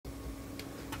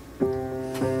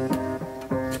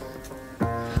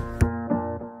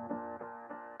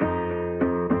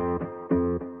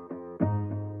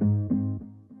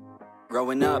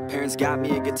Growing up, parents got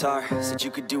me a guitar. Said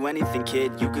you could do anything,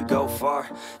 kid, you could go far.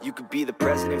 You could be the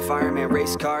president, fireman,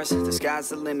 race cars. The sky's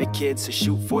the limit, kid, so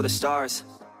shoot for the stars.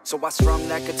 So I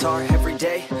strummed that guitar every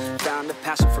day. Found a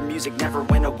passion for music, never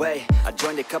went away. I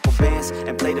joined a couple bands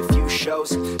and played a few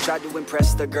shows. Tried to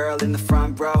impress the girl in the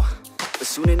front row. But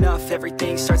soon enough,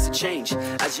 everything starts to change.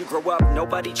 As you grow up,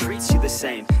 nobody treats you the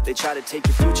same. They try to take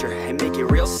your future and make it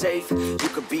real safe. You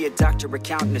could be a doctor,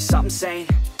 accountant, or something sane.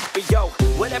 But yo,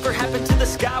 whatever happened to the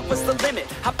sky was the limit.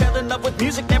 I fell in love with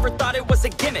music, never thought it was a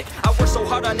gimmick. I worked so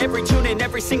hard on every tune and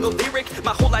every single lyric.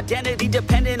 My whole identity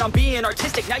depended on being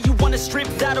artistic. Now you wanna strip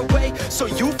that away so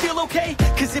you feel okay?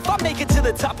 Cause if I make it to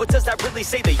the top, what does that really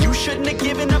say? That you shouldn't have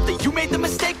given up, that you made the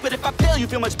mistake? But if I fail, you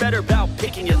feel much better about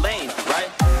picking your lane,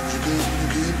 right?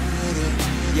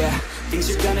 Yeah, things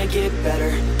are gonna get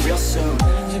better real soon.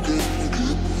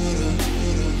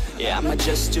 Yeah, I'ma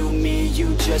just do me,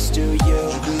 you just do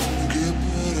you.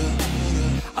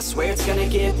 I swear it's gonna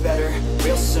get better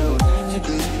real soon.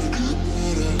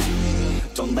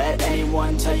 Don't let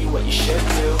anyone tell you what you should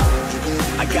do.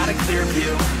 I got a clear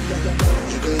view,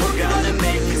 we're gonna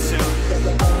make it soon.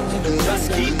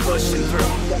 Just keep pushing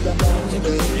through.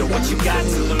 You're what you got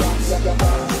to lose.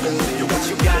 You're what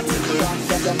you got to lose.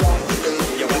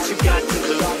 You're what you got to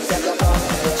lose.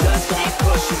 Just keep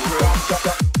pushing through.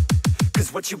 Cause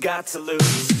what you got to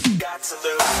lose, got to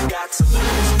lose, got to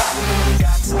lose,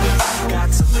 got to lose,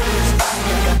 got to lose,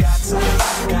 got to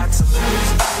lose, got to lose,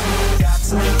 got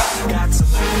to lose, got to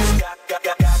lose,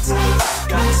 got to lose,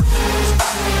 got to lose,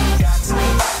 got to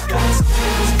lose, got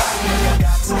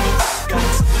to lose, got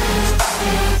to lose,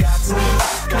 got to lose.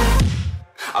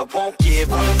 I won't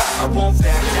give up, I won't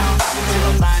back down until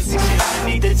I'm lying 6 feet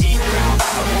underneath the deep ground. I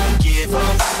won't give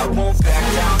up, I won't back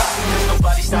down. There's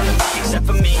nobody stopping me except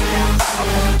for me now. I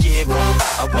won't give up,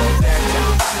 I won't back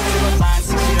down until I'm lying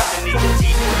 6 feet underneath the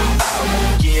deep ground. I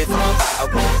won't give up, I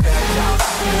won't back down.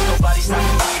 There's nobody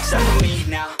stopping me except for me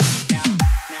now.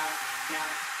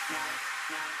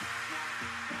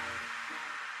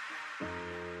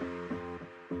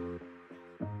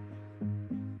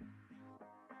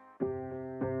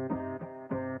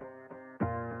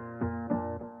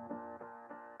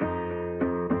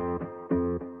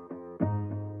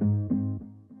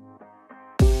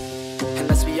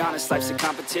 Honest, life's a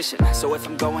competition. So if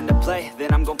I'm going to play,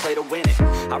 then I'm gonna play to win it.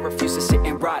 I refuse to sit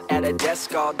and rot at a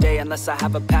desk all day unless I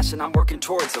have a passion I'm working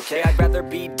towards, okay? I'd rather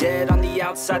be dead on the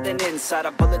outside than inside.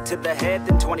 A bullet to the head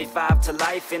than 25 to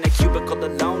life in a cubicle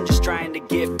alone, just trying to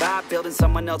get by, building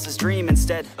someone else's dream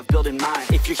instead of building mine.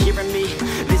 If you're hearing me,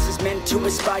 this is meant to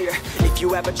inspire. If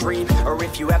you have a dream or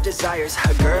if you have desires,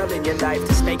 a girl in your life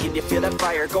that's making you feel that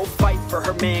fire, go fight for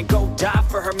her, man, go die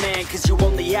for her, man. Cause you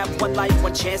only have one life,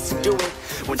 one chance to do it,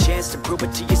 one chance to prove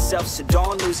it to yourself, so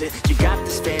don't lose it. You got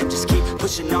this, fam, just keep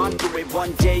pushing on through it.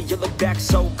 One day you'll look back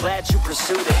so glad you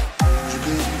pursued it.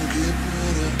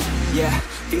 Yeah,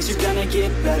 things are gonna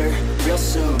get better real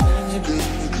soon.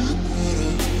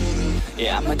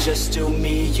 Yeah, I'ma just do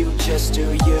me, you just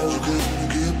do you.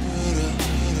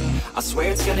 I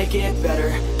swear it's gonna get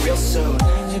better real soon.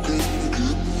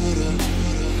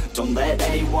 Don't let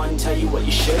anyone tell you what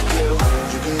you should do.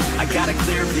 I got a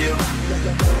clear view,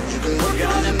 we're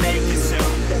gonna make it soon.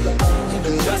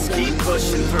 Just keep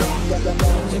pushing through.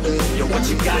 You're what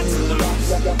you got to lose.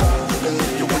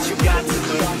 You're what you got to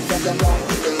lose.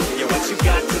 You're what you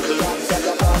got to lose.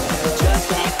 Just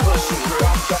keep pushing through.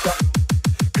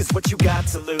 Cause what you got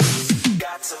to lose,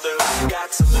 got to lose,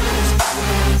 got to lose,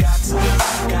 got to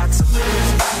lose, got to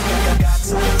lose, got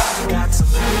to lose, got to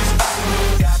lose,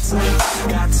 got to lose,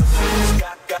 got to lose,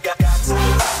 got to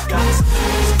lose, got to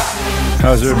lose.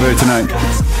 How's everybody tonight?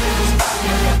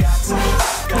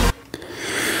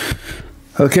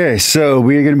 Okay, so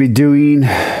we're going to be doing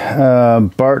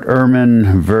Bart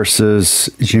Erhman versus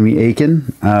Jimmy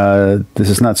Akin. This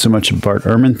is not so much a Bart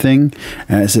Erhman thing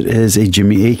as it is a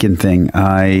Jimmy Akin thing.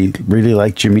 I really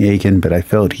like Jimmy Akin, but I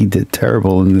felt he did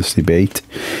terrible in this debate.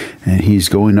 And he's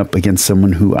going up against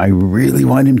someone who I really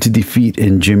want him to defeat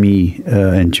in James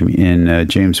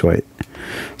White.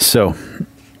 So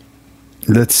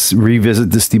let's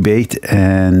revisit this debate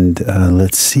and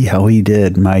let's see how he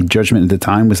did. My judgment at the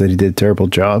time was that he did a terrible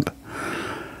job.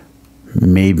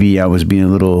 Maybe I was being a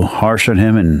little harsh on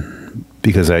him, and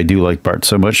because I do like Bart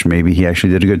so much, maybe he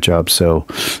actually did a good job. So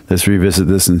let's revisit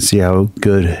this and see how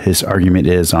good his argument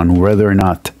is on whether or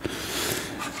not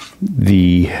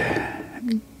the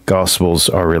Gospels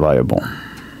are reliable.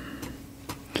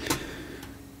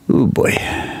 Oh boy.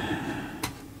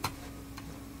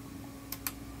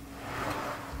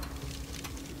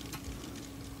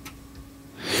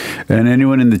 And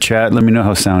anyone in the chat, let me know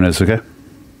how sound is, okay?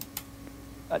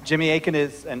 Jimmy Akin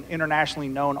is an internationally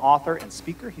known author and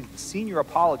speaker. He's the senior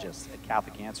apologist at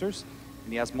Catholic Answers,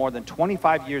 and he has more than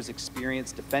 25 years'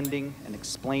 experience defending and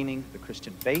explaining the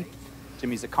Christian faith.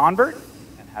 Jimmy's a convert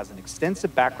and has an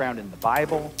extensive background in the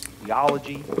Bible,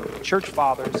 theology, church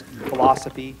fathers,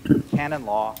 philosophy, canon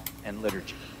law, and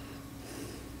liturgy.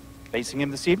 Facing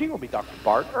him this evening will be Dr.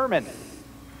 Bart Erhman.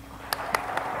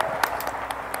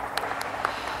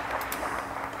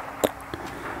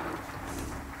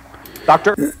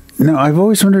 Doctor? No, I've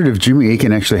always wondered if Jimmy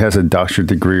Akin actually has a doctorate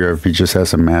degree or if he just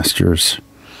has a master's.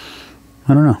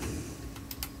 I don't know.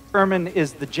 Erhman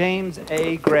is the James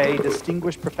A. Gray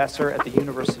Distinguished Professor at the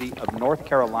University of North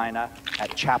Carolina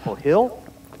at Chapel Hill.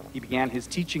 He began his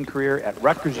teaching career at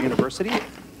Rutgers University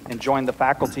and joined the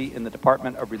faculty in the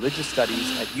Department of Religious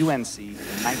Studies at UNC in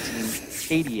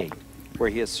 1988, where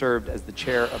he has served as the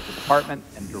chair of the department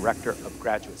and director of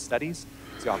graduate studies.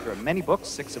 He's the author of many books,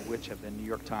 6 of which have been New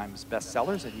York Times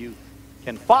bestsellers, and you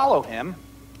can follow him,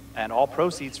 and all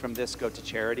proceeds from this go to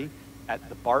charity at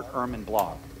the Bart Erhman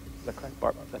blog. Is that correct?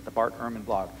 At the Bart Erhman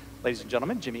blog. Ladies and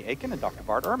gentlemen, Jimmy Akin and Dr.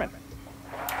 Bart Erhman.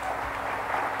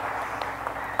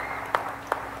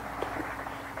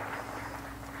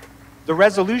 The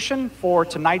resolution for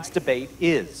tonight's debate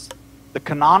is: the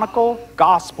canonical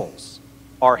Gospels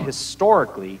are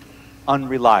historically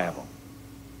unreliable.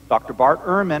 Dr. Bart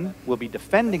Erhman will be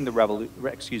defending the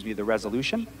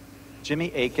resolution.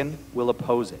 Jimmy Akin will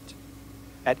oppose it.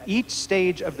 At each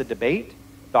stage of the debate,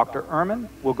 Dr. Erhman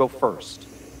will go first.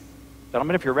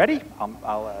 Gentlemen, if you're ready,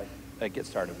 I'll get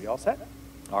started. We all set?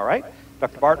 All right.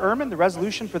 Dr. Bart Erhman, the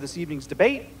resolution for this evening's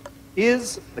debate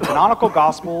is: the canonical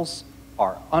Gospels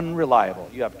are unreliable.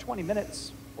 You have 20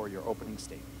 minutes for your opening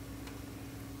statement.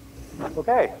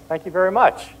 Okay, thank you very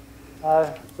much.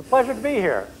 It's a pleasure to be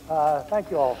here.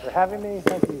 Thank you all for having me.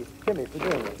 Thank you, Jimmy, for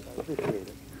doing this. I appreciate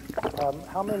it.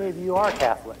 How many of you are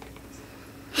Catholic?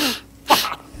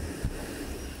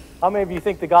 How many of you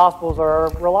think the Gospels are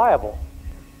reliable?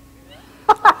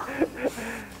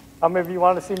 How many of you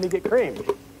want to see me get creamed?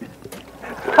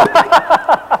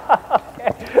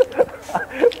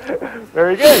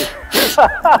 Very good.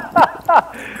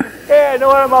 Yeah, I know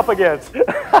what I'm up against.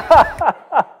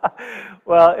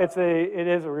 Well, it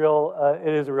is a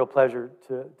real pleasure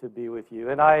to be with you,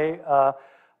 and I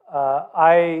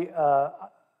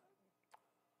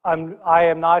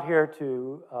am not here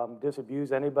to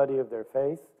disabuse anybody of their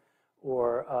faith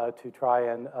or to try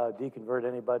and deconvert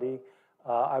anybody.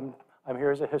 I'm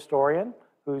here as a historian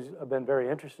who's been very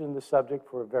interested in this subject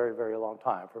for a very, very long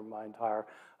time, for my entire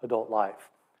adult life.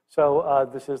 So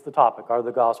this is the topic: are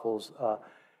the Gospels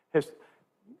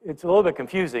it's a little bit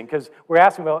confusing because we're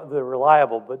asking about the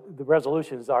reliable, but the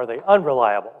resolution is, are they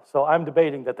unreliable? So I'm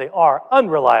debating that they are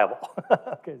unreliable.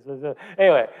 Okay, so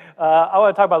anyway, I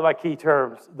want to talk about my key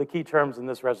terms. The key terms in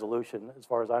this resolution, as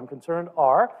far as I'm concerned,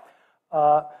 are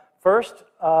first,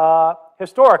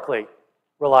 historically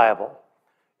reliable.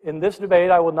 In this debate,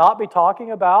 I will not be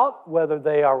talking about whether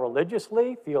they are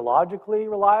religiously, theologically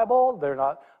reliable. I'm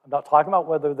not talking about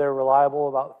whether they're reliable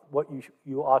about what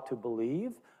you ought to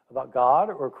believe about God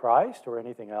or Christ or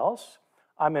anything else.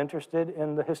 I'm interested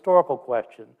in the historical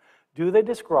question. Do they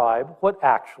describe what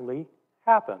actually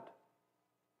happened?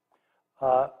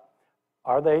 Are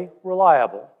they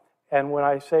reliable? And when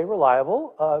I say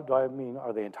reliable, do I mean,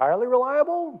 are they entirely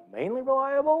reliable, mainly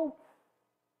reliable,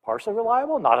 partially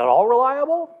reliable, not at all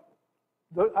reliable?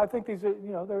 I think these are,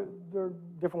 there are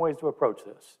different ways to approach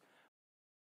this.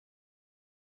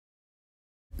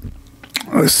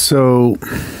 So,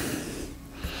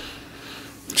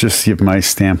 just give my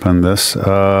stamp on this.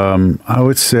 I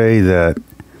would say that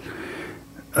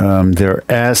they're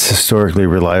as historically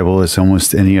reliable as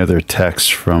almost any other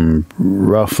text from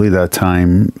roughly that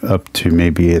time up to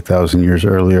maybe 1,000 years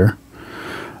earlier.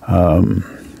 I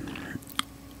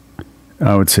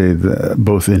would say that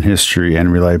both in history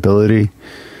and reliability.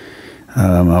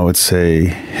 I would say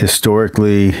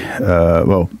historically,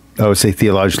 I would say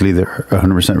theologically they're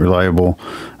 100% reliable.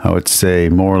 I would say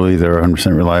morally they're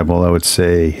 100% reliable. I would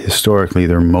say historically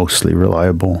they're mostly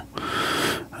reliable.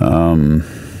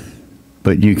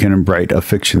 But you can write a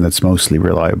fiction that's mostly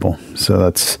reliable. So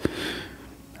that's,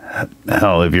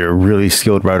 hell, if you're a really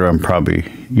skilled writer,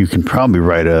 you can probably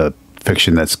write a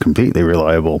fiction that's completely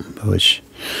reliable, which,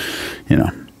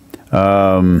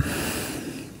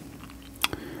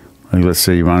 like let's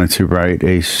say you wanted to write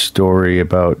a story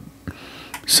about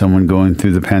someone going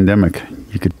through the pandemic.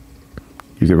 You could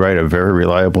write a very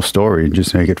reliable story and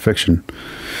just make it fiction.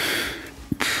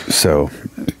 So,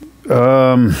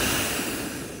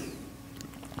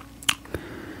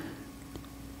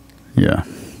 yeah.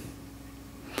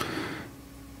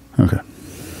 Okay.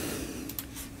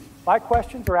 My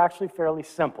questions are actually fairly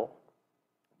simple.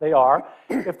 They are,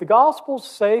 if the Gospels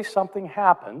say something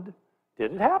happened,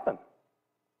 did it happen?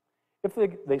 If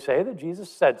they say that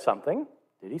Jesus said something,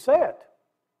 did he say it?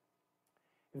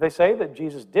 If they say that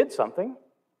Jesus did something,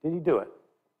 did he do it?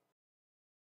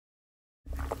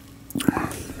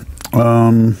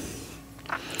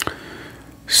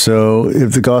 So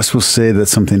if the Gospels say that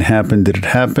something happened, did it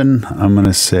happen? I'm going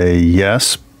to say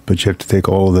yes, but you have to take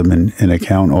all of them in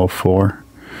account, all four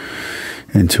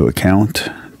into account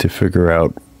to figure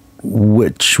out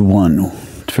which one,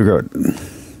 to figure out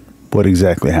what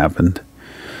exactly happened.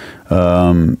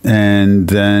 And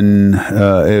then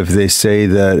if they say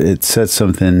that it said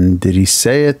something, did he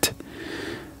say it?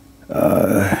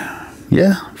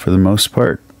 Yeah, for the most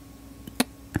part.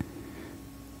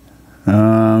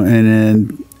 And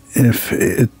then if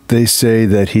they say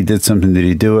that he did something, did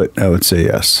he do it? I would say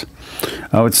yes.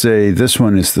 I would say this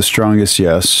one is the strongest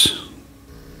yes.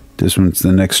 This one's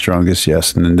the next strongest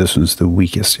yes. And then this one's the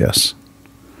weakest yes.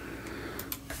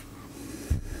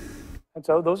 And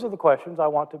so those are the questions I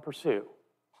want to pursue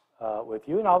with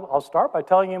you. And I'll start by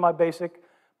telling you my basic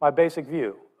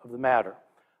view of the matter.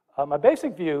 My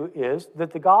basic view is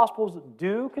that the Gospels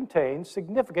do contain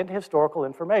significant historical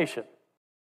information.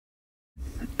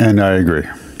 And I agree.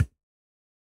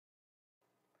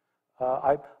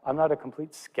 I'm not a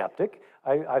complete skeptic.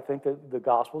 I think that the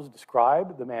Gospels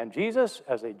describe the man Jesus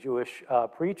as a Jewish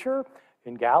preacher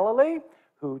in Galilee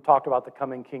who talked about the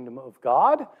coming kingdom of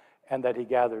God and that he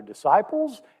gathered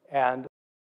disciples. And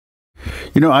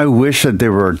you know, I wish that they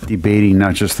were debating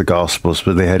not just the Gospels,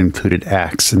 but they had included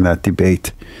Acts in that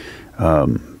debate,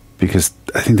 because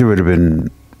I think there would have been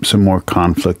some more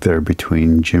conflict there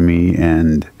between Jimmy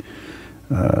and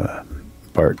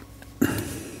Bart.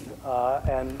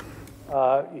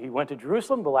 He went to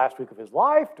Jerusalem the last week of his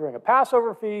life during a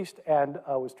Passover feast and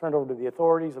was turned over to the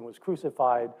authorities and was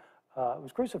crucified.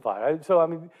 So, I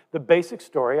mean, the basic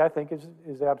story, I think,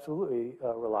 is absolutely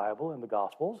reliable in the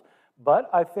Gospels. But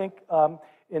I think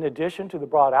in addition to the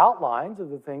broad outlines of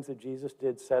the things that Jesus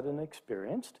did, said, and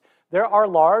experienced, there are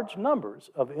large numbers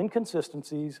of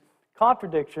inconsistencies,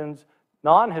 contradictions,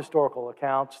 non-historical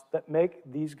accounts that make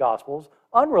these Gospels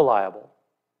unreliable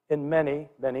in many,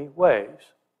 many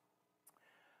ways.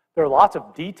 There are lots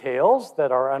of details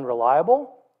that are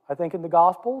unreliable, I think, in the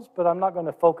Gospels, but I'm not going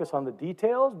to focus on the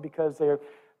details because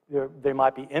they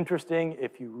might be interesting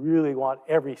if you really want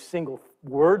every single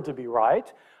word to be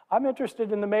right. I'm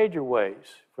interested in the major ways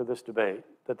for this debate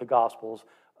that the Gospels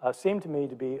seem to me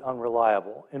to be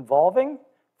unreliable, involving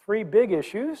three big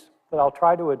issues that I'll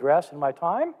try to address in my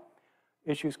time.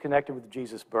 Issues connected with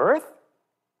Jesus' birth,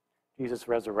 Jesus'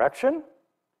 resurrection,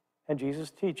 and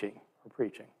Jesus' teaching or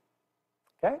preaching.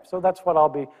 Okay, so that's what I'll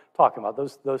be talking about,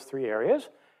 those three areas.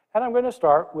 And I'm going to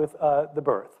start with the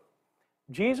birth.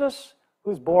 Jesus,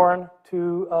 who's born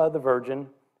to the Virgin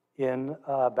in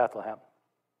Bethlehem.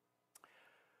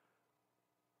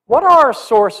 What are our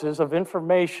sources of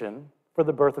information for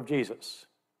the birth of Jesus?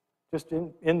 Just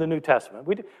in the New Testament.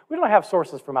 We don't have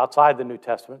sources from outside the New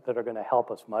Testament that are going to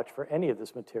help us much for any of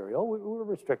this material. We're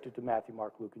restricted to Matthew,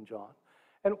 Mark, Luke, and John.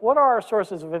 And what are our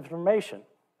sources of information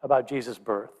about Jesus'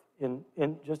 birth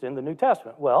just in the New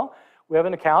Testament? Well, we have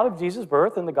an account of Jesus'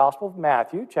 birth in the Gospel of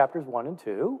Matthew, chapters 1 and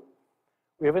 2.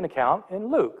 We have an account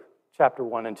in Luke, chapter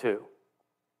 1 and 2.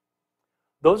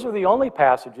 Those are the only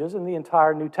passages in the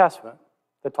entire New Testament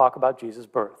that talk about Jesus'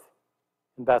 birth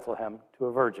in Bethlehem to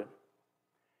a virgin.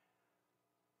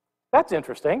 That's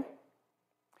interesting.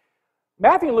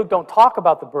 Matthew and Luke don't talk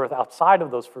about the birth outside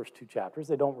of those first two chapters.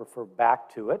 They don't refer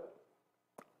back to it.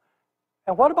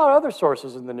 And what about other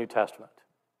sources in the New Testament?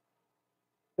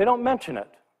 They don't mention it.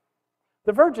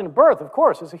 The virgin birth, of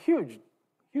course, is a huge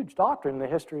doctrine in the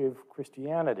history of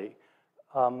Christianity.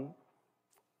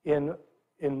 In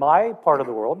my part of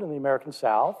the world, in the American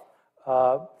South,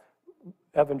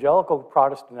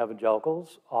 Protestant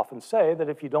evangelicals often say that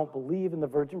if you don't believe in the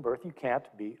virgin birth, you can't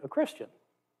be a Christian.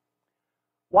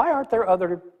 Why aren't there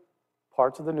other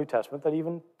parts of the New Testament that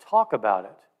even talk about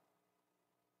it?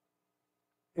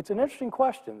 It's an interesting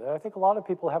question that I think a lot of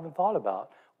people haven't thought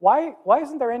about. Why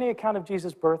isn't there any account of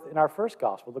Jesus' birth in our first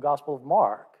gospel, the Gospel of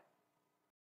Mark?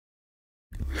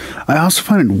 I also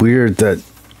find it weird that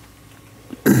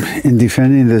in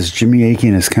defending this, Jimmy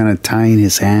Akin is kind of tying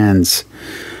his hands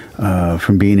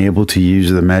from being able to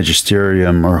use the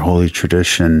magisterium or holy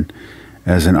tradition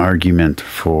as an argument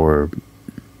for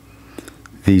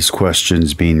these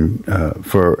questions being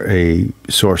for a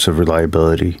source of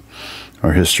reliability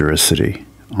or historicity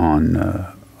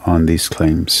on these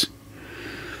claims.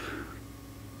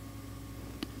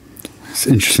 It's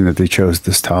interesting that they chose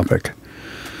this topic.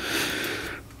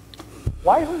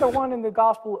 Why isn't there one in the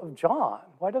Gospel of John?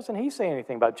 Why doesn't he say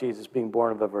anything about Jesus being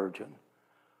born of a virgin?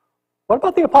 What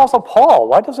about the Apostle Paul?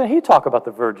 Why doesn't he talk about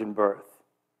the virgin birth?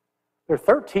 There are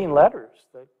 13 letters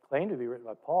that claim to be written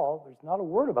by Paul. There's not a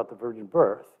word about the virgin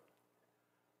birth.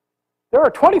 There are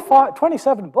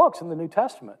 27 books in the New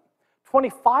Testament.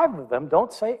 25 of them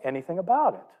don't say anything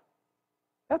about it.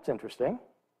 That's interesting.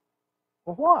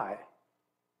 Well, why?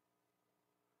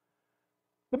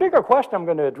 The bigger question I'm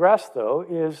going to address, though,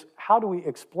 is how do we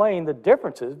explain the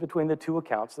differences between the two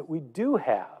accounts that we do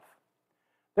have?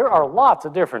 There are lots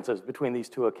of differences between these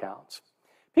two accounts.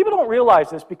 People don't realize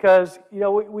this because,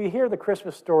 we hear the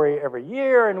Christmas story every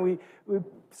year and we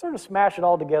sort of smash it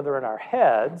all together in our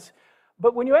heads.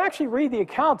 But when you actually read the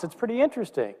accounts, it's pretty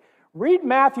interesting. Read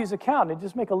Matthew's account and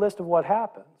just make a list of what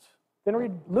happens. Then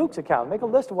read Luke's account, make a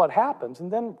list of what happens, and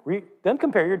then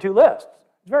compare your two lists.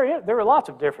 There are lots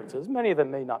of differences. Many of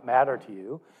them may not matter to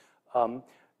you.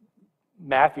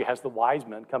 Matthew has the wise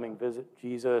men coming visit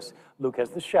Jesus. Luke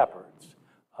has the shepherds.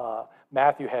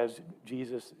 Matthew has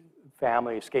Jesus'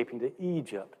 family escaping to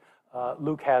Egypt.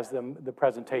 Luke has the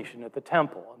presentation at the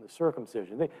temple and the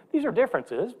circumcision. These are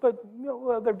differences, but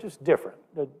they're just different.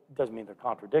 That doesn't mean they're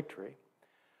contradictory.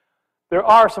 There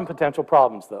are some potential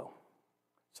problems, though.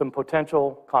 Some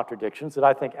potential contradictions that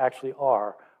I think actually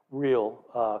are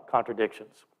real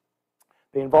contradictions.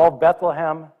 They involve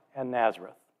Bethlehem and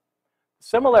Nazareth.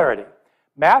 Similarity.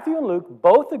 Matthew and Luke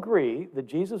both agree that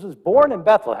Jesus was born in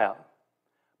Bethlehem,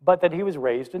 but that he was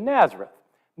raised in Nazareth.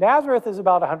 Nazareth is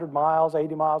about 100 miles,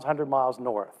 80 miles, 100 miles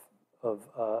north of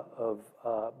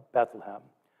Bethlehem.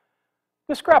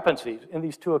 Discrepancies in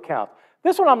these two accounts.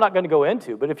 This one I'm not going to go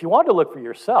into, but if you want to look for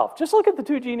yourself, just look at the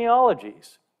two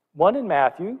genealogies. One in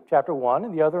Matthew chapter 1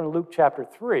 and the other in Luke chapter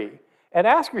 3. And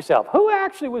ask yourself, who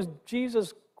actually was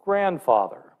Jesus'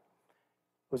 grandfather?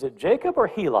 Was it Jacob or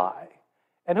Heli?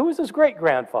 And who was his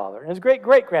great-grandfather and his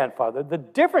great-great-grandfather? The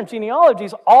different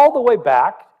genealogies all the way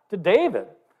back to David.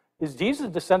 Is Jesus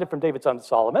descended from David's son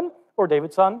Solomon or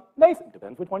David's son Nathan?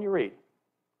 Depends which one you read.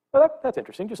 Well, that's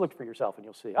interesting. Just look for yourself and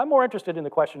you'll see. I'm more interested in the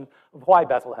question of why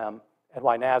Bethlehem and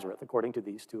why Nazareth, according to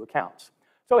these two accounts.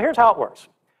 So here's how it works.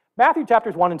 Matthew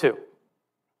chapters 1 and 2.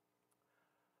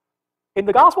 In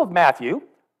the Gospel of Matthew,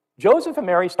 Joseph and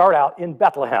Mary start out in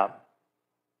Bethlehem.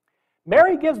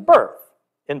 Mary gives birth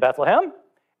in Bethlehem,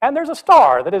 and there's a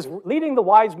star that is leading the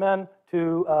wise men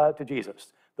to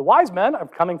Jesus. The wise men are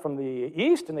coming from the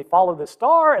east, and they follow this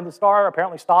star, and the star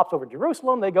apparently stops over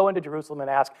Jerusalem. They go into Jerusalem and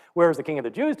ask, where is the king of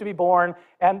the Jews to be born?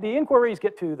 And the inquiries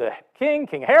get to the king,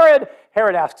 King Herod.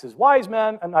 Herod asks his wise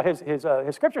men, and not his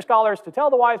scripture scholars, to tell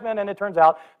the wise men, and it turns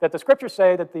out that the scriptures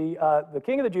say that the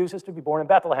king of the Jews is to be born in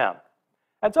Bethlehem.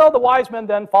 And so the wise men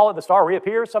then follow the star,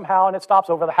 reappears somehow, and it stops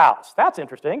over the house. That's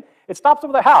interesting. It stops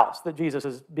over the house that Jesus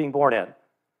is being born in.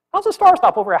 How's the star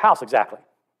stop over a house exactly?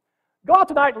 Go out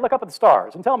tonight and look up at the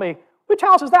stars and tell me, which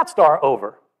house is that star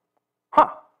over?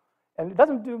 And it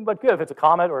doesn't do much good if it's a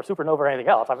comet or a supernova or anything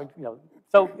else.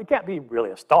 So it can't be really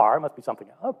a star. It must be something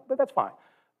else. But that's fine.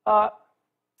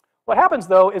 What happens,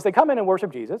 though, is they come in and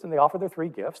worship Jesus, and they offer their three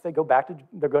gifts. They're going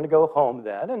to go home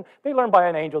then, and they learn by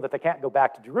an angel that they can't go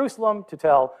back to Jerusalem to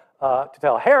tell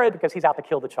Herod because he's out to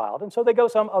kill the child. And so they go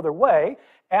some other way,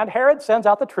 and Herod sends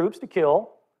out the troops to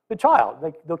kill the child.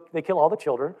 They kill all the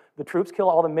children. The troops kill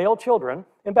all the male children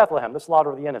in Bethlehem, the slaughter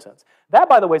of the innocents. That,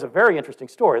 by the way, is a very interesting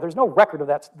story. There's no record of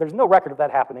that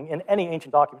happening in any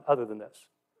ancient document other than this.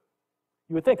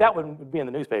 You would think that would be in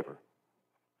the newspaper.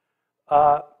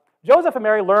 Joseph and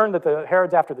Mary learn that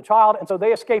Herod's after the child, and so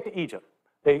they escape to Egypt.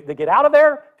 They get out of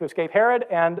there to escape Herod,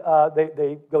 and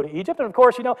they go to Egypt. And of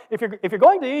course, if you're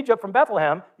going to Egypt from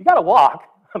Bethlehem, you got to walk.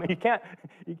 I mean, you can't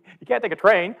take a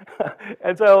train.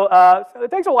 And so it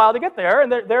takes a while to get there,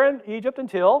 and they're in Egypt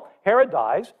until Herod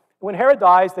dies. When Herod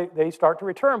dies, they start to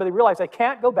return, but they realize they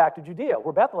can't go back to Judea,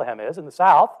 where Bethlehem is, in the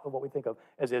south of what we think of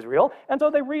as Israel, and so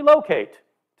they relocate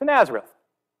to Nazareth.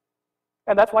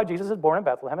 And that's why Jesus is born in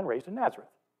Bethlehem and raised in Nazareth,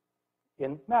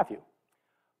 in Matthew.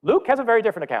 Luke has a very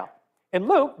different account. In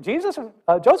Luke,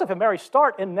 Joseph and Mary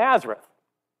start in Nazareth.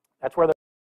 That's where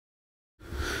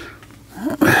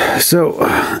So,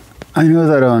 I know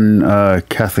that on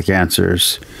Catholic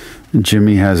Answers,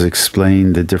 Jimmy has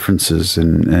explained the differences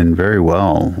and very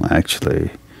well,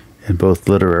 actually, in both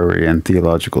literary and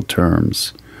theological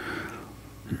terms.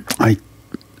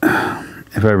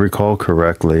 If I recall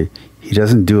correctly, he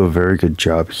doesn't do a very good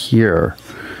job here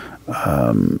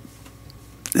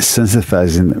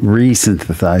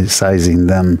resynthesizing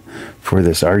them for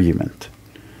this argument.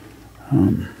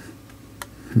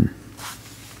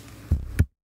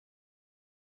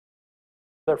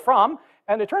 they're from,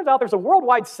 And it turns out there's a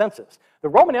worldwide census. The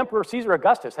Roman Emperor Caesar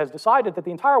Augustus has decided that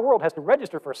the entire world has to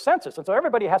register for a census, and so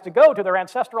everybody has to go to their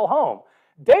ancestral home.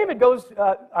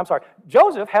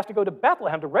 Joseph has to go to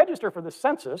Bethlehem to register for the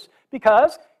census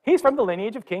because he's from the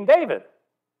lineage of King David.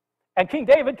 And King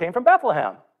David came from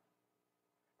Bethlehem.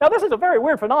 Now, this is a very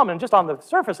weird phenomenon just on the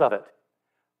surface of it.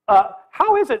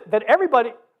 How is it that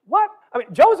everybody,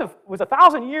 Joseph was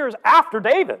 1,000 years after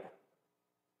David.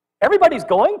 Everybody's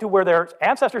going to where their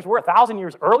ancestors were 1,000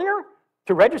 years earlier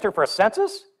to register for a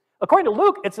census? According to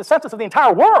Luke, it's the census of the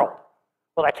entire world.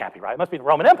 Well, that can't be right. It must be the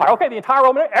Roman Empire. Okay, the entire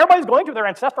Roman Empire. Everybody's going to their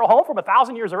ancestral home from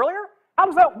 1,000 years earlier? How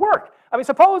does that work? I mean,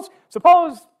 suppose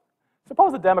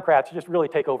the Democrats just really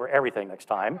take over everything next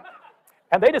time.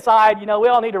 And they decide, we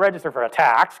all need to register for a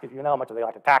tax, because you know how much they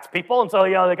like to tax people, and so,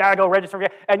 they got to go register for,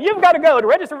 and you've got to go to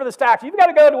register for this tax. You've got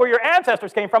to go to where your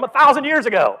ancestors came from 1,000 years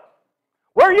ago.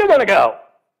 Where are you going to go?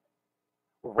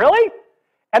 Really?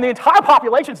 And the entire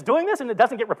population's doing this, and it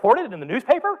doesn't get reported in the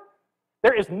newspaper?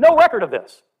 There is no record of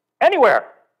this anywhere,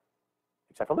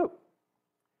 except for Luke.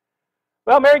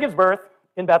 Well, Mary gives birth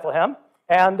in Bethlehem,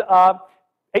 and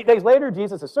 8 days later,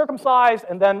 Jesus is circumcised,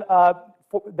 and then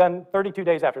 32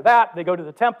 days after that, they go to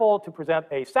the temple to present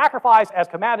a sacrifice as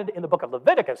commanded in the book of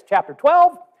Leviticus, chapter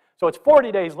 12. So it's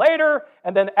 40 days later,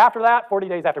 and then after that, 40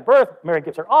 days after birth, Mary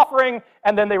gives her offering,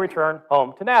 and then they return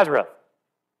home to Nazareth.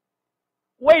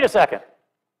 Wait a second.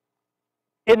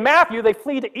 In Matthew, they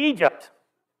flee to Egypt.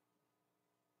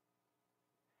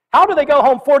 How do they go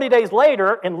home 40 days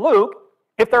later in Luke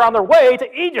if they're on their way to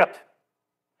Egypt?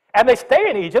 And they stay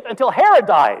in Egypt until Herod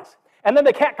dies. And then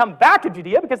they can't come back to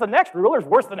Judea because the next ruler is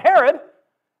worse than Herod.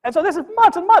 And so this is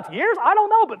months and months, years, I don't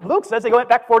know, but Luke says they went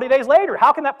back 40 days later.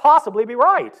 How can that possibly be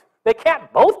right? They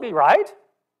can't both be right.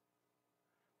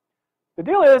 The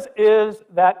deal is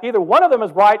that either one of them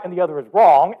is right and the other is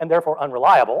wrong and therefore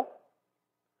unreliable,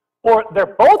 or they're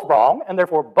both wrong and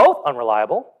therefore both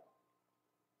unreliable.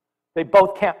 They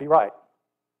both can't be right.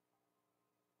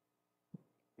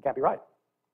 They can't be right.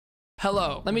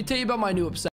 Hello, let me tell you about my new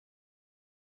obsession.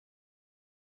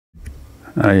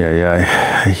 I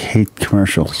hate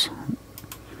commercials.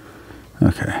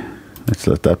 Okay, let's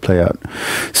let that play out.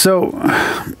 So,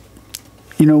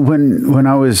 when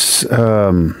I was,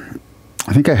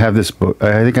 I think I have this book.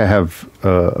 I think I have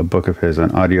a book of his,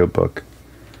 an audio book.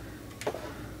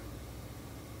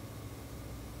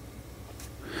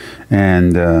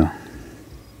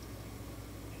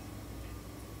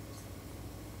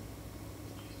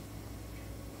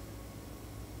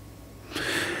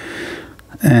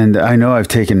 And I know I've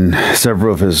taken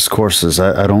several of his courses.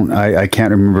 I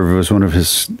can't remember if it was one of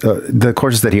his, the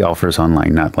courses that he offers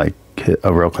online, not like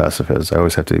a real class of his. I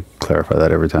always have to clarify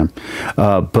that every time.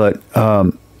 But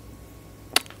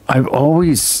I've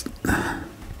always,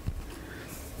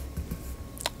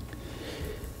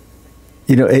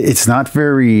 it's not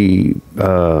very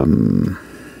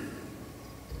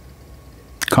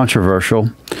controversial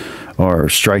or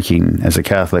striking as a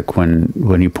Catholic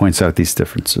when he points out these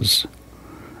differences.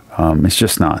 It's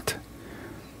just not.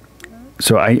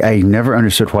 So I never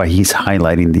understood why he's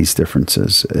highlighting these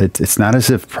differences. It's not as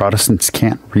if Protestants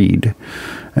can't read.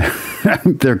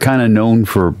 They're kind of known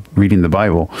for reading the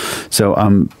Bible. So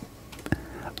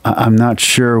I'm not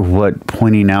sure what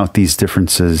pointing out these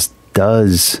differences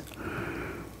does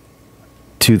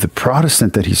to the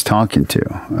Protestant that he's talking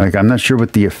to. Like, I'm not sure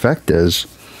what the effect is,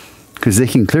 because they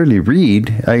can clearly read.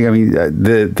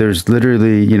 There's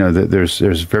literally,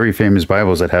 there's very famous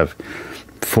Bibles that have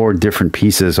 4 different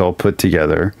pieces all put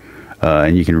together,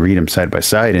 and you can read them side by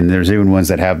side. And there's even ones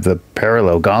that have the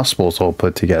parallel Gospels all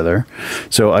put together.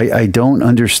 So I don't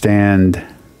understand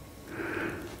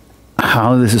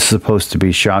how this is supposed to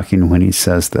be shocking when he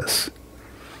says this.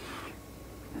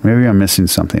 Maybe I'm missing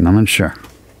something. I'm not sure.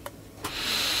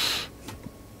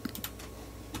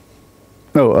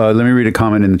 Oh, let me read a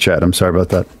comment in the chat. I'm sorry about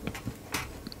that.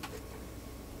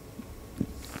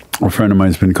 A friend of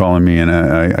mine's been calling me, and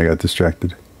I got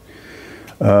distracted.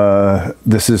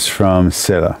 This is from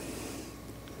Sela.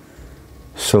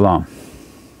 Salam.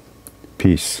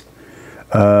 Peace.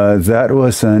 That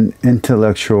was an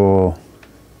intellectual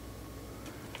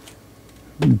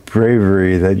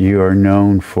bravery that you are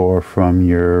known for from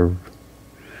your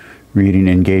reading,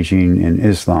 engaging in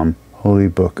Islam, holy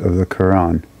book of the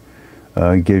Quran.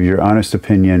 Give your honest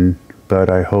opinion, but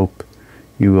I hope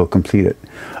you will complete it.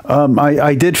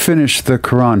 I did finish the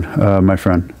Quran, my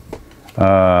friend.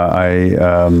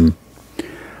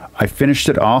 I finished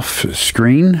it off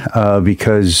screen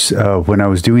because when I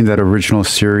was doing that original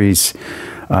series,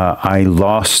 I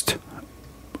lost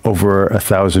over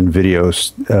 1,000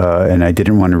 videos, and I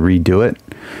didn't want to redo it.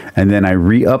 And then I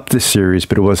re-upped the series,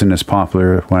 but it wasn't as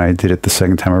popular when I did it the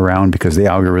second time around because the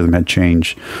algorithm had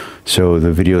changed. So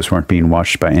the videos weren't being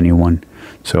watched by anyone.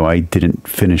 So I didn't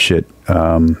finish it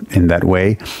in that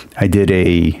way. I did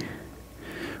a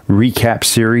recap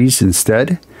series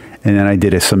instead. And then I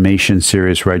did a summation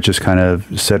series where I just kind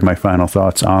of said my final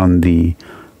thoughts on the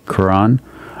Quran.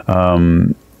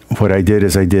 What I did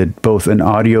is I did both an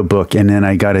audio book and then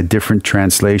I got a different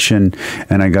translation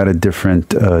and I got a different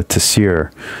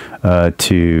tafsir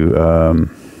to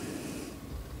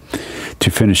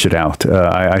finish it out.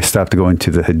 I stopped going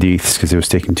to the hadiths because it was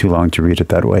taking too long to read it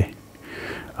that way.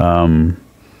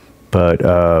 But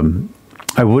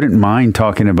I wouldn't mind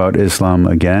talking about Islam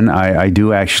again. I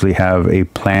do actually have a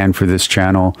plan for this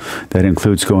channel that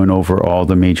includes going over all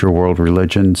the major world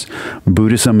religions.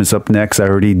 Buddhism is up next. I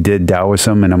already did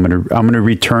Taoism, and I'm gonna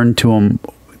return to them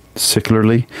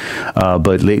secularly.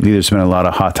 But lately, there's been a lot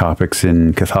of hot topics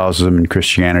in Catholicism and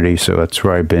Christianity, so that's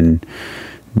where I've been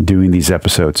doing these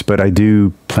episodes. But I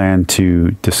do plan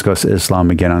to discuss Islam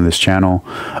again on this channel.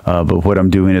 But what I'm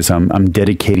doing is I'm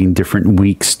dedicating different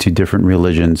weeks to different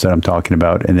religions that I'm talking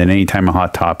about. And then anytime a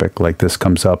hot topic like this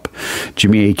comes up,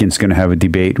 Jimmy Akin's going to have a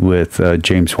debate with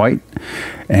James White.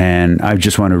 And I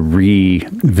just want to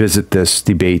revisit this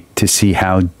debate to see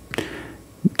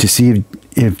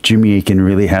if Jimmy Akin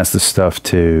really has the stuff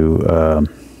to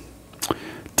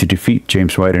defeat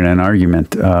James White in an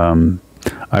argument.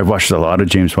 I've watched a lot of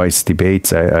James White's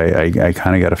debates. I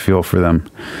kind of got a feel for them.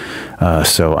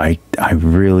 So I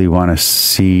really want to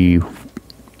see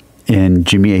in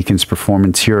Jimmy Akin's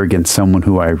performance here against someone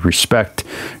who I respect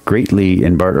greatly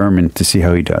in Bart Erhman to see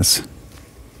how he does.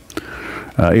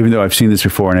 Even though I've seen this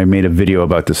before and I made a video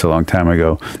about this a long time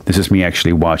ago, this is me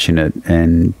actually watching it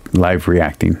and live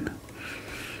reacting.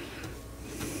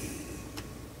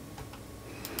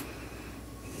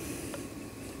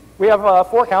 We have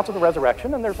 4 accounts of the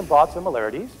resurrection, and there's some broad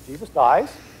similarities. Jesus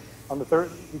dies on the third,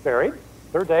 he's buried.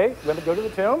 Third day, women go to the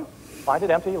tomb, find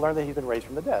it empty, learn that he's been raised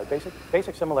from the dead.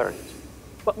 Basic similarities,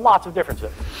 but lots of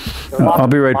differences. I'll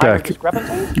be right back.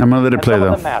 I'm going to let it play,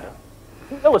 though. Matter.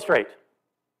 To illustrate,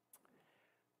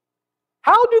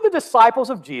 how do the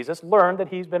disciples of Jesus learn that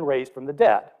he's been raised from the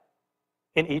dead?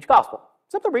 In each gospel.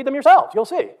 Simply read them yourselves, you'll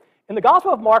see. In the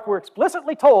Gospel of Mark, we're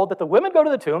explicitly told that the women go to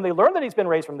the tomb, they learn that he's been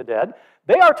raised from the dead.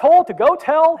 They are told to go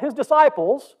tell his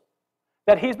disciples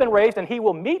that he's been raised and he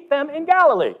will meet them in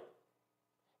Galilee.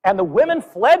 And the women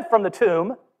fled from the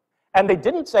tomb, and they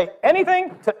didn't say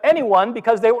anything to anyone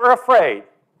because they were afraid.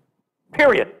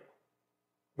 Period.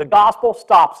 The Gospel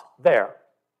stops there.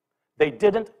 They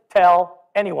didn't tell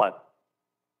anyone.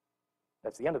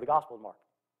 That's the end of the Gospel of Mark.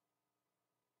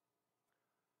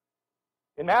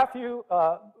 In Matthew,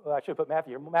 I should put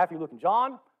Matthew here. Matthew, Luke, and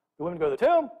John, the women go to the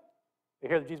tomb. They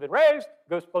hear that Jesus has been raised.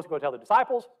 They're supposed to go tell the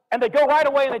disciples. And they go right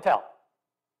away and they tell.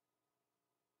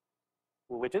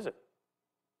 Well, which is it?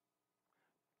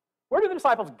 Where do the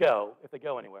disciples go if they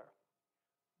go anywhere?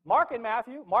 Mark and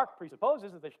Matthew, Mark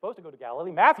presupposes that they're supposed to go to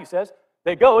Galilee. Matthew says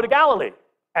they go to Galilee.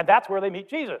 And that's where they meet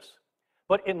Jesus.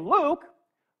 But in Luke,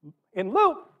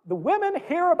 the women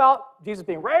hear about Jesus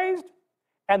being raised.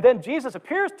 And then Jesus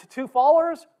appears to 2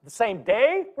 followers the same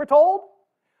day, we're told.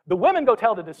 The women go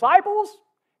tell the disciples,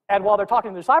 and while they're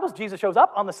talking to the disciples, Jesus shows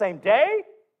up on the same day,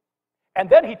 and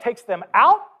then he takes them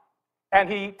out, and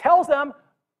he tells them,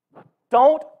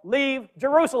 don't leave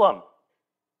Jerusalem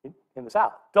in the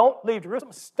south. Don't leave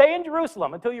Jerusalem. Stay in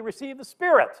Jerusalem until you receive the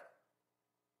Spirit.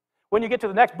 When you get to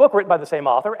the next book written by the same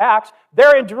author, Acts,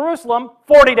 they're in Jerusalem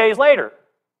 40 days later.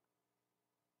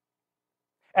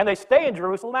 And they stay in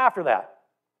Jerusalem after that.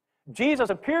 Jesus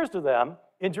appears to them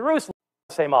in Jerusalem,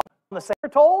 the same author. On the same, we're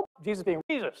told, Jesus being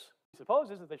Jesus. He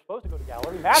supposes that they're supposed to go to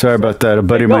Galilee. Matthew Sorry about that. A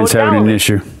buddy of mine's having an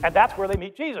issue. And that's where they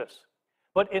meet Jesus.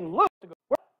 But in Luke, to go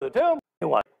to the tomb,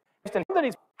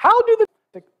 how do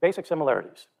the basic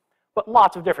similarities, but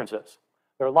lots of differences.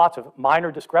 There are lots of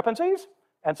minor discrepancies,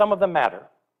 and some of them matter.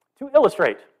 To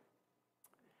illustrate,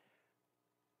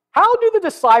 how do the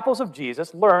disciples of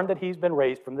Jesus learn that he's been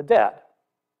raised from the dead?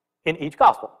 In each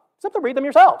gospel. Simply read them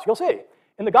yourselves, you'll see.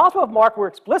 In the Gospel of Mark, we're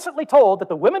explicitly told that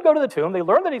the women go to the tomb, they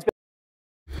learn that he's been...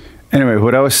 Anyway,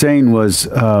 what I was saying was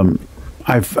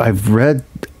I've read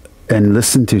and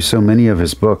listened to so many of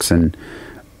his books, and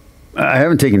I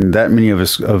haven't taken that many of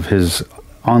his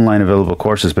online available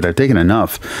courses, but I've taken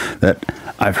enough that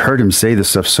I've heard him say this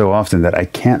stuff so often that I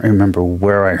can't remember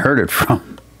where I heard it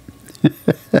from.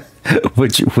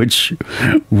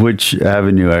 which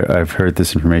avenue I've heard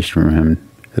this information from him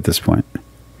at this point.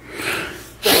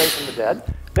 Away from the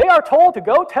dead. They are told to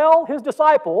go tell his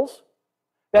disciples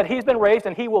that he's been raised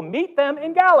and he will meet them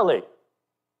in Galilee.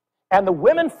 And the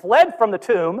women fled from the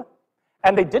tomb,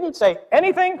 and they didn't say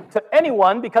anything to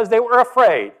anyone because they were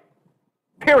afraid.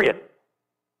 Period.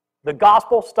 The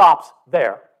gospel stops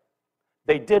there.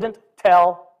 They didn't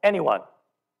tell anyone.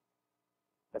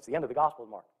 That's the end of the Gospel of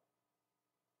Mark.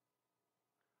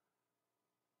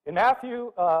 In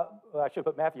Matthew, I should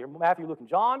put Matthew here. Matthew, Luke, and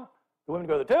John, the women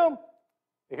go to the tomb.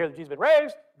 They hear that Jesus has been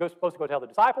raised. They're supposed to go tell the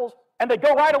disciples. And they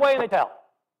go right away and they tell.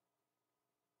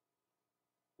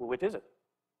 Well, which is it?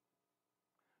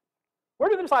 Where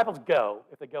do the disciples go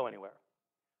if they go anywhere?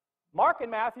 Mark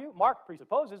and Matthew, Mark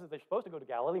presupposes that they're supposed to go to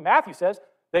Galilee. Matthew says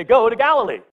they go to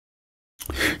Galilee.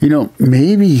 You know,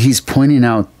 maybe he's pointing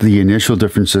out the initial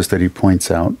differences that he points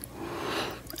out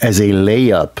as a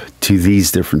layup to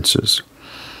these differences.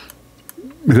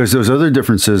 Because those other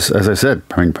differences, as I said,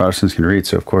 I mean, Protestants can read,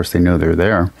 so of course they know they're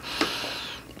there.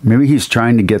 Maybe he's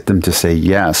trying to get them to say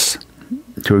yes,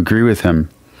 to agree with him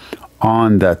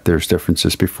on that there's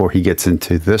differences before he gets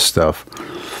into this stuff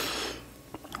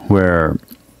where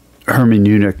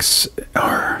hermeneutics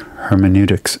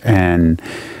and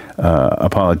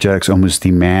apologetics almost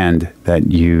demand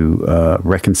that you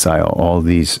reconcile all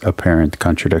these apparent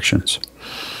contradictions.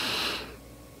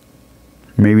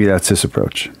 Maybe that's his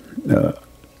approach.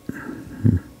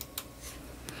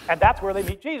 And that's where they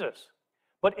meet Jesus.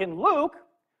 But in Luke,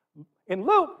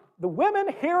 the women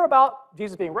hear about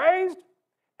Jesus being raised,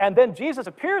 and then Jesus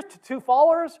appears to two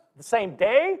followers the same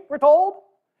day, we're told.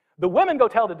 The women go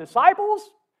tell the disciples,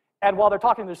 and while they're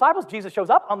talking to the disciples, Jesus shows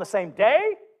up on the same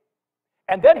day,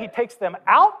 and then he takes them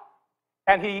out,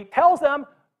 and he tells them,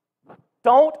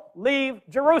 don't leave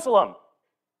Jerusalem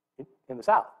in the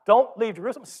south. Don't leave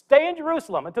Jerusalem. Stay in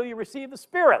Jerusalem until you receive the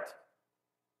Spirit.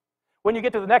 When you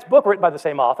get to the next book written by the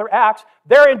same author, Acts,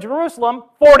 they're in Jerusalem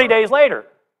 40 days later.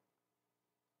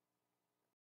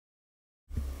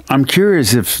 I'm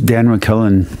curious if Dan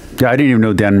McKellen, I didn't even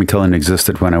know Dan McKellen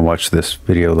existed when I watched this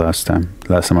video last time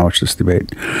I watched this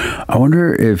debate. I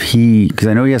wonder if he, because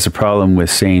I know he has a problem with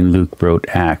saying Luke wrote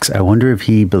Acts. I wonder if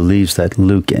he believes that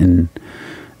Luke and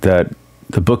that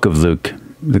the book of Luke,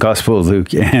 the Gospel of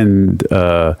Luke and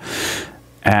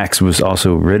Acts was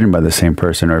also written by the same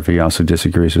person, or if he also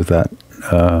disagrees with that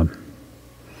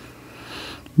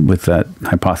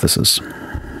hypothesis.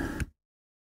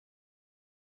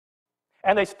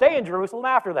 And they stay in Jerusalem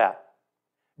after that.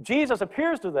 Jesus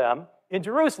appears to them in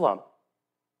Jerusalem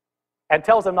and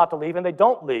tells them not to leave, and they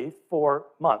don't leave for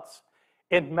months.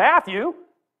 In Matthew,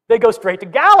 they go straight to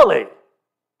Galilee.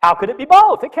 How could it be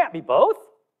both? It can't be both.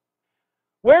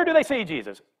 Where do they see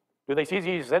Jesus? Do they see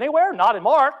Jesus anywhere? Not in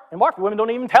Mark. In Mark, the women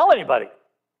don't even tell anybody.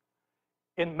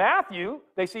 In Matthew,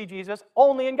 they see Jesus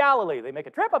only in Galilee. They make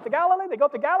a trip up to Galilee. They go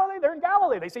up to Galilee. They're in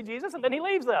Galilee. They see Jesus, and then he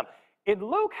leaves them. In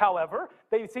Luke, however,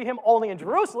 they see him only in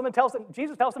Jerusalem, and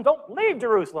Jesus tells them, don't leave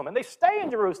Jerusalem, and they stay in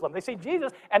Jerusalem. They see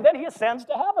Jesus, and then he ascends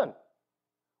to heaven.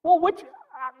 Well,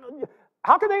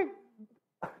 how can they,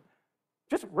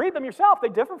 just read them yourself. They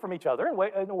differ from each other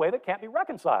in a way that can't be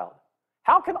reconciled.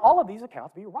 How can all of these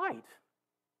accounts be right?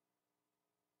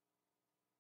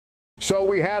 So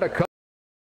we had a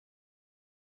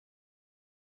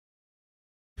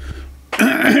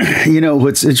You know,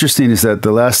 what's interesting is that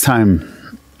the last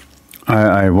time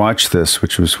I watched this,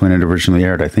 which was when it originally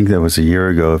aired, I think that was a year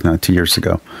ago, if not 2 years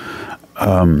ago,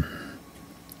 I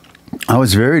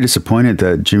was very disappointed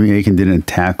that Jimmy Akin didn't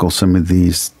tackle some of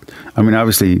these. I mean,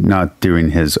 obviously not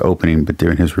during his opening, but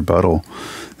during his rebuttal,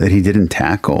 that he didn't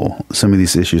tackle some of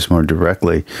these issues more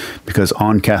directly, because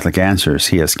on Catholic Answers,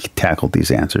 he has tackled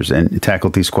these answers and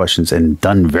tackled these questions and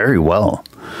done very well.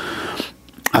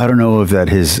 I don't know if that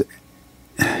his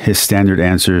standard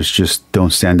answers just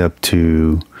don't stand up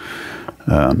to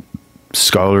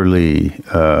scholarly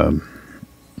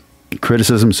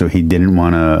criticism, so he didn't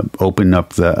want to open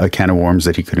up a can of worms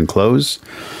that he couldn't close,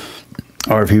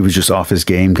 or if he was just off his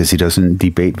game because he doesn't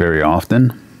debate very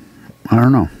often. I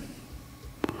don't know.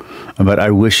 But I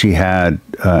wish he had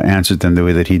answered them the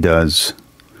way that he does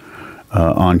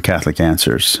on Catholic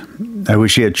Answers. I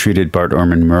wish he had treated Bart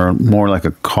Ehrman more like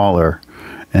a caller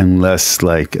and less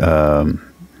like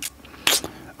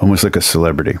almost like a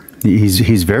celebrity.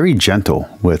 He's very gentle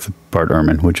with Bart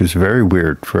Ehrman, which is very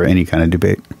weird for any kind of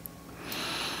debate.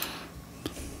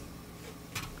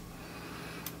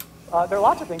 There are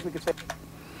lots of things we could say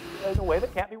in a way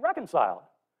that can't be reconciled.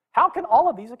 How can all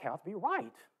of these accounts be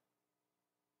right?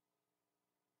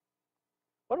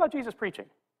 What about Jesus preaching?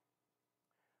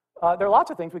 There are lots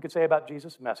of things we could say about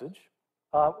Jesus' message.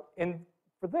 Because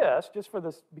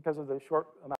of the short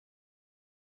amount.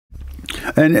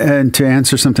 And to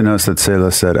answer something else that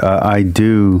Selah said, I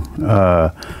do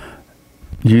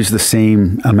use the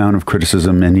same amount of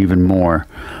criticism and even more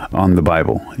on the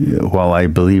Bible. While I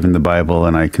believe in the Bible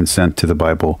and I consent to the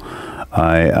Bible,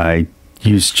 I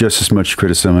use just as much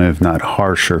criticism, if not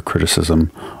harsher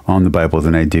criticism, on the Bible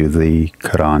than I do the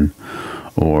Quran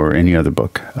or any other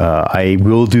book. I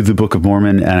will do the Book of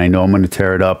Mormon, and I know I'm going to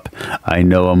tear it up. I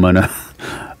know I'm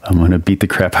gonna beat the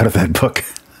crap out of that book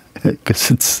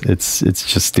because it's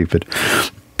just stupid.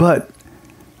 But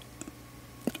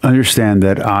understand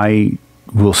that I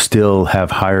will still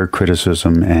have higher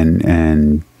criticism,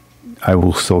 and I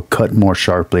will still cut more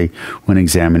sharply when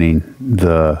examining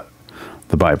the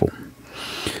Bible.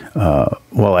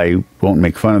 While I won't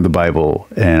make fun of the Bible,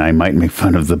 and I might make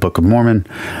fun of the Book of Mormon,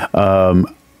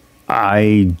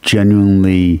 I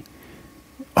genuinely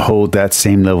hold that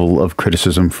same level of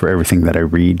criticism for everything that I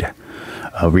read,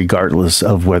 regardless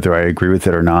of whether I agree with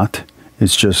it or not.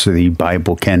 It's just the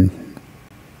Bible can,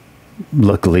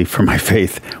 luckily for my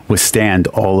faith, withstand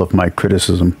all of my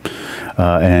criticism,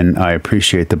 and I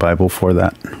appreciate the Bible for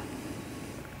that.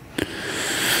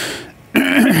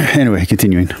 Anyway,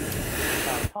 continuing.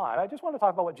 I just want to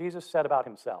talk about what Jesus said about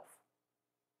himself.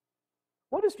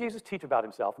 What does Jesus teach about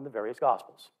himself in the various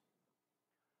Gospels?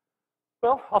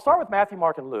 Well, I'll start with Matthew,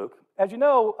 Mark, and Luke. As you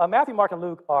know, Matthew, Mark, and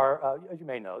Luke are, as you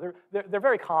may know, they're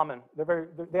very common. They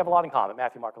have a lot in common,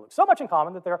 Matthew, Mark, and Luke. So much in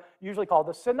common that they're usually called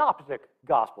the synoptic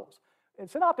Gospels. And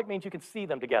synoptic means you can see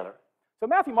them together. So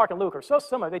Matthew, Mark, and Luke are so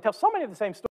similar. They tell so many of the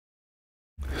same stories.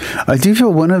 I do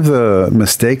feel one of the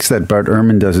mistakes that Bart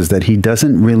Erhman does is that he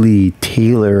doesn't really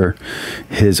tailor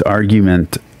his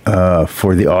argument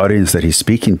for the audience that he's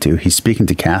speaking to. He's speaking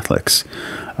to Catholics.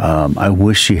 I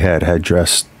wish he had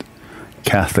addressed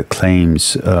Catholic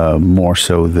claims more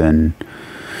so than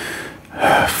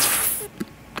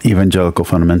evangelical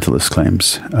fundamentalist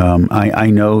claims.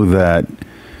 I know that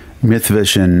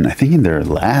MythVision, I think in their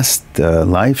last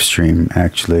live stream,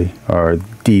 actually, or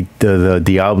the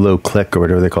Diablo Clique, or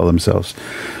whatever they call themselves,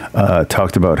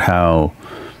 talked about how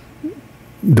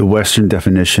the Western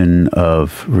definition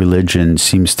of religion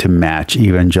seems to match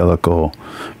evangelical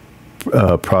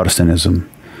Protestantism,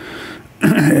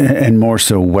 and more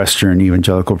so Western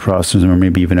evangelical Protestantism, or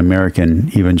maybe even American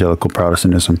evangelical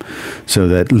Protestantism. So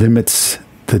that limits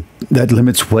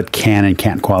what can and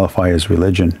can't qualify as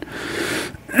religion.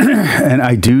 And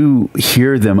I do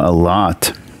hear them a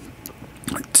lot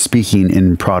speaking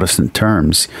in Protestant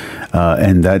terms,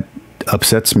 and that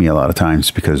upsets me a lot of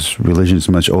times because religion is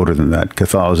much older than that.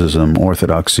 Catholicism,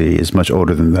 Orthodoxy is much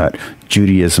older than that.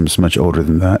 Judaism is much older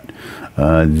than that.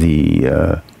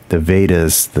 The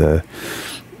Vedas,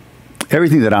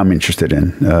 everything that I'm interested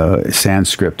in,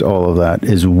 Sanskrit, all of that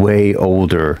is way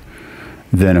older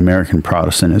than American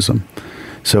Protestantism.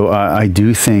 So I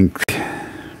do think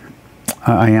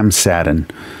I am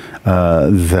saddened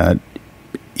that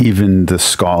even the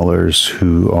scholars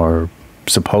who are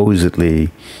supposedly,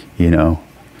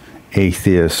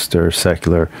 atheist or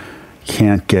secular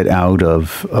can't get out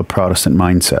of a Protestant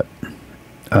mindset.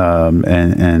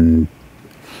 And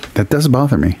that does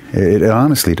bother me. It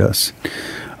honestly does.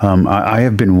 I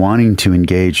have been wanting to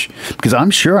engage because I'm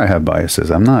sure I have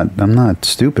biases. I'm not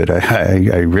stupid.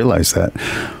 I realize that.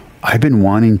 I've been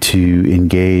wanting to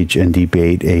engage and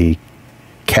debate a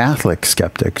Catholic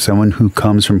skeptic, someone who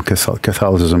comes from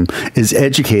Catholicism, is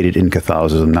educated in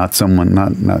Catholicism, not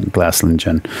Glassland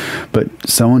Jen, but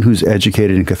someone who's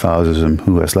educated in Catholicism,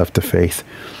 who has left the faith,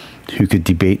 who could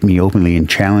debate me openly and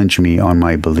challenge me on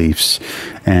my beliefs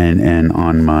and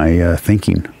on my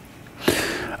thinking.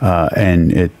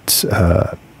 And it's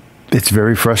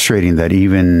very frustrating that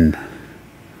even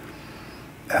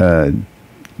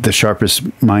the sharpest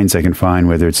minds I can find,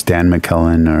 whether it's Dan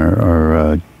McKellen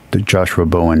or Joshua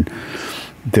Bowen,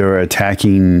 they're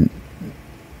attacking,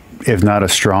 if not a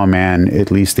straw man,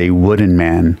 at least a wooden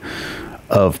man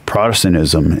of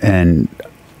Protestantism. And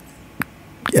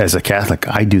as a Catholic,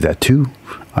 I do that too.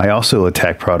 I also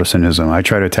attack Protestantism. I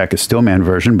try to attack a stillman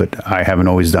version, but I haven't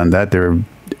always done that. There are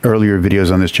earlier videos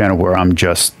on this channel where I'm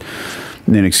just,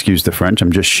 and excuse the French,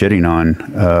 I'm just shitting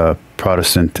on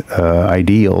Protestant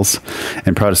ideals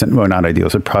and Protestant, well, not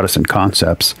ideals, but Protestant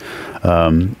concepts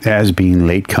as being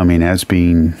late coming, as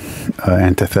being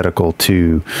antithetical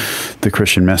to the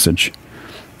Christian message.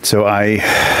 So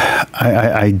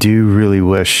I do really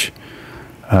wish,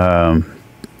 I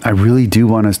really do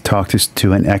want to talk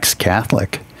to an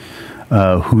ex-Catholic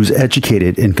who's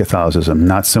educated in Catholicism,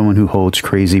 not someone who holds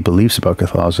crazy beliefs about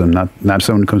Catholicism, not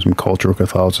someone who comes from cultural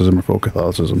Catholicism or folk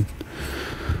Catholicism.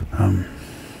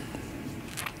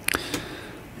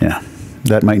 Yeah,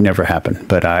 that might never happen,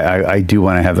 but I do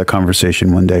want to have that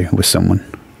conversation one day with someone.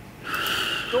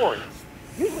 Stories,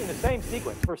 usually in the same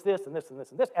sequence. For notice this and this and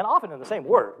this and this, and often in the same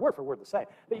word for word the same.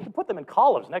 But you can put them in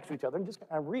columns next to each other and just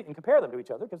kind of read and compare them to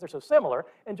each other because they're so similar,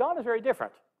 and John is very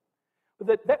different.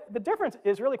 But the difference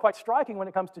is really quite striking when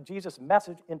it comes to Jesus'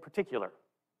 message in particular.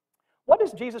 What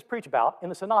does Jesus preach about in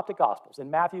the Synoptic Gospels,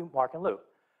 in Matthew, Mark, and Luke?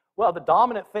 Well, the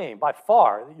dominant theme, by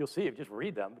far, you'll see if you just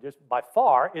read them, just by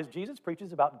far, is Jesus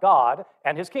preaches about God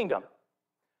and his kingdom.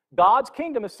 God's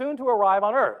kingdom is soon to arrive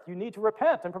on earth. You need to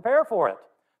repent and prepare for it.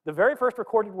 The very first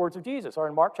recorded words of Jesus are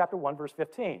in Mark chapter 1, verse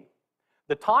 15.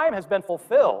 The time has been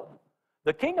fulfilled.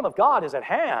 The kingdom of God is at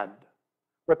hand.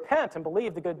 Repent and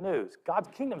believe the good news. God's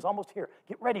kingdom is almost here.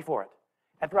 Get ready for it.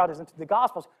 And throughout the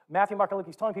Gospels, Matthew, Mark, and Luke,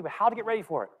 he's telling people how to get ready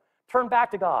for it. Turn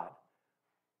back to God.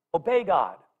 Obey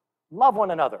God. Love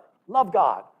one another. Love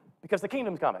God, because the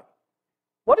kingdom's coming.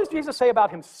 What does Jesus say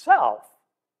about himself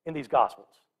in these Gospels?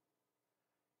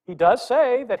 He does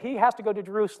say that he has to go to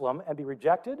Jerusalem and be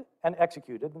rejected and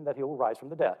executed, and that he will rise from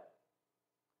the dead.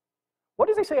 What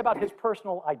does he say about his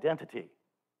personal identity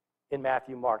in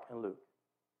Matthew, Mark, and Luke?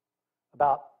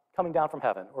 About coming down from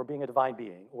heaven, or being a divine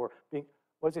being, or being,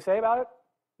 what does he say about it?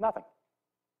 Nothing.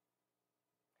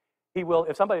 He will,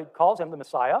 if somebody calls him the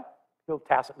Messiah, he'll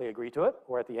tacitly agree to it,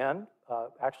 or at the end,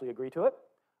 actually agree to it.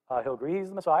 He'll agree he's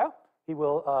the Messiah. He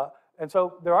will, and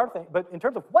so there are things, but in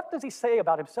terms of what does he say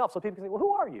about himself, so people can say, well,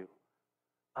 who are you?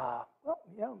 Well,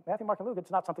 you know, Matthew, Mark, and Luke,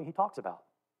 it's not something he talks about.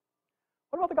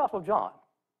 What about the Gospel of John?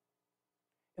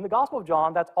 In the Gospel of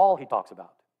John, that's all he talks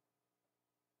about.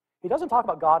 He doesn't talk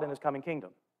about God and his coming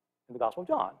kingdom in the Gospel of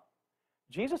John.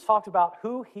 Jesus talks about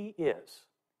who he is,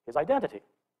 his identity.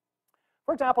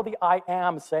 For example, the I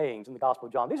am sayings in the Gospel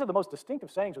of John. These are the most distinctive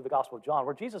sayings of the Gospel of John,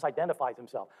 where Jesus identifies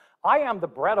himself. I am the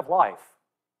bread of life.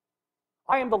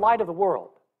 I am the light of the world.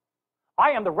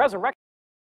 I am the resurrection.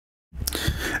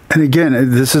 And again,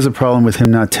 this is a problem with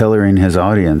him not tailoring his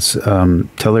audience,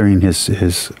 tailoring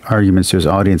his arguments to his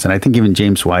audience. And I think even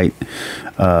James White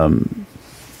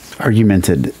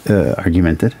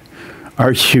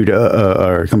argued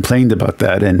or complained about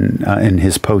that in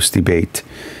his post-debate,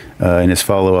 in his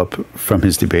follow-up from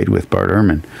his debate with Bart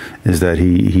Erhman, is that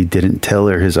he didn't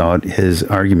tailor his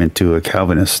argument to a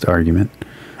Calvinist argument,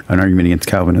 an argument against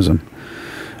Calvinism.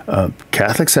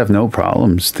 Catholics have no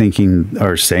problems thinking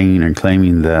or saying and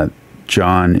claiming that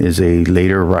John is a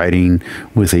later writing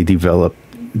with a developed,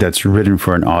 that's written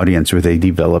for an audience with a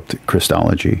developed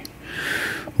Christology.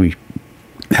 We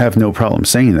have no problem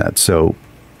saying that. So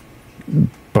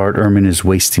Bart Erhman is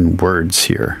wasting words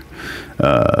here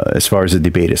as far as the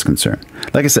debate is concerned.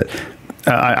 Like I said,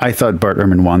 I thought Bart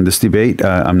Erhman won this debate.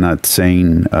 I'm not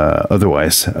saying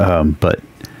otherwise, but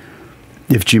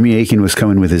if Jimmy Akin was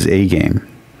coming with his A game,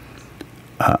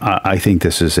 I think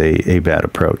this is a bad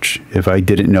approach. If I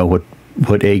didn't know what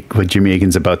Jimmy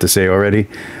Akin's about to say already,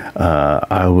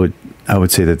 I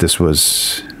would say that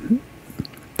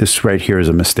this right here is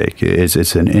a mistake.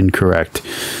 It's an incorrect.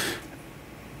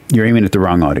 You're aiming at the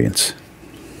wrong audience.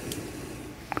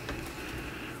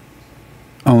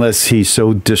 Unless he's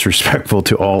so disrespectful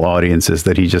to all audiences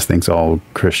that he just thinks all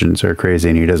Christians are crazy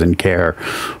and he doesn't care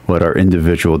what our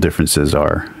individual differences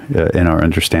are in our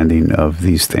understanding of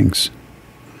these things.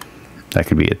 That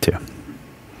could be it too.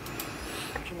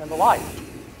 And the life.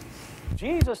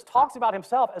 Jesus talks about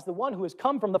himself as the one who has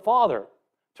come from the Father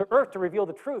to earth to reveal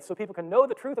the truth, so people can know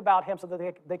the truth about him, so that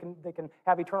they can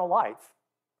have eternal life.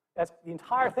 That's the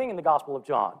entire thing in the Gospel of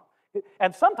John.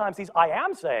 And sometimes these I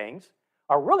am sayings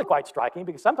are really quite striking,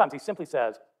 because sometimes he simply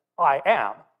says, I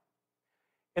am.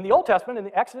 In the Old Testament, in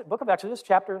the book of Exodus,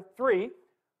 chapter 3,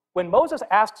 when Moses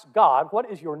asks God, what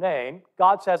is your name?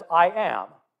 God says, I am.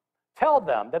 Tell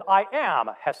them that I am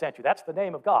has sent you. That's the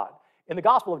name of God. In the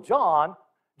Gospel of John,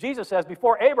 Jesus says,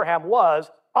 before Abraham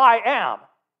was, I am.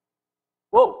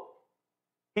 Whoa.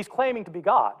 He's claiming to be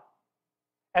God.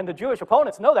 And the Jewish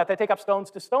opponents know that. They take up stones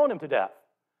to stone him to death.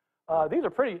 These are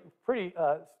pretty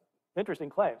interesting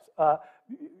claims.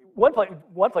 One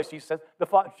place Jesus says,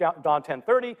 John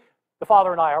 10:30, the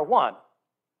Father and I are one.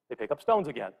 They pick up stones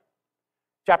again.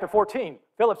 Chapter 14,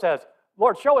 Philip says,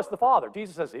 Lord, show us the Father.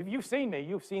 Jesus says, if you've seen me,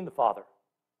 you've seen the Father.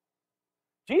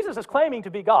 Jesus is claiming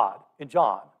to be God in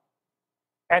John.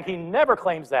 And he never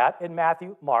claims that in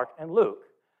Matthew, Mark, and Luke.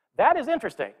 That is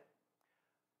interesting.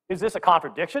 Is this a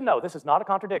contradiction? No, this is not a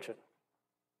contradiction.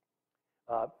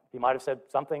 He might have said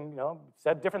something,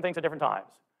 said different things at different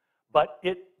times. But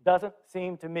it doesn't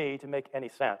seem to me to make any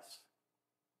sense.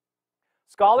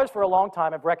 Scholars for a long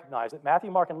time have recognized that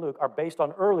Matthew, Mark, and Luke are based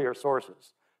on earlier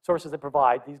sources that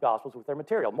provide these Gospels with their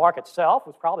material. Mark itself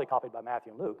was probably copied by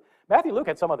Matthew and Luke. Matthew and Luke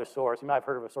had some other source. You might have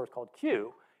heard of a source called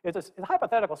Q. It's a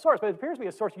hypothetical source, but it appears to be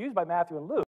a source used by Matthew and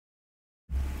Luke.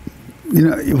 You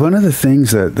know, one of the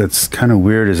things that's kind of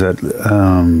weird is that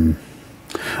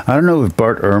I don't know if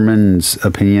Bart Ehrman's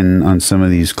opinion on some of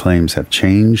these claims have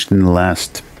changed in the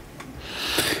last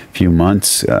few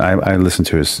months. I listened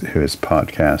to his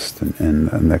podcast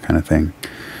and that kind of thing.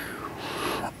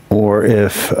 Or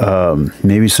if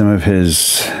maybe some of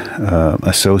his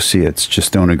associates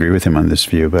just don't agree with him on this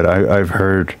view. But I've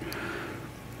heard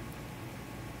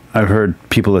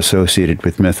people associated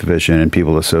with Mythvision and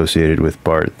people associated with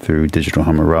Bart through Digital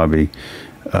Hammurabi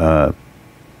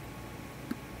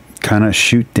kind of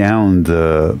shoot down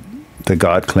the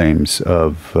God claims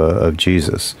of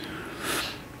Jesus.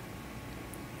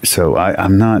 So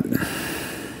I'm not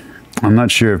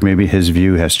sure if maybe his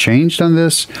view has changed on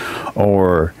this,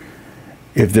 or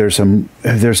if there's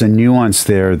a nuance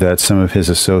there that some of his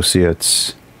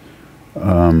associates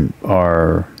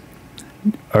are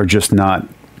just not,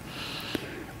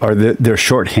 or they're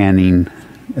shorthanding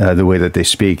the way that they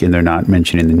speak, and they're not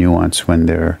mentioning the nuance when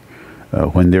they're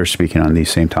speaking on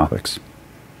these same topics.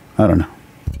 I don't know.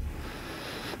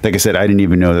 Like I said, I didn't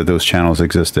even know that those channels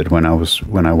existed when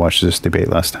I watched this debate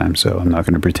last time, so I'm not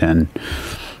going to pretend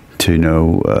to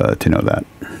know that.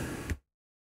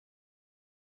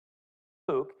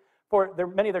 Luke, for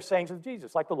many of their sayings of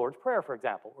Jesus, like the Lord's Prayer, for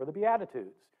example, or the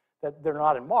Beatitudes, that they're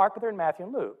not in Mark, but they're in Matthew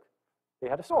and Luke. They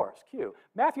had a source, Q.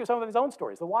 Matthew has some of his own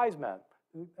stories, the wise men,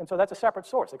 and so that's a separate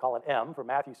source. They call it M for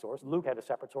Matthew's source. Luke had a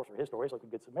separate source for his stories, like the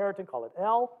Good Samaritan, call it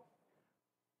L.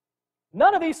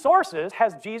 None of these sources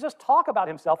has Jesus talk about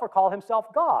himself or call himself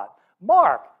God.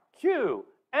 Mark, Q,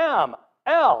 M,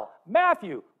 L,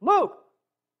 Matthew, Luke.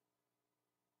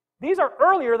 These are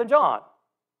earlier than John.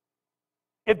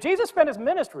 If Jesus spent his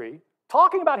ministry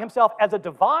talking about himself as a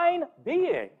divine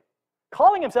being,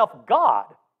 calling himself God,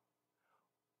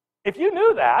 if you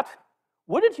knew that,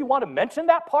 wouldn't you want to mention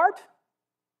that part?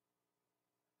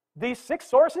 These 6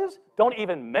 sources don't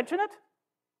even mention it?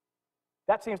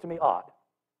 That seems to me odd.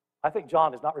 I think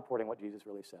John is not reporting what Jesus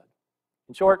really said.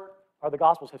 In short, are the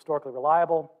Gospels historically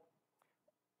reliable?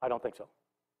 I don't think so.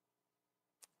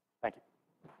 Thank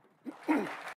you.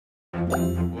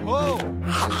 Whoa!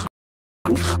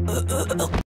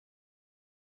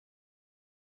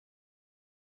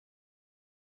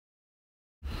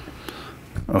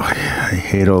 Oh, I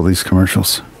hate all these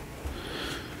commercials.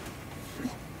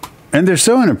 And they're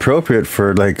so inappropriate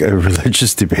for like a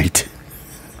religious debate.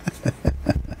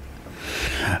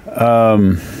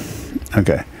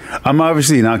 Okay. I'm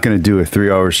obviously not going to do a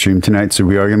 3-hour stream tonight, so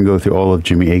we are going to go through all of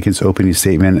Jimmy Akin's opening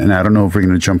statement, and I don't know if we're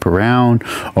going to jump around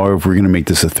or if we're going to make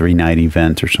this a 3-night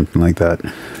event or something like that.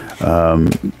 I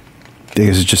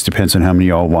guess it just depends on how many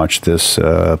y'all watch this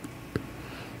over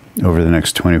the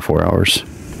next 24 hours,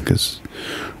 because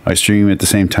I stream at the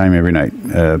same time every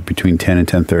night, between 10 and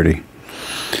 10:30.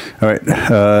 All right,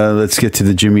 let's get to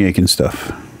the Jimmy Akin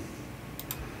stuff.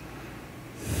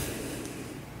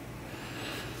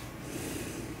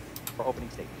 Opening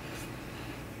statement.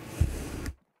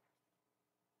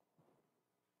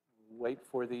 Wait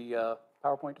for the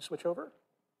PowerPoint to switch over.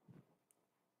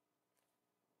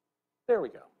 There we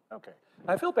go. Okay.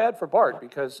 I feel bad for Bart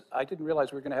because I didn't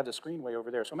realize we were going to have the screen way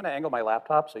over there. So I'm going to angle my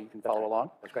laptop so you can follow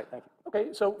along. That's great. Thank you.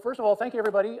 Okay. So first of all, thank you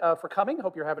everybody for coming.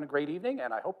 Hope you're having a great evening,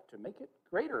 and I hope to make it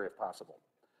greater if possible.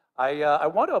 I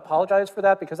want to apologize for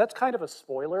that because that's kind of a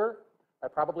spoiler. I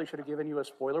probably should have given you a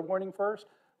spoiler warning first,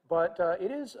 but it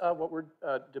is what we're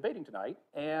debating tonight.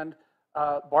 And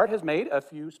Bart has made a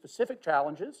few specific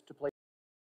challenges to play.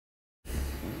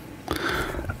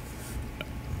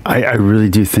 I really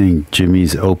do think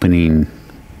Jimmy's opening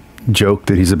joke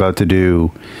that he's about to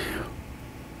do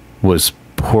was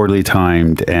poorly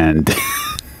timed, and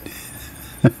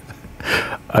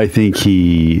I think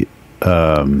he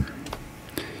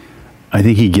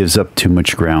gives up too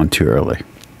much ground too early.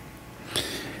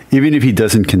 Even if he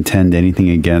doesn't contend anything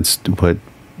against what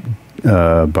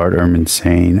Bart Ehrman's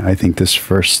saying, I think this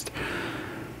first,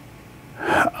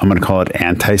 I'm going to call it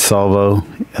anti-salvo,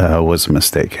 was a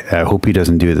mistake. I hope he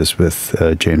doesn't do this with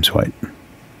James White.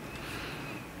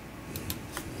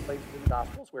 Places in the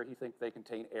Gospels where he thinks they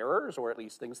contain errors or at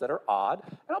least things that are odd,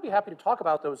 and I'll be happy to talk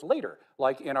about those later,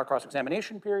 like in our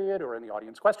cross-examination period or in the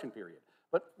audience question period.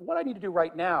 But what I need to do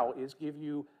right now is give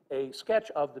you a sketch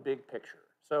of the big picture.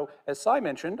 So, as Cy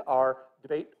mentioned, our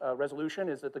debate resolution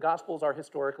is that the Gospels are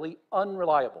historically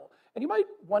unreliable. And you might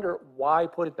wonder why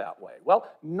put it that way.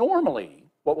 Well, normally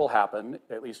what will happen,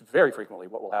 at least very frequently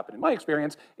what will happen in my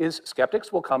experience, is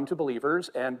skeptics will come to believers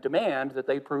and demand that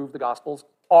they prove the Gospels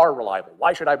are reliable.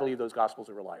 Why should I believe those Gospels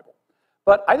are reliable?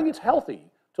 But I think it's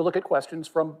healthy to look at questions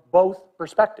from both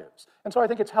perspectives. And so I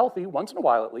think it's healthy, once in a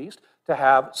while at least, to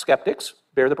have skeptics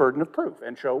bear the burden of proof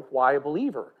and show why a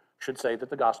believer should say that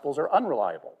the Gospels are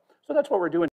unreliable. So that's what we're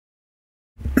doing.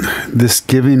 This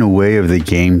giving away of the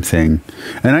game thing,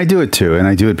 and I do it too, and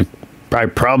I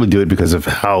probably do it because of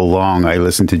how long I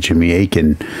listened to Jimmy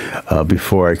Akin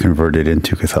before I converted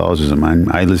into Catholicism.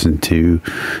 I listened to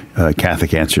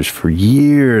Catholic Answers for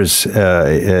years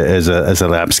as a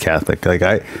lapsed Catholic. Like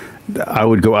I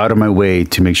would go out of my way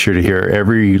to make sure to hear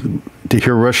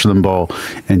Rush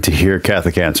Limbaugh and to hear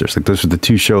Catholic Answers. Like those were the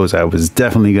two shows I was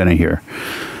definitely going to hear.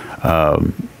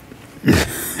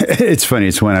 It's funny.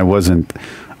 It's when I wasn't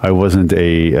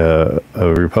a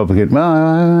Republican.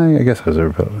 Well, I guess I was a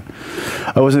Republican.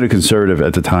 I wasn't a conservative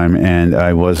at the time, and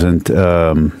I wasn't.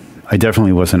 I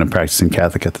definitely wasn't a practicing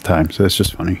Catholic at the time. So it's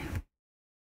just funny.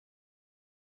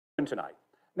 Tonight.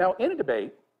 Now, in a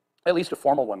debate, at least a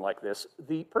formal one like this,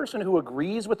 the person who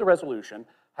agrees with the resolution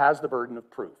has the burden of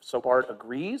proof. So Bart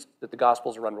agrees that the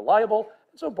Gospels are unreliable,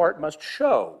 so Bart must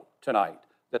show tonight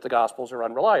that the Gospels are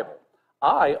unreliable.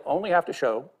 I only have to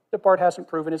show that Bart hasn't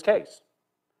proven his case.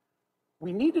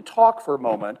 We need to talk for a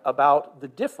moment about the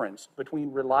difference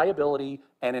between reliability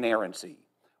and inerrancy.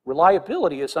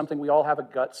 Reliability is something we all have a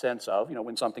gut sense of. You know,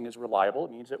 when something is reliable,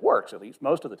 it means it works, at least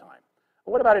most of the time.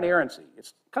 But what about inerrancy?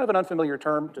 It's kind of an unfamiliar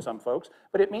term to some folks,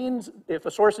 but it means if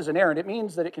a source is inerrant, it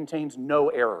means that it contains no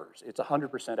errors. It's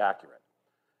 100% accurate.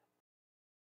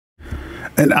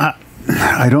 And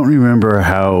I don't remember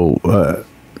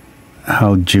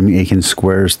how Jimmy Akin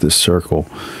squares this circle,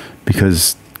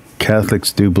 because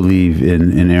Catholics do believe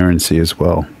in inerrancy as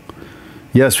well.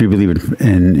 Yes, we believe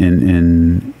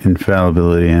in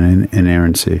infallibility and in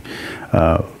inerrancy.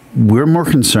 We're more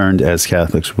concerned as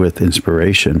Catholics with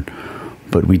inspiration,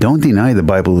 but we don't deny the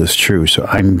Bible is true. So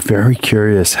I'm very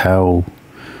curious how,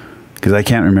 because I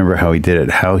can't remember how he did it,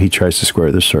 how he tries to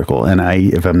square the circle. And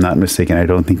if I'm not mistaken, I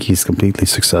don't think he's completely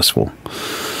successful.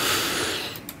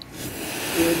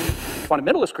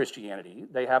 Fundamentalist Christianity,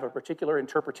 they have a particular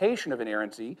interpretation of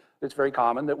inerrancy that's very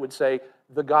common that would say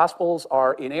the Gospels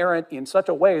are inerrant in such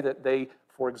a way that they,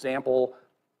 for example,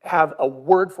 have a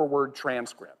word-for-word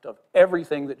transcript of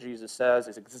everything that Jesus says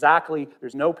is exactly,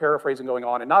 there's no paraphrasing going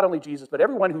on, and not only Jesus, but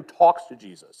everyone who talks to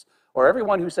Jesus, or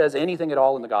everyone who says anything at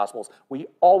all in the Gospels, we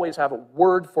always have a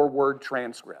word-for-word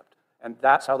transcript, and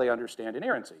that's how they understand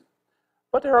inerrancy.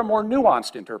 But there are more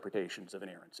nuanced interpretations of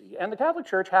inerrancy, and the Catholic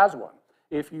Church has one.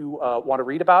 If you want to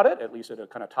read about it, at least at a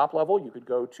kind of top level, you could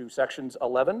go to sections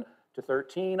 11 to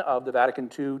 13 of the Vatican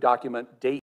II document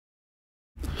Date.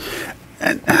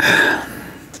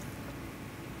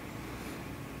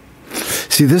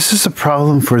 See, this is a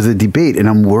problem for the debate, and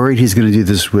I'm worried he's going to do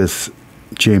this with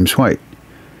James White.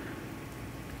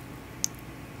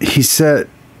 He said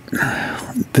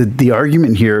the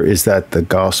argument here is that the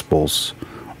Gospels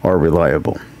are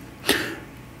reliable,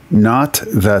 not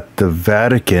that the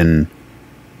Vatican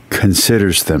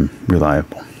considers them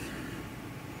reliable.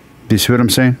 Do you see what I'm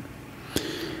saying?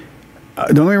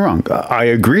 Don't get me wrong. I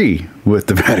agree with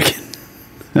the Vatican.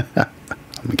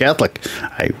 I'm a Catholic.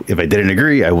 If I didn't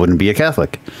agree, I wouldn't be a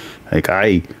Catholic. Like,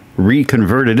 I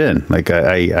reconverted in. Like,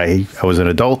 I was an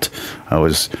adult. I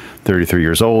was 33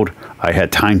 years old. I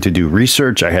had time to do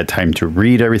research. I had time to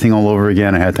read everything all over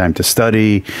again. I had time to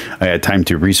study. I had time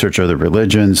to research other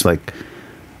religions. Like,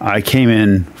 I came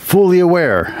in fully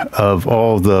aware of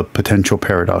all the potential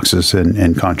paradoxes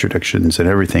and contradictions and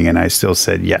everything, and I still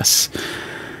said yes.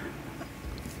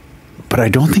 But I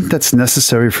don't think that's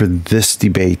necessary for this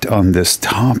debate on this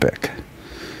topic.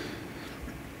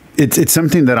 It's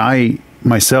something that I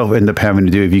myself end up having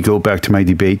to do. If you go back to my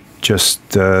debate just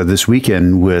this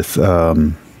weekend with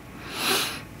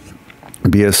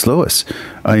B.S. Lewis,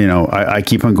 I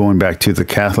keep on going back to the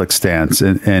Catholic stance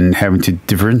and having to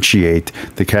differentiate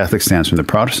the Catholic stance from the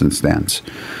Protestant stance.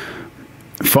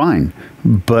 Fine.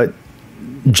 But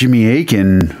Jimmy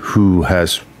Akin, who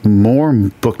has more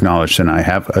book knowledge than I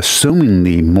have,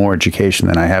 assumingly more education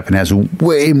than I have, and has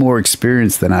way more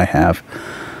experience than I have,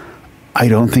 I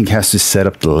don't think has to set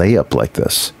up the layup like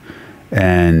this.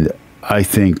 And I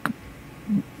think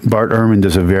Bart Erhman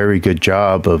does a very good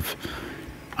job of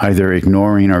either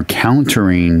ignoring or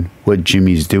countering what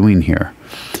Jimmy's doing here.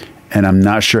 And I'm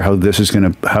not sure how this is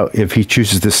going to, if he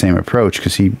chooses the same approach,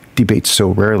 because he debates so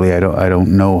rarely. I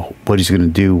don't know what he's going to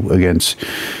do against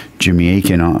Jimmy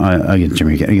Akin,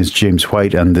 against James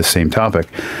White on this same topic.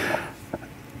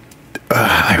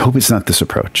 I hope it's not this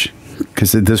approach,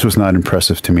 because this was not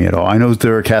impressive to me at all. I know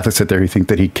there are Catholics out there who think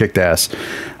that he kicked ass.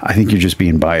 I think you're just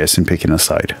being biased and picking a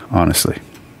side, honestly.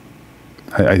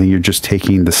 I think you're just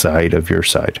taking the side of your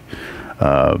side.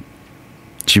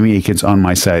 Jimmy Akin's on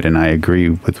my side, and I agree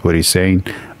with what he's saying,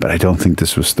 but I don't think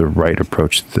this was the right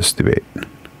approach to this debate.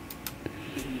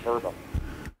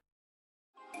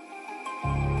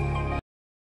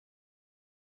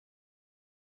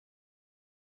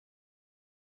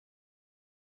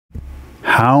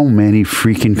 How many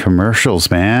freaking commercials,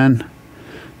 man?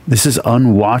 This is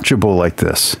unwatchable like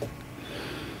this.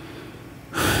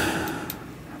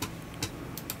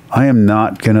 I am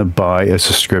not going to buy a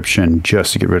subscription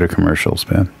just to get rid of commercials,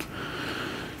 man.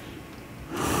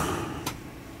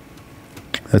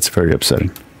 That's very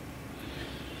upsetting.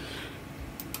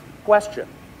 Question: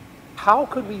 how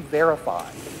could we verify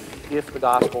if the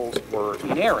Gospels were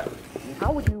inerrant? I mean,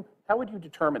 how would you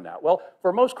determine that? Well,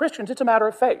 for most Christians, it's a matter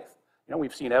of faith. You know,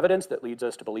 we've seen evidence that leads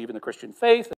us to believe in the Christian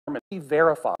faith. We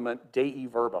verify Dei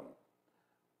verbum.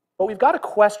 But we've got a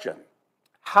question: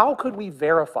 how could we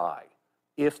verify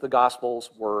if the Gospels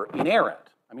were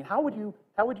inerrant? I mean, how would you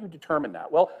determine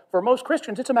that? Well, for most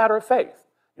Christians, it's a matter of faith.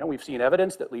 You know, we've seen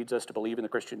evidence that leads us to believe in the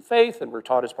Christian faith, and we're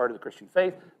taught as part of the Christian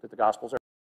faith that the Gospels are.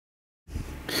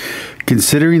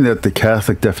 Considering that the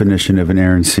Catholic definition of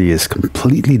inerrancy is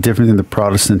completely different than the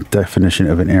Protestant definition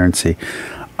of inerrancy,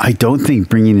 I don't think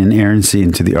bringing inerrancy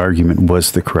into the argument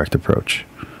was the correct approach.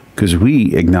 Because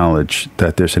we acknowledge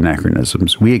that there's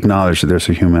anachronisms. We acknowledge that there's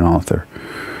a human author.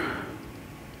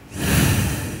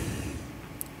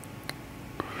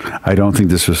 I don't think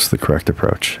this was the correct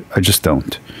approach. I just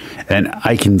don't. And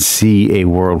I can see a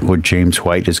world where James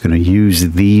White is going to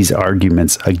use these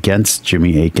arguments against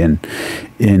Jimmy Akin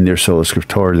in their Sola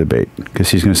Scriptura debate. Because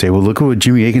he's going to say, well, look at what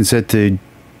Jimmy Akin said to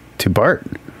Bart.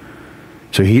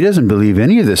 So he doesn't believe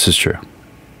any of this is true.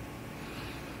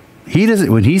 He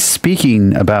doesn't, when he's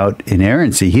speaking about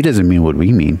inerrancy, he doesn't mean what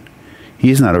we mean.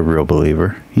 He's not a real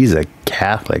believer. He's a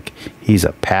Catholic. He's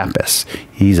a Papist.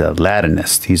 He's a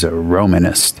Latinist. He's a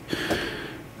Romanist.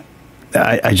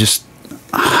 I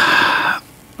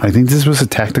think this was a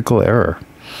tactical error.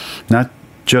 Not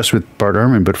just with Bart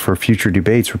Erhman, but for future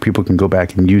debates where people can go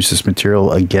back and use this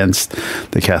material against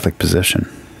the Catholic position.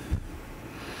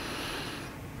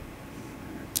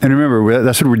 And remember,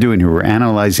 that's what we're doing here. We're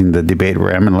analyzing the debate.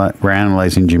 We're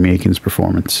analyzing Jimmy Akin's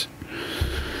performance.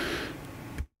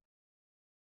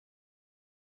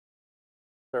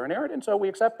 They're inerrant, and so we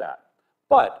accept that.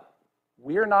 But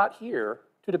we're not here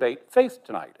to debate faith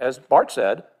tonight. As Bart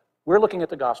said, we're looking at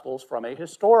the Gospels from a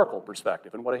historical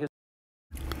perspective. And what a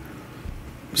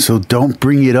So don't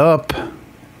bring it up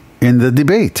in the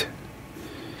debate.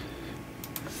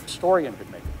 historian could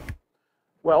make it.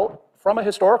 Well, from a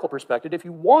historical perspective, if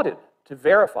you wanted to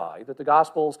verify that the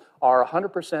Gospels are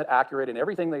 100% accurate in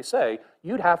everything they say,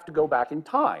 you'd have to go back in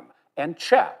time and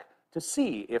check to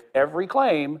see if every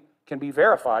claim can be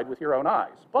verified with your own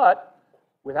eyes. But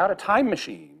without a time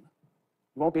machine,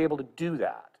 you won't be able to do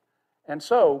that. And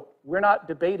so we're not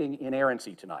debating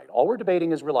inerrancy tonight. All we're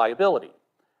debating is reliability.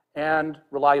 And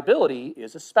reliability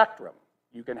is a spectrum.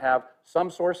 You can have some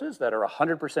sources that are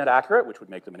 100% accurate, which would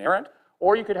make them inerrant,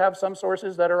 or you could have some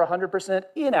sources that are 100%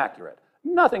 inaccurate.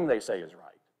 Nothing they say is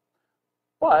right.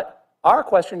 But our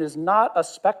question is not a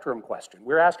spectrum question.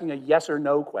 We're asking a yes or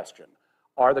no question.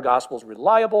 Are the Gospels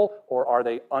reliable or are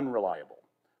they unreliable?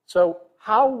 So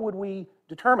how would we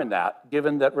determine that,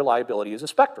 given that reliability is a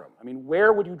spectrum? I mean,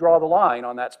 where would you draw the line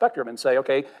on that spectrum and say,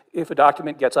 okay, if a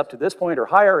document gets up to this point or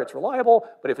higher, it's reliable,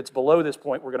 but if it's below this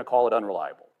point, we're going to call it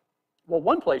unreliable? Well,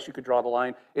 one place you could draw the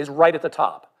line is right at the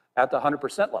top, at the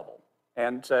 100% level,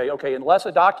 and say, okay, unless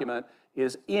a document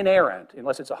is inerrant,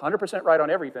 unless it's 100% right on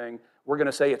everything, we're going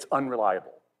to say it's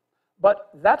unreliable. But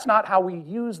that's not how we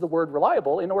use the word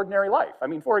reliable in ordinary life. I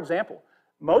mean, for example,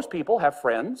 most people have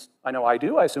friends. I know I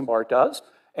do. I assume Bart does.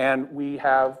 And we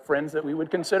have friends that we would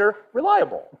consider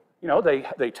reliable. You know,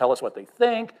 they tell us what they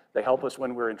think. They help us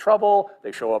when we're in trouble.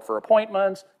 They show up for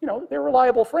appointments. You know, they're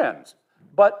reliable friends.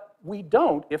 But we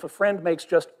don't, if a friend makes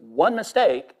just one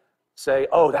mistake, say,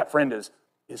 oh, that friend is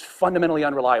fundamentally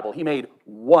unreliable. He made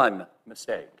one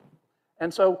mistake.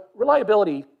 And so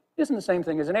reliability isn't the same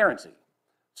thing as inerrancy.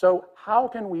 So how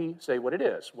can we say what it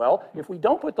is? Well, if we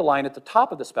don't put the line at the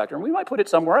top of the spectrum, we might put it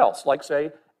somewhere else, like,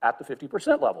 say, at the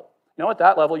 50% level. You know, at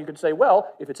that level, you could say,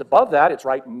 well, if it's above that, it's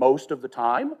right most of the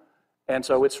time, and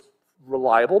so it's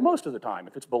reliable most of the time.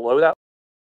 If it's below that...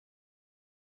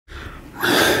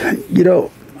 You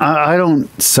know, I don't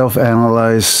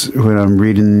self-analyze when I'm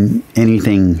reading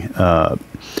anything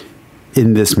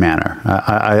in this manner.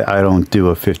 I don't do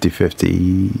a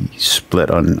 50-50 split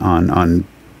on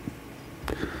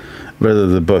whether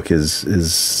the book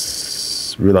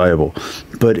is reliable.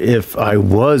 But if I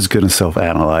was going to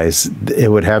self-analyze,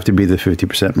 it would have to be the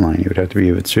 50% line. It would have to be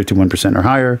if it's 51% or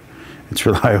higher, it's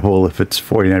reliable. If it's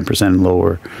 49% and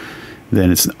lower,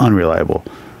 then it's unreliable.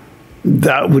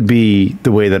 That would be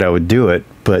the way that I would do it,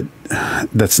 but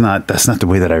that's not the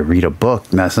way that I read a book.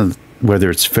 That's not whether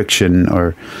it's fiction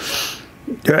or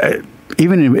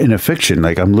even in a fiction,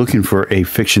 like I'm looking for a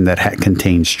fiction that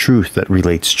contains truth, that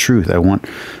relates truth. I want,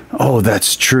 oh,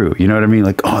 that's true. You know what I mean?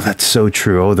 Like, oh, that's so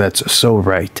true. Oh, that's so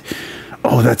right.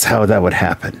 Oh, that's how that would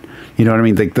happen. You know what I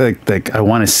mean? Like I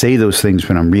want to say those things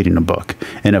when I'm reading a book.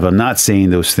 And if I'm not saying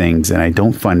those things and I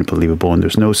don't find it believable and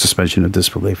there's no suspension of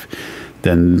disbelief,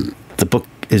 then the book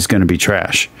is going to be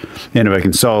trash. And if I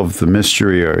can solve the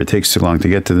mystery or it takes too long to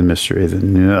get to the mystery,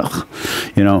 then, ugh,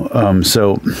 you know,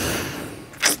 so...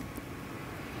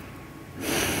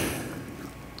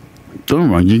 Don't get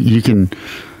me wrong.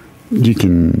 You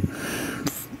can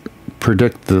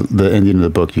predict the ending of the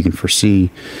book. You can foresee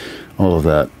all of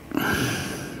that.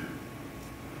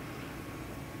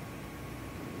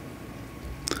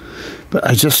 But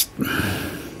I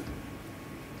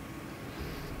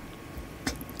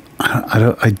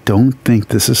don't think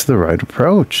this is the right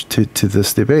approach to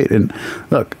this debate. And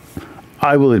look,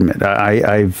 I will admit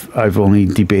I've only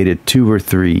debated 2 or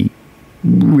 3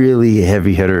 really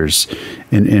heavy hitters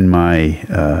in my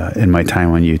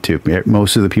time on YouTube.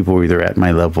 Most of the people were either at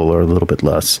my level or a little bit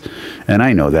less, and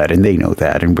I know that, and they know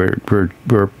that, and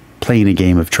we're playing a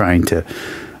game of trying to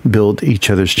build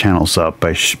each other's channels up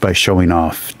by showing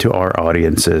off to our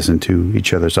audiences and to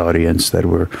each other's audience that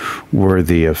we're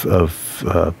worthy of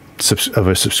a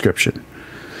subscription.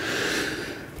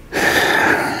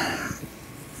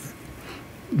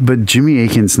 But Jimmy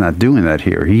Akin's not doing that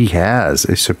here. He has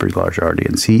a super large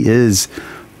audience. He is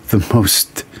the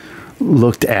most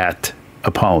looked at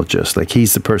apologist. Like,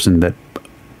 he's the person that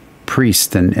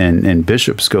priests and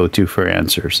bishops go to for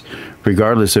answers,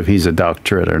 regardless if he's a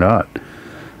doctorate or not.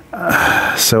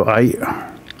 So I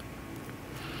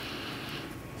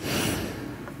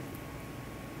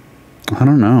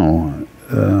don't know.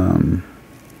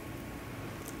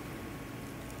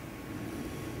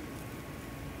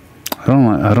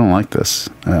 I don't like this.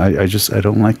 I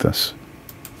don't like this.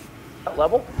 That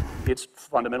level, it's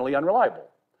fundamentally unreliable.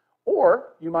 Or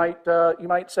you might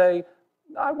say,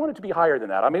 I want it to be higher than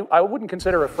that. I mean, I wouldn't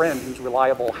consider a friend who's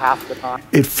reliable half the time.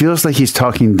 It feels like he's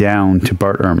talking down to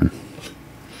Bart Erhman.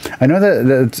 I know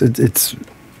that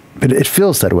but it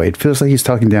feels that way. It feels like he's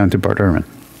talking down to Bart Erhman.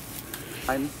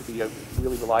 I'm to be a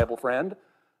really reliable friend.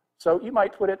 So you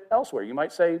might put it elsewhere. You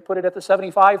might say, put it at the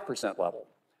 75% level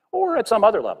or at some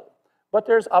other level. But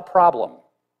there's a problem,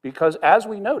 because as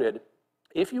we noted,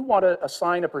 if you want to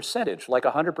assign a percentage, like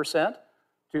 100%,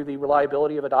 to the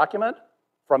reliability of a document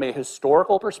from a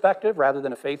historical perspective rather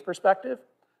than a faith perspective,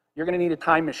 you're going to need a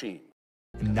time machine.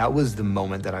 And that was the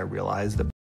moment that I realized that.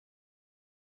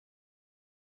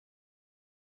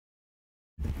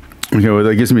 Okay, well,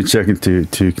 that gives me a second to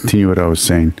continue what I was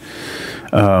saying.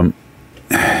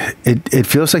 It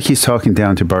feels like he's talking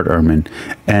down to Bart Erhman,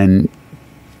 and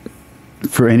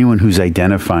for anyone who's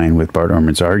identifying with Bart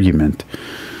Ehrman's argument,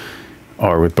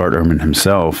 or with Bart Ehrman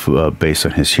himself, based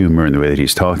on his humor and the way that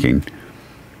he's talking,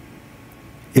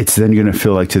 it's then going to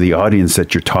feel like to the audience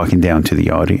that you're talking down to the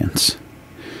audience.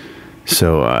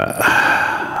 So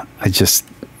I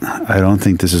don't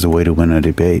think this is a way to win a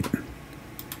debate.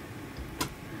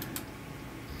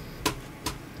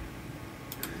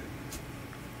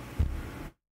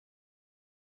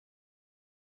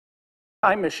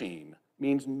 Time machine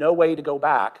means no way to go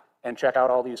back and check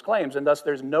out all these claims, and thus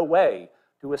there's no way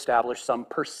to establish some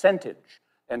percentage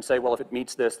and say, well, if it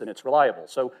meets this, then it's reliable.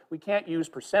 So we can't use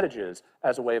percentages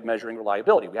as a way of measuring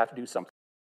reliability. We have to do something.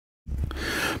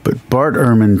 But Bart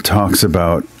Ehrman talks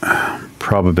about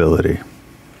probability.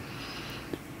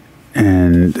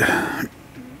 And I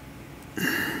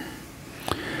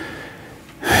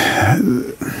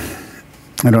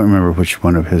don't remember which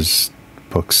one of his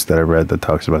books that I read that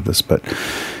talks about this, but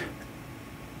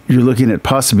you're looking at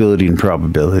possibility and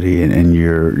probability, and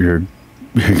you're going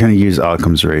to use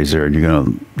Occam's razor, and you're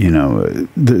going to,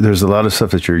 there's a lot of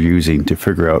stuff that you're using to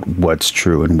figure out what's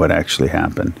true and what actually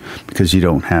happened, because you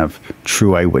don't have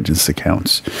true eyewitness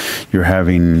accounts. You're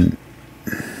having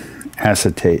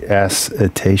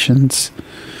testaments,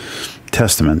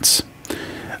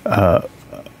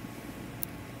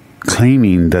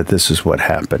 claiming that this is what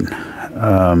happened.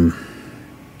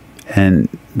 And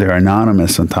they're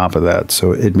anonymous on top of that,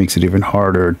 so it makes it even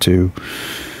harder to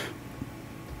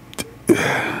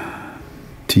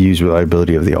use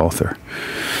reliability of the author.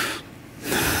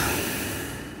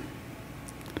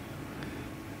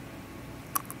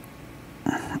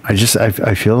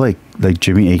 I feel like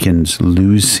Jimmy Akin's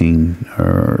losing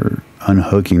or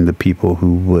unhooking the people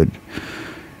who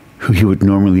he would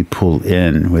normally pull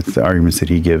in with the arguments that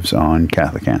he gives on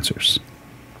Catholic Answers.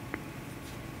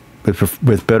 But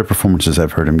with better performances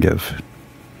I've heard him give.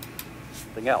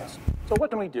 Something else. So what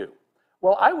can we do?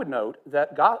 Well, I would note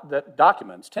that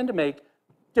documents tend to make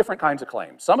different kinds of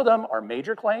claims. Some of them are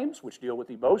major claims, which deal with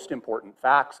the most important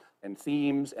facts and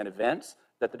themes and events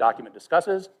that the document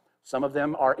discusses. Some of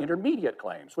them are intermediate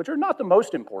claims, which are not the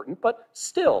most important, but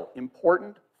still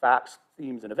important facts,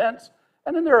 themes, and events.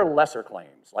 And then there are lesser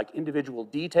claims, like individual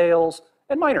details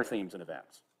and minor themes and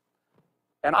events.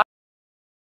 And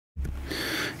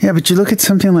yeah, but you look at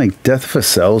something like Death of a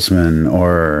Salesman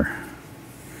or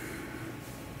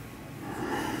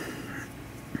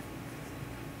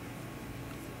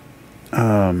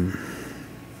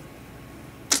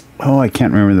oh, I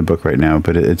can't remember the book right now,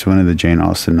 but it's one of the Jane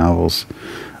Austen novels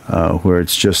where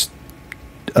it's just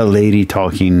a lady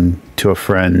talking to a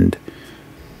friend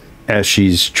as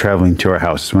she's traveling to her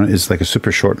house. It's like a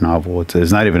super short novel.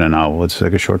 It's not even a novel. It's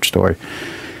like a short story.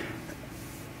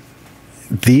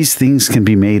 These things can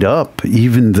be made up,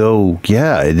 even though,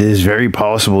 yeah, it is very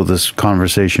possible this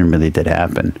conversation really did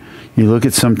happen. You look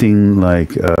at something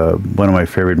like one of my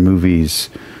favorite movies,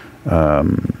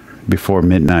 Before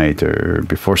Midnight or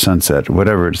Before Sunset,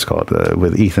 whatever it's called,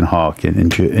 with Ethan Hawke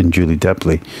and Julie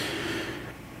Delpy.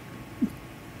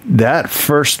 That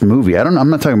first movie, I'm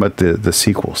not talking about the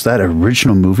sequels. That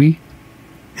original movie,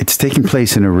 it's taking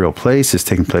place in a real place. It's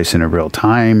taking place in a real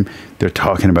time. They're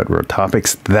talking about real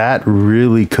topics. That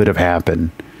really could have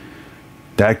happened.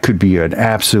 That could be an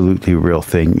absolutely real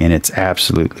thing, and it's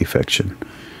absolutely fiction.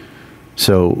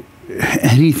 So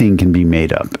anything can be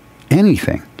made up.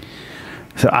 Anything.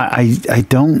 So I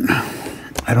don't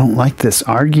like this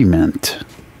argument,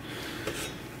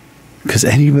 because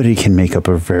anybody can make up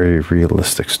a very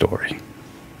realistic story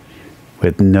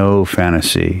with no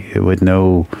fantasy, with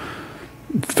no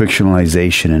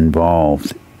fictionalization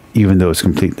involved, even though it's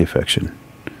completely fiction.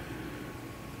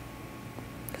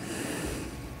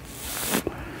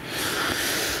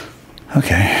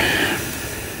 Okay.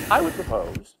 I would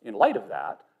propose, in light of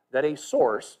that, that a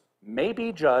source may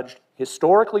be judged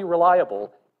historically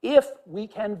reliable if we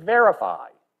can verify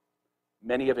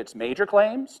many of its major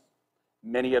claims,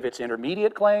 many of its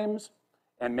intermediate claims,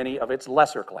 and many of its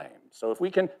lesser claims. So if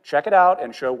we can check it out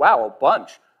and show, wow, a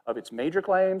bunch of its major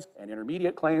claims and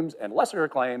intermediate claims and lesser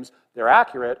claims, they're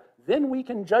accurate, then we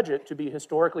can judge it to be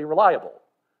historically reliable,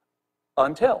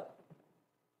 until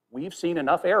we've seen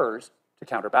enough errors to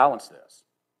counterbalance this.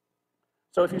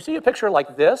 So if you see a picture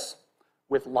like this,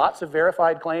 with lots of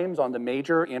verified claims on the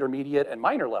major, intermediate, and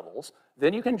minor levels,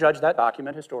 then you can judge that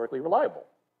document historically reliable.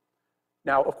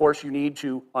 Now, of course, you need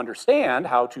to understand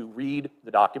how to read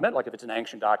the document. Like if it's an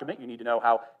ancient document, you need to know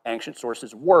how ancient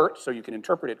sources work so you can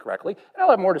interpret it correctly. And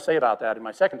I'll have more to say about that in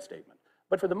my second statement.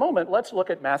 But for the moment, let's look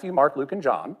at Matthew, Mark, Luke, and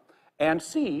John and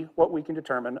see what we can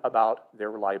determine about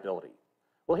their reliability.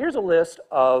 Well, here's a list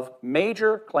of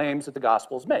major claims that the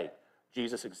Gospels make.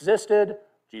 Jesus existed.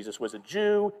 Jesus was a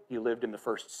Jew. He lived in the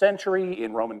 1st century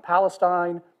in Roman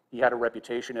Palestine. He had a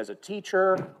reputation as a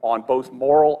teacher on both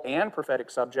moral and prophetic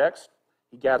subjects.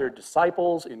 He gathered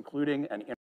disciples, including an...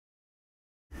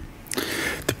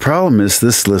 The problem is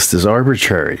this list is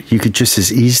arbitrary. You could just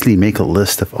as easily make a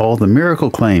list of all the miracle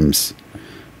claims,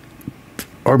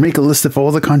 or make a list of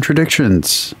all the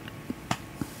contradictions.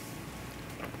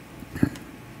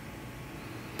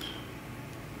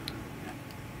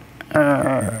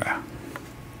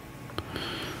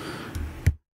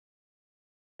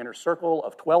 Inner circle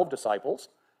of 12 disciples.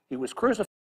 He was crucified,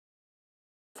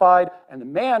 and the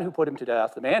man who put him to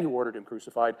death, the man who ordered him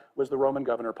crucified, was the Roman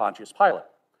governor Pontius Pilate.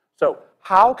 So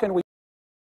how can we...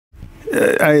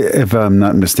 if I'm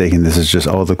not mistaken, this is just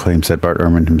all the claims that Bart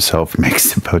Ehrman himself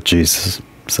makes about Jesus.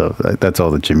 So that's all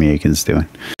that Jimmy Akin's doing.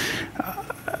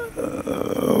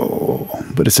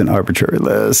 But it's an arbitrary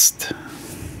list.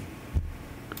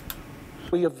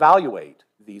 We evaluate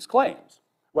these claims.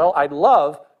 Well, I'd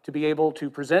love to be able to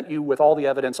present you with all the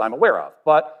evidence I'm aware of,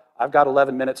 but I've got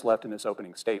 11 minutes left in this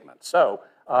opening statement. So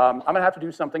I'm going to have to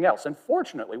do something else. And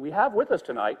fortunately, we have with us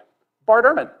tonight Bart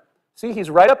Ehrman. See, he's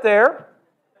right up there.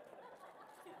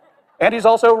 And he's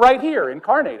also right here,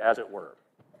 incarnate, as it were.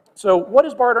 So what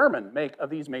does Bart Ehrman make of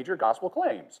these major gospel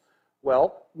claims?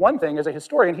 Well, one thing, as a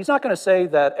historian, he's not going to say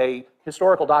that a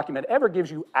historical document ever gives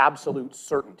you absolute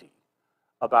certainty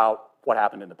about what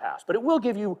happened in the past, but it will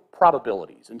give you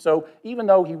probabilities. And so even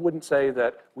though he wouldn't say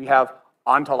that we have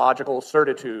ontological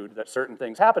certitude that certain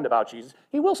things happened about Jesus,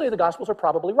 he will say the Gospels are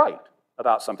probably right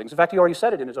about some things. In fact, he already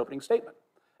said it in his opening statement.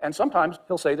 And sometimes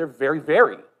he'll say they're very,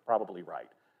 very probably right.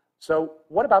 So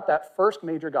what about that first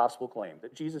major gospel claim,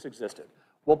 that Jesus existed?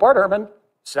 Well, Bart Ehrman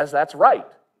says that's right.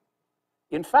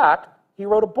 In fact, he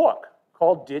wrote a book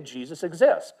called Did Jesus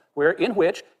Exist? in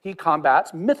which he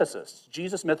combats mythicists,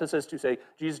 Jesus mythicists who say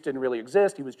Jesus didn't really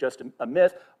exist, he was just a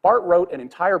myth. Bart wrote an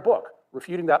entire book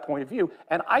refuting that point of view,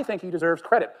 and I think he deserves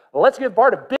credit. Let's give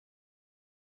Bart a big...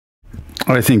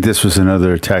 I think this was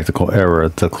another tactical error,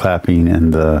 the clapping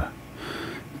and the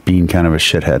being kind of a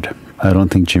shithead. I don't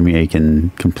think Jimmy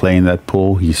Akin can play in that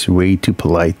pool. He's way too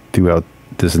polite throughout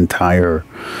this entire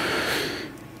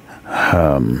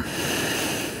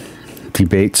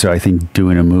debate. So I think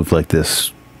doing a move like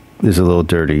this is a little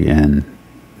dirty and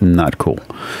not cool.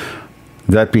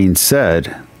 That being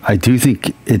said, I do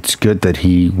think it's good that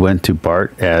he went to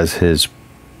Bart as his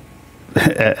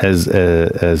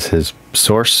his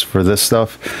source for this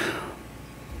stuff,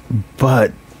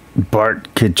 but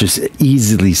Bart could just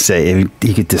easily say,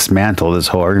 he could dismantle this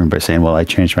whole argument by saying, well, I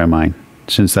changed my mind.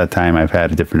 Since that time, I've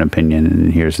had a different opinion,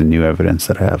 and here's the new evidence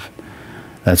that I have.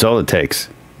 That's all it takes.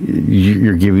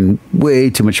 You're giving way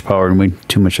too much power and way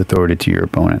too much authority to your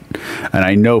opponent. And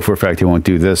I know for a fact he won't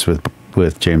do this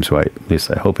with James White. At least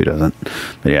I hope he doesn't.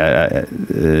 But yeah,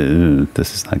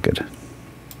 this is not good.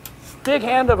 Big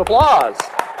hand of applause.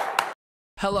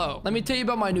 Hello, let me tell you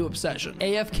about my new obsession,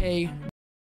 AFK.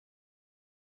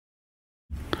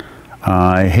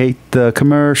 I hate the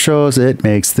commercials. It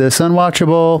makes this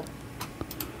unwatchable.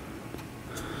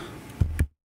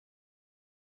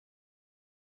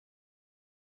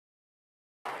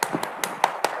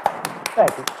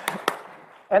 Thank you.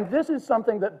 And this is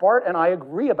something that Bart and I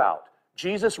agree about.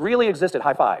 Jesus really existed.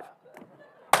 High five.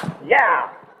 Yeah.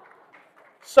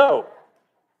 So,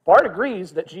 Bart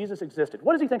agrees that Jesus existed.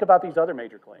 What does he think about these other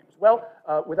major claims? Well,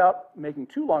 without making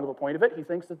too long of a point of it, he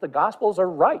thinks that the Gospels are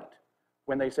right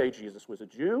when they say Jesus was a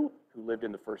Jew who lived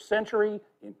in the 1st century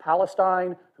in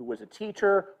Palestine, who was a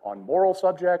teacher on moral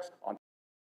subjects, on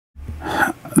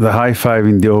the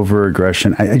high-fiving, the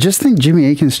over-aggression. I just think Jimmy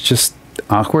Akin's just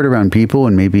awkward around people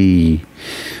and maybe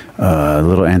a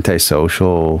little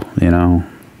antisocial, you know.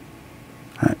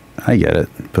 I get it,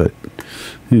 but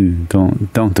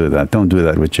don't do that. Don't do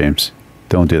that with James.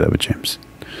 Don't do that with James.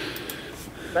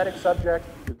 prophetic subject,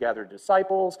 who gathered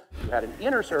disciples, who had an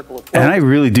inner circle of 12. And I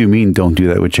really do mean don't do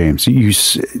that with James.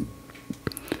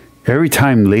 Every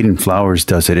time Leighton Flowers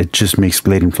does it, it just makes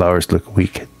Leighton Flowers look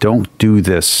weak. Don't do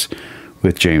this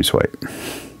with James White.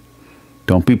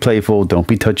 Don't be playful. Don't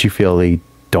be touchy-feely.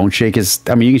 Don't shake his...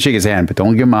 I mean, you can shake his hand, but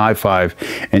don't give him a high five.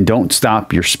 And don't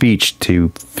stop your speech to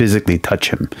physically touch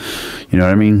him. You know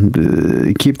what I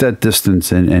mean? Keep that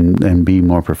distance and be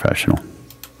more professional.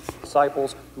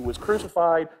 Disciples, who was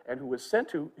crucified and who was sent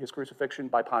to his crucifixion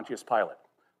by Pontius Pilate.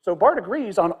 So Bart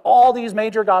agrees on all these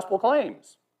major gospel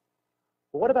claims.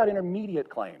 But what about intermediate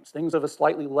claims, things of a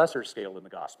slightly lesser scale in the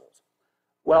Gospels?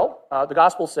 Well, the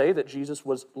Gospels say that Jesus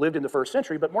lived in the 1st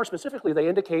century, but more specifically, they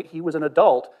indicate he was an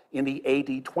adult in the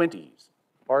AD 20s.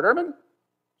 Bart Erhman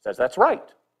says that's right.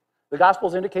 The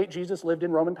Gospels indicate Jesus lived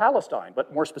in Roman Palestine,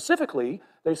 but more specifically,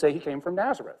 they say he came from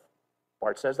Nazareth.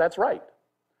 Bart says that's right.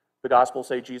 The Gospels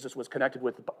say Jesus was connected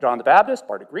with John the Baptist.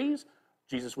 Bart agrees.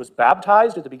 Jesus was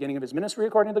baptized at the beginning of his ministry,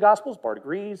 according to the Gospels. Bart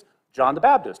agrees. John the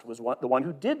Baptist was the one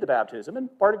who did the baptism, and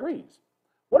Bart agrees.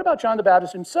 What about John the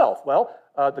Baptist himself? Well,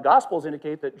 the Gospels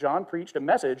indicate that John preached a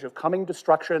message of coming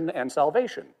destruction and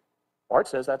salvation. Bart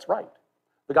says that's right.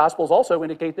 The Gospels also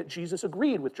indicate that Jesus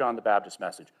agreed with John the Baptist's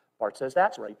message. Bart says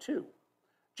that's right too.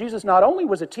 Jesus not only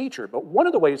was a teacher, but one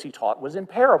of the ways he taught was in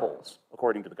parables,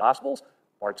 according to the Gospels.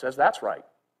 Bart says that's right.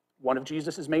 One of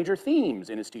Jesus' major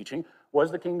themes in his teaching was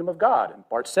the kingdom of God, and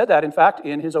Bart said that, in fact,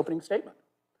 in his opening statement.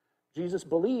 Jesus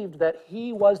believed that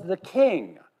he was the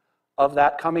king of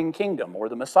that coming kingdom, or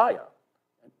the Messiah.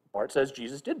 And Bart says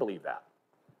Jesus did believe that.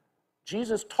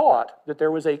 Jesus taught that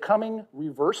there was a coming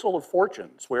reversal of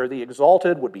fortunes, where the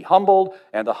exalted would be humbled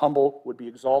and the humble would be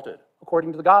exalted,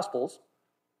 according to the Gospels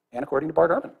and according to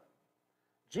Bart Erhman.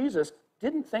 Jesus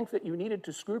didn't think that you needed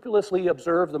to scrupulously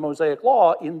observe the Mosaic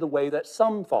law in the way that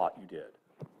some thought you did.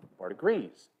 Bart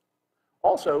agrees.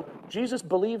 Also, Jesus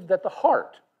believed that the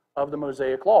heart of the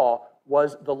Mosaic law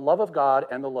was the love of God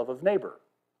and the love of neighbor.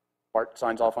 Bart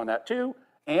signs off on that too.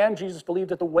 And Jesus believed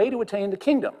that the way to attain the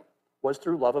kingdom was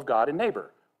through love of God and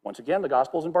neighbor. Once again, the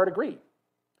Gospels and Bart agree.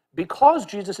 Because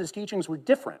Jesus' teachings were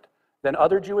different than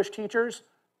other Jewish teachers,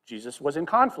 Jesus was in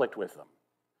conflict with them.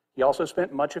 He also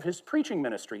spent much of his preaching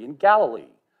ministry in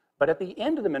Galilee. But at the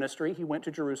end of the ministry, he went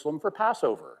to Jerusalem for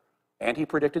Passover. And he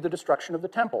predicted the destruction of the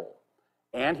temple.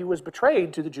 And he was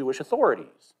betrayed to the Jewish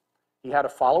authorities. He had a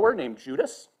follower named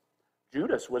Judas.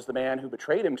 Judas was the man who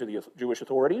betrayed him to the Jewish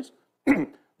authorities.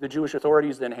 The Jewish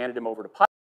authorities then handed him over to Pilate.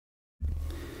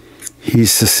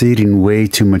 He's ceding way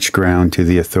too much ground to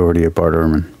the authority of Bart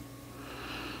Erhman.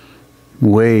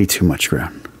 Way too much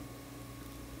ground.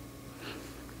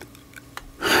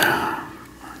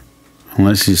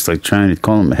 Unless he's like trying to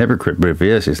call him a hypocrite, but if he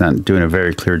is, he's not doing a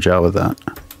very clear job of that.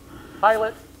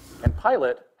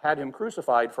 Pilate had him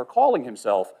crucified for calling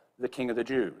himself the King of the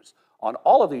Jews. On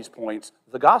all of these points,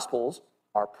 the Gospels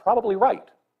are probably right,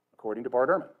 according to Bart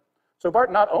Ehrman. So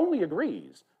Bart not only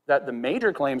agrees that the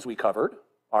major claims we covered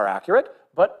are accurate,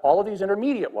 but all of these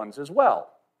intermediate ones as well.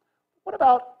 What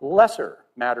about lesser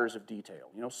matters of detail,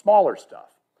 smaller stuff?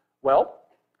 Well,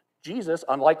 Jesus,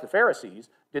 unlike the Pharisees,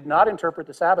 did not interpret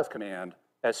the Sabbath command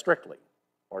as strictly.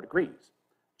 Bart agrees.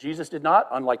 Jesus did not,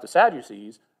 unlike the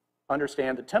Sadducees,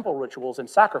 understand the temple rituals and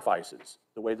sacrifices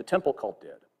the way the temple cult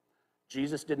did.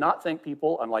 Jesus did not think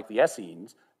people, unlike the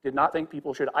Essenes, did not think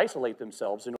people should isolate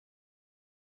themselves in.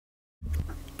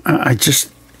 I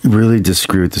just really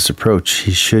disagree with this approach.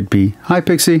 He should be, hi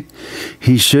Pixie,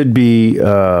 he should be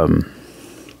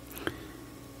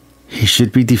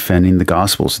defending the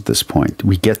Gospels at this point.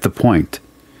 We get the point.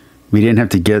 We didn't have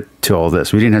to get to all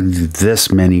this. We didn't have to do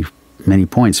this many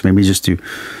points. Maybe just do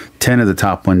 10 of the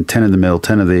top one, 10 of the middle,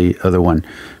 10 of the other one.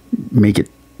 Make it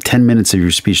 10 minutes of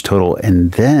your speech total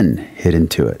and then hit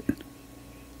into it.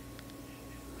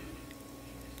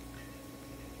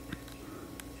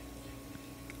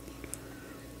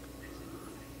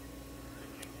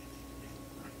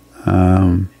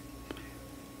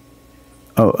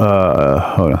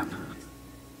 Hold on.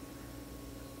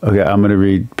 Okay, I'm going to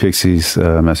read Pixie's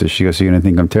message. She goes, "You're going to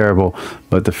think I'm terrible,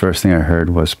 but the first thing I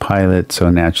heard was Pilate, so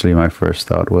naturally my first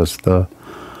thought was the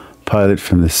Pilate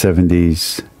from the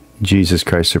 70s, Jesus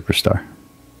Christ Superstar."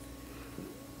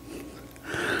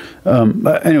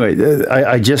 Anyway,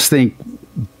 I just think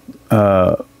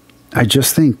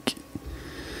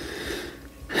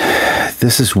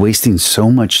this is wasting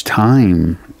so much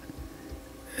time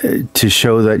to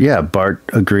show that, yeah, Bart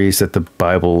agrees that the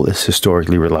Bible is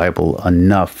historically reliable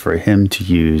enough for him to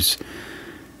use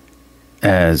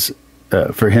as,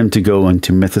 for him to go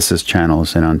into mythicist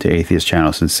channels and onto atheist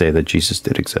channels and say that Jesus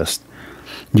did exist.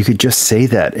 You could just say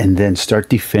that and then start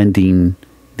defending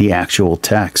the actual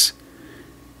text.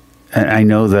 And I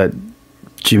know that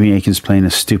Jimmy Akin's playing a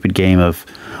stupid game of,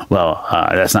 well,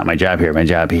 that's not my job here. My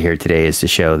job here today is to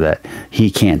show that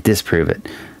he can't disprove it.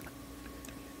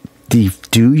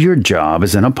 Do your job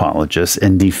as an apologist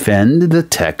and defend the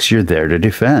text you're there to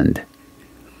defend.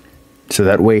 So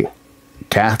that way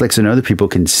Catholics and other people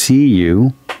can see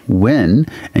you win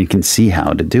and can see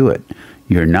how to do it.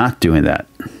 You're not doing that.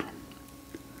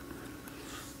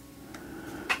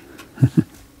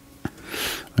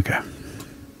 Okay.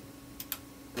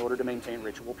 In order to maintain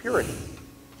ritual purity.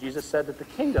 Jesus said that the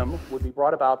kingdom would be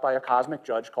brought about by a cosmic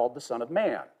judge called the Son of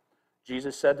Man.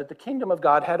 Jesus said that the kingdom of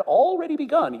God had already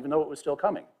begun, even though it was still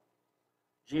coming.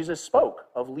 Jesus spoke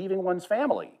of leaving one's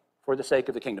family for the sake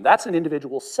of the kingdom. That's an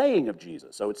individual saying of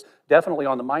Jesus, so it's definitely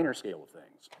on the minor scale of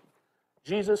things.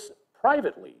 Jesus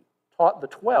privately taught the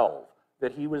 12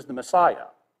 that he was the Messiah.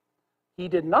 He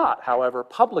did not, however,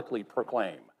 publicly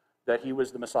proclaim that he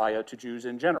was the Messiah to Jews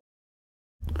in general.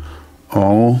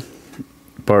 All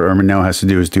Bart Ehrman now has to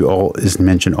do is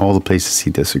mention all the places he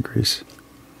disagrees.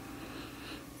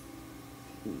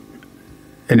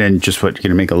 And then just what, you're going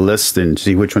to make a list and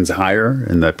see which one's higher,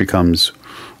 and that becomes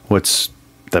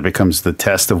the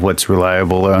test of what's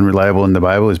reliable or unreliable in the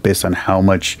Bible, is based on how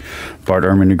much Bart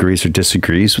Ehrman agrees or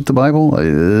disagrees with the Bible.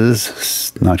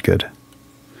 Is not good.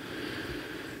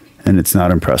 And it's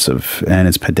not impressive, and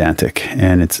it's pedantic,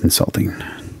 and it's insulting.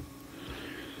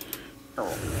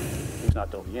 He's not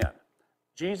till the end.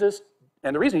 Jesus,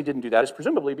 and the reason he didn't do that is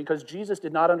presumably because Jesus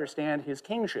did not understand his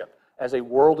kingship as a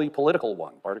worldly political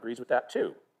one. Bart agrees with that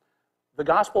too. The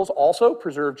Gospels also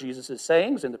preserve Jesus'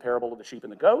 sayings in the parable of the sheep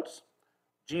and the goats.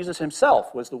 Jesus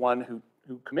himself was the one who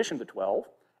commissioned the 12,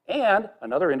 and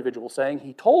another individual saying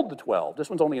he told the 12, this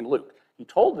one's only in Luke, he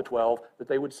told the 12 that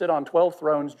they would sit on 12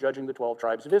 thrones judging the 12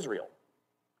 tribes of Israel.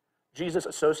 Jesus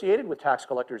associated with tax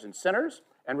collectors and sinners,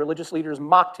 and religious leaders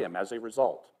mocked him as a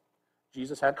result.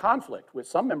 Jesus had conflict with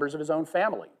some members of his own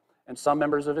family, and some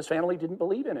members of his family didn't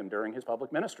believe in him during his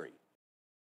public ministry.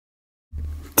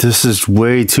 This is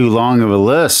way too long of a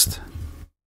list.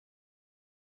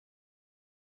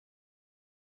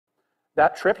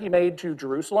 That trip he made to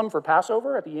Jerusalem for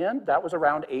Passover at the end, that was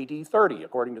around AD 30,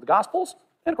 according to the Gospels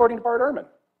and according to Bart Ehrman.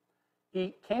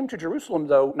 He came to Jerusalem,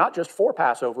 though, not just for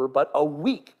Passover, but a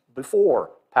week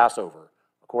before Passover,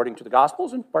 according to the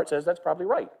Gospels, and Bart says that's probably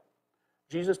right.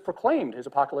 Jesus proclaimed his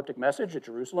apocalyptic message at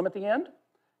Jerusalem at the end.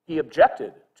 He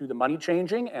objected to the money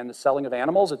changing and the selling of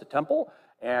animals at the temple,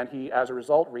 and he, as a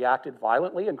result, reacted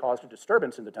violently and caused a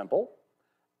disturbance in the temple.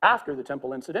 After the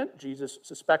temple incident, Jesus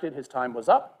suspected his time was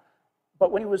up,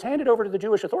 but when he was handed over to the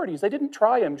Jewish authorities, they didn't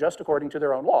try him just according to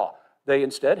their own law. They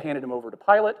instead handed him over to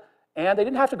Pilate, And they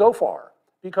didn't have to go far,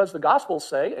 because the Gospels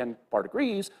say, and Bart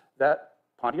agrees, that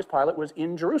Pontius Pilate was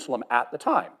in Jerusalem at the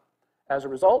time. As a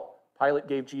result, Pilate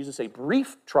gave Jesus a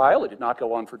brief trial. It did not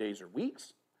go on for days or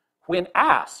weeks. When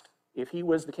asked if he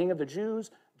was the king of the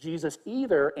Jews, Jesus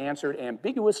either answered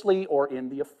ambiguously or in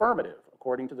the affirmative,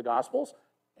 according to the Gospels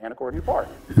and according to Bart.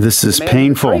 This is The man who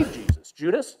painful. betrayed Jesus,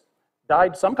 Judas,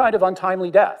 died some kind of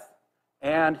untimely death,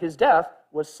 and his death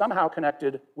was somehow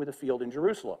connected with a field in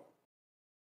Jerusalem.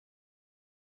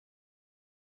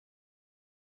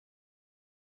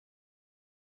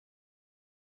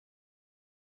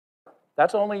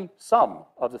 That's only some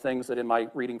of the things that in my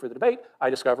reading for the debate, I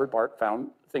discovered Bart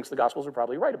thinks the Gospels are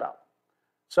probably right about.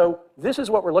 So this is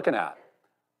what we're looking at.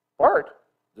 Bart,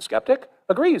 the skeptic,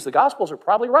 agrees the Gospels are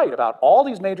probably right about all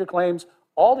these major claims,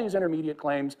 all these intermediate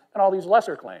claims, and all these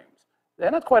lesser claims.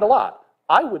 And that's quite a lot.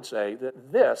 I would say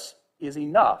that this is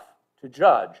enough to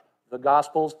judge the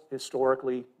Gospels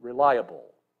historically reliable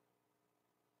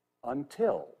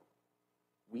until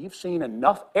we've seen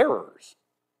enough errors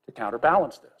to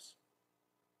counterbalance this.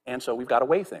 And so we've got to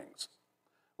weigh things.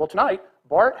 Well, tonight,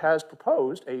 Bart has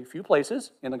proposed a few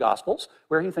places in the Gospels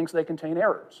where he thinks they contain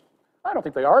errors. I don't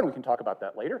think they are, and we can talk about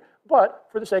that later, but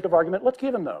for the sake of argument, let's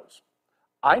give him those.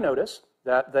 I notice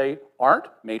that they aren't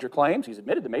major claims. He's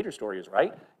admitted the major story is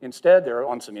right. Instead, they're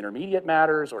on some intermediate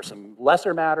matters or some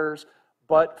lesser matters,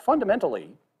 but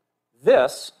fundamentally,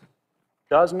 this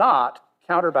does not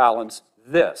counterbalance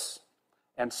this.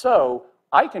 And so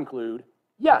I conclude,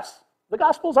 yes, the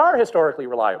Gospels are historically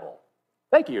reliable.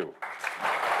 Thank you.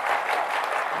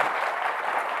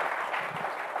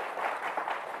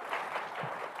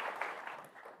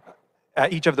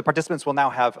 Each of the participants will now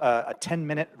have a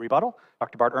 10-minute rebuttal.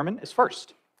 Dr. Bart Erhman is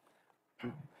first.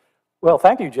 Well,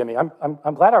 thank you, Jimmy. I'm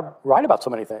glad I'm right about so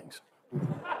many things.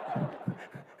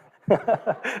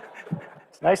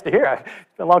 It's nice to hear.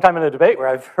 It's been a long time in a debate where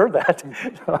I've heard that.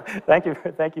 So, thank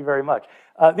you very much.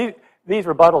 These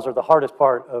rebuttals are the hardest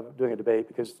part of doing a debate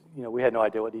because we had no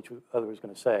idea what each other was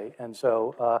going to say, and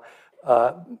so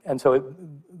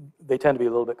they tend to be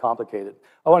a little bit complicated.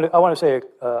 I want to say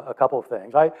a couple of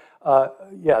things.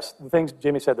 Yes, the things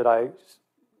Jimmy said that I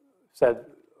said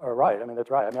are right. I mean,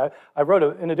 that's right. I mean, I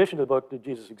wrote in addition to the book "Did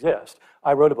Jesus Exist?"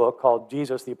 I wrote a book called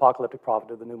 "Jesus, the Apocalyptic Prophet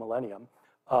of the New Millennium."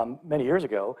 Many years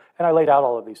ago, and I laid out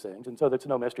all of these things, and so it's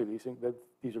no mystery these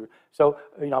are. So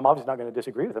I'm obviously not going to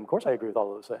disagree with them. Of course, I agree with all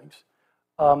of those things,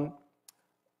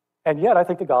 and yet I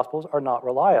think the Gospels are not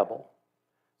reliable.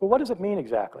 But what does it mean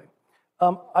exactly?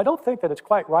 I don't think that it's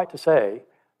quite right to say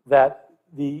that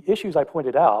the issues I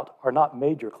pointed out are not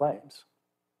major claims.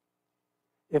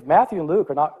 If Matthew and Luke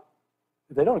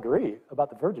they don't agree about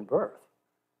the virgin birth.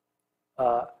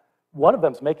 One of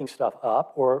them's making stuff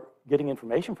up or getting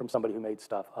information from somebody who made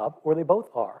stuff up, or they both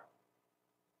are.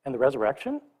 And the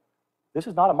resurrection, this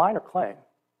is not a minor claim.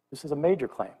 This is a major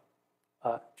claim.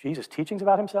 Jesus' teachings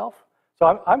about himself.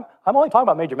 So I'm only talking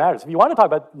about major matters. If you want to talk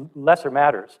about lesser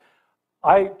matters,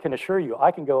 I can assure you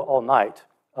I can go all night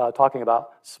talking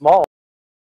about small.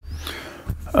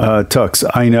 Tux,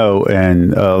 I know,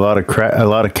 and a lot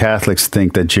of Catholics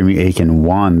think that Jimmy Akin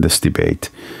won this debate,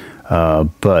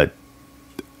 but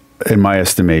in my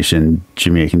estimation,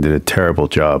 Jimmy Akin did a terrible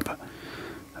job.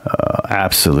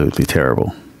 Absolutely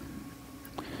terrible.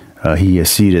 He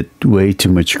has ceded way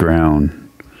too much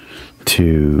ground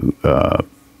to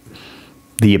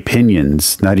the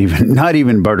opinions, not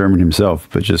even Bart Erhman himself,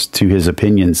 but just to his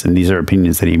opinions. And these are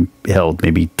opinions that he held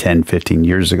maybe 10, 15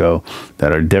 years ago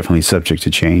that are definitely subject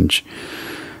to change.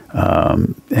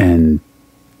 And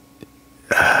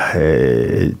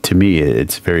to me,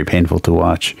 it's very painful to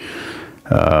watch.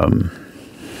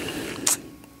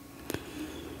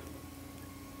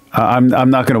 I'm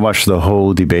not going to watch the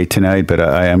whole debate tonight, but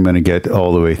I am going to get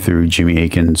all the way through Jimmy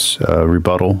Akin's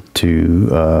rebuttal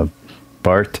to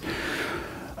Bart.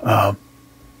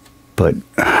 But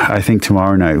I think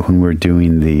tomorrow night when we're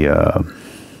doing the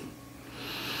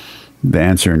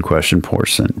answer and question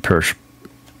portion,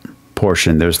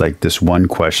 there's like this one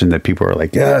question that people are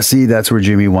like, yeah, see, that's where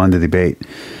Jimmy won the debate.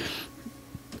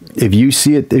 If you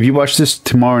see it, if you watch this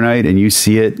tomorrow night and you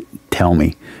see it, tell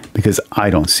me, because I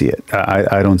don't see it.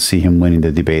 I don't see him winning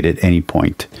the debate at any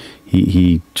point.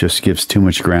 He just gives too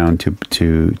much ground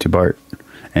to Bart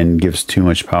and gives too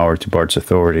much power to Bart's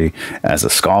authority as a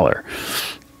scholar.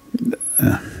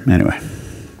 Anyway,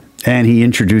 and he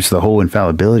introduced the whole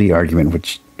infallibility argument,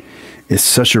 which is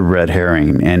such a red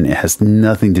herring and it has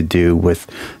nothing to do with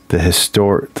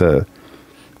the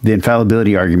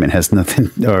infallibility argument has nothing,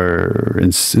 or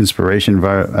inspiration.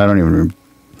 I don't even remember.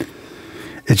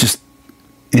 It's just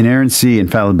inerrancy,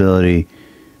 infallibility.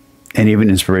 and even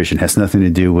inspiration has nothing to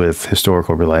do with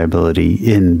historical reliability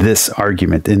in this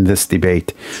argument, in this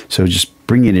debate. So just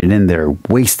bringing it in there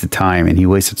wasted time, and he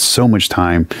wasted so much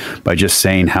time by just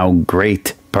saying how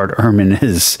great Bart Ehrman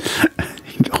is.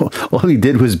 All he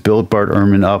did was build Bart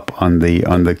Ehrman up on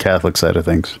the Catholic side of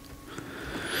things.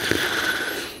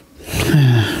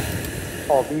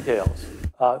 All details.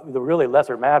 The really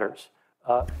lesser matters.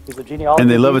 Is the genealogy, and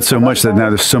they love it so much that now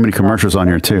there's so many commercials on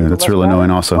here too. That's really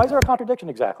annoying also. Why is there a contradiction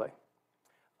exactly?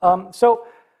 So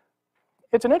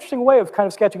it's an interesting way of kind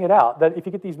of sketching it out, that if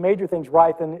you get these major things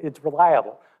right, then it's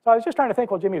reliable. So I was just trying to think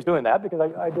while Jimmy was doing that, because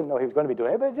I didn't know he was going to be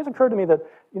doing it, but it just occurred to me that,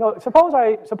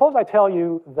 suppose I tell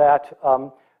you that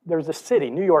there's a city,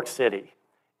 New York City,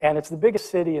 and it's the biggest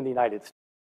city in the United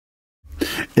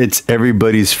States. It's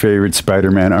everybody's favorite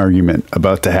Spider-Man argument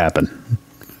about to happen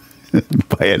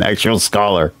by an actual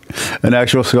scholar. An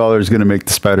actual scholar is going to make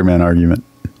the Spider-Man argument.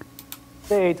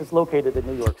 It's located in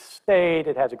New York State.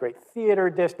 It has a great theater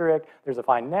district. There's a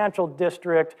financial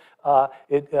district.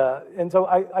 And so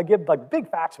I give like big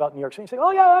facts about New York City. You say,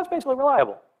 oh yeah, that's basically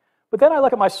reliable. But then I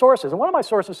look at my sources, and one of my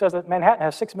sources says that Manhattan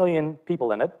has 6 million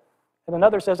people in it, and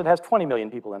another says it has 20 million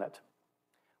people in it.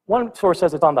 One source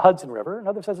says it's on the Hudson River,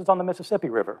 another says it's on the Mississippi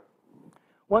River.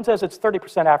 One says it's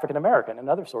 30% African American,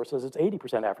 another source says it's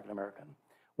 80% African American.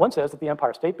 One says that the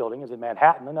Empire State Building is in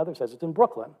Manhattan, another says it's in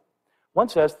Brooklyn. One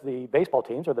says the baseball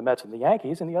teams are the Mets and the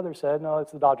Yankees, and the other said, no,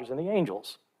 it's the Dodgers and the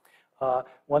Angels.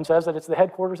 One says that it's the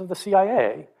headquarters of the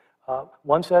CIA.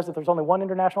 One says that there's only one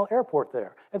international airport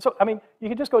there. And so, I mean, you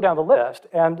could just go down the list,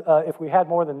 and if we had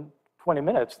more than 20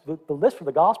 minutes, the list for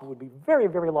the gospel would be very,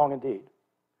 very long indeed.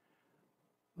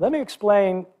 Let me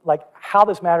explain how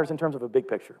this matters in terms of a big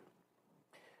picture.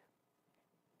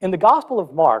 In the Gospel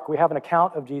of Mark, we have an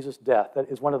account of Jesus' death that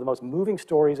is one of the most moving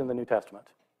stories in the New Testament.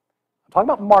 I'm talking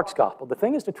about Mark's Gospel. The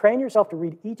thing is to train yourself to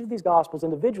read each of these Gospels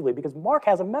individually, because Mark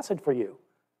has a message for you.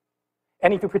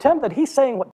 And if you pretend that he's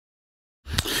saying what...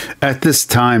 At this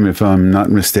time, if I'm not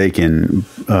mistaken,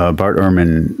 Bart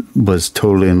Ehrman was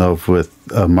totally in love with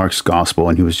Mark's Gospel,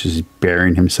 and he was just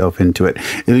burying himself into it,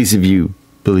 at least if you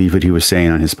believe what he was saying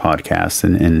on his podcast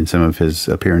and in some of his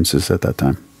appearances at that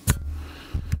time.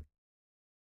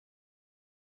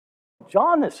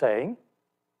 John is saying,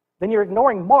 then you're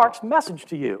ignoring Mark's message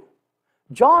to you.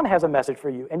 John has a message for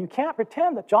you, and you can't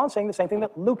pretend that John's saying the same thing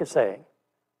that Luke is saying.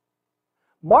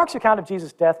 Mark's account of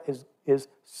Jesus' death is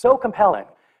so compelling.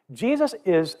 Jesus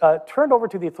is turned over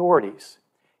to the authorities.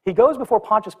 He goes before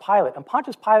Pontius Pilate, and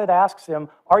Pontius Pilate asks him,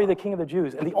 are you the king of the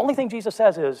Jews? And the only thing Jesus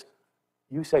says is,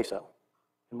 you say so,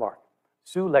 in Mark.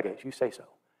 Su leges, you say so.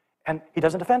 And he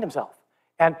doesn't defend himself.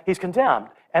 And he's condemned.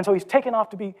 And so he's taken off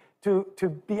to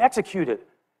be executed.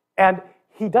 And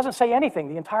he doesn't say anything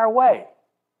the entire way.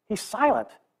 He's silent.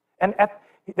 And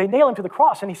they nail him to the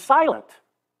cross, and he's silent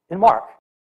in Mark.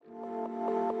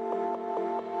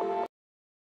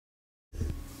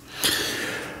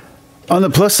 On the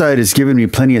plus side, it's given me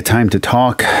plenty of time to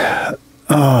talk.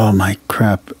 Oh, my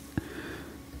crap.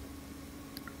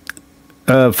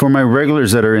 For my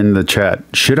regulars that are in the chat,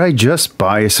 should I just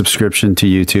buy a subscription to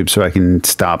YouTube so I can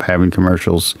stop having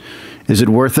commercials? Is it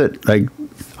worth it? Like,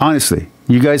 honestly,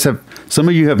 some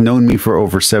of you have known me for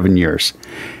over 7 years.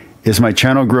 Is my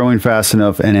channel growing fast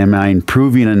enough, and am I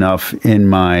improving enough in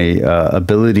my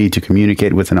ability to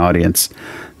communicate with an audience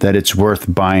that it's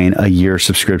worth buying a year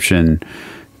subscription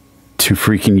to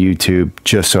freaking YouTube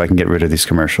just so I can get rid of these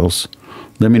commercials?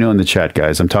 Let me know in the chat,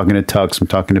 guys. I'm talking to Tux, I'm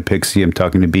talking to Pixie, I'm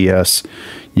talking to BS.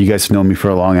 You guys have known me for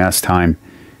a long ass time.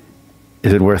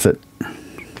 Is it worth it?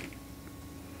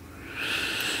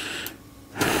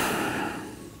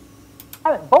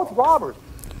 Both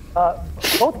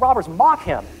robbers mock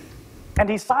him, and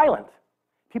he's silent.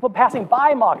 People passing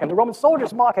by mock him. The Roman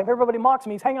soldiers mock him. Everybody mocks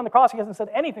him. He's hanging on the cross. He hasn't said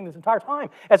anything this entire time,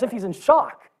 as if he's in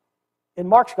shock in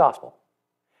Mark's gospel.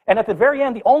 And at the very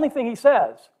end, the only thing he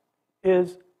says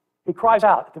is, he cries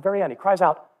out at the very end. He cries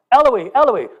out, Eloi,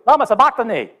 Eloi, lama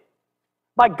sabachthani.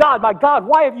 My God,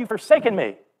 why have you forsaken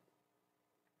me?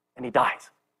 And he dies.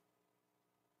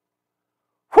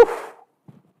 Whew.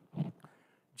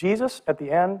 Jesus, at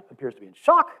the end, appears to be in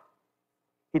shock.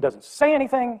 He doesn't say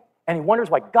anything, and he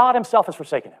wonders why God himself has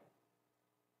forsaken him.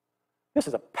 This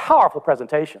is a powerful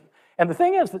presentation. And the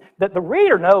thing is that the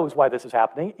reader knows why this is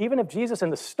happening, even if Jesus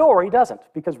in the story doesn't.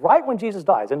 Because right when Jesus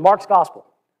dies, in Mark's gospel,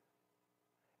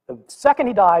 the second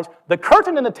he dies, the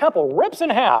curtain in the temple rips in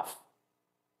half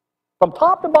from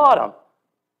top to bottom.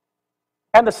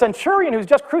 And the centurion who's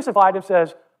just crucified him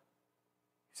says,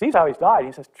 sees how he's died.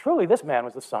 He says, truly, this man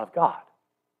was the Son of God.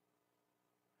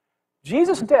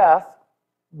 Jesus' death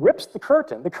rips the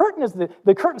curtain. The curtain is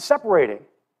the curtain separating.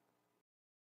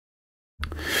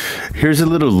 Here's a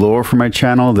little lore for my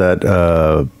channel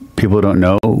that people don't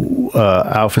know.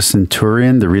 Alpha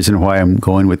Centurion, the reason why I'm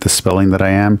going with the spelling that I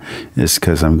am is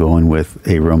because I'm going with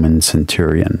a Roman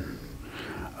centurion.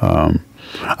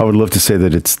 I would love to say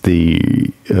that it's the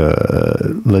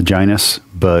Longinus,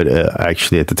 but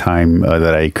actually at the time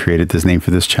that I created this name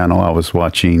for this channel, I was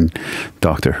watching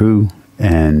Doctor Who,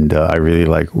 and I really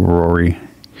like Rory.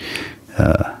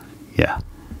 Yeah.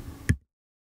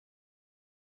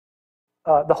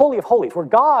 The Holy of Holies, where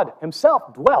God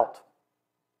himself dwelt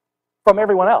from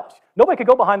everyone else. Nobody could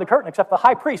go behind the curtain except the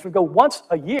high priest would go once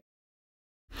a year.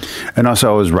 And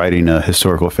also I was writing a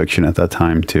historical fiction at that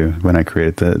time too, when I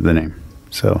created the name.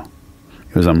 So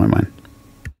it was on my mind.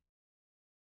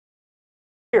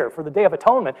 For the Day of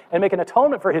Atonement and make an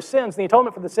atonement for his sins, the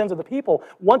atonement for the sins of the people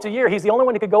once a year. He's the only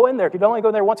one who could go in there. He could only go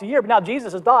in there once a year. But now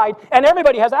Jesus has died and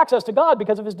everybody has access to God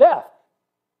because of his death.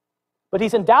 But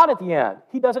he's in doubt at the end.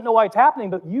 He doesn't know why it's happening,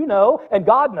 but you know and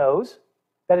God knows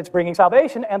that it's bringing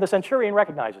salvation, and the centurion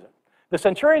recognizes it. The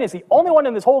centurion is the only one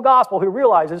in this whole gospel who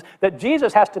realizes that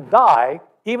Jesus has to die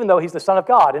even though he's the Son of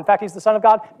God. In fact, he's the Son of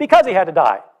God because he had to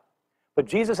die. But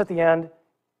Jesus at the end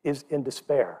is in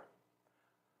despair.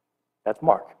 That's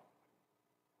Mark.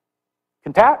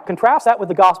 Contrast that with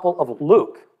the Gospel of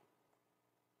Luke.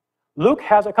 Luke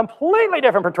has a completely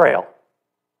different portrayal.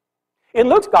 In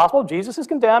Luke's Gospel, Jesus is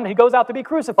condemned. He goes out to be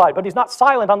crucified, but he's not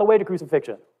silent on the way to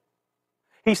crucifixion.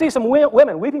 He sees some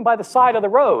women weeping by the side of the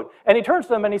road, and he turns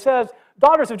to them and he says,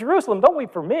 "Daughters of Jerusalem, don't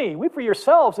weep for me. Weep for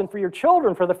yourselves and for your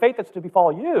children, for the fate that's to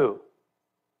befall you."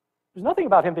 There's nothing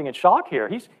about him being in shock here.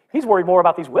 He's worried more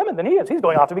about these women than he is. He's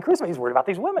going off to be crucified. He's worried about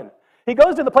these women. He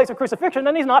goes to the place of crucifixion,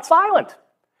 and he's not silent.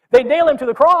 They nail him to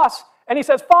the cross, and he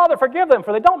says, "Father, forgive them,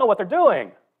 for they don't know what they're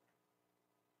doing."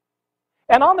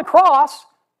 And on the cross,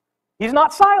 he's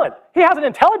not silent. He has an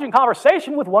intelligent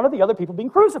conversation with one of the other people being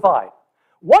crucified.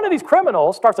 One of these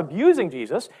criminals starts abusing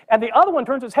Jesus, and the other one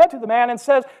turns his head to the man and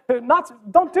says,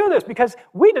 "Don't do this, because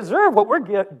we deserve what we're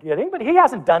getting, but he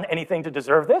hasn't done anything to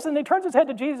deserve this." And he turns his head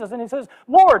to Jesus, and he says,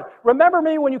 "Lord, remember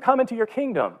me when you come into your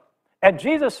kingdom." And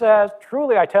Jesus says,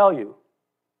 "Truly I tell you,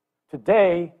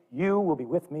 today you will be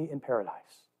with me in paradise."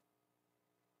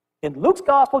 In Luke's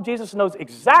gospel, Jesus knows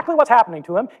exactly what's happening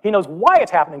to him. He knows why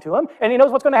it's happening to him, and he knows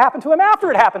what's going to happen to him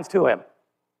after it happens to him.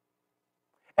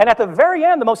 And at the very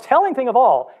end, the most telling thing of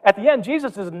all, at the end,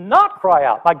 Jesus does not cry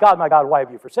out, my God, why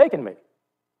have you forsaken me?"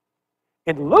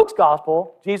 In Luke's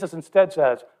gospel, Jesus instead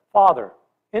says, "Father,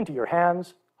 into your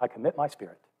hands I commit my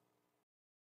spirit."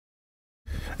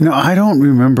 No, I don't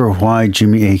remember why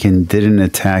Jimmy Akin didn't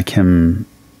attack him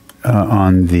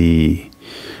on the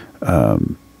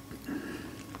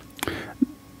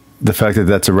fact that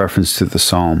that's a reference to the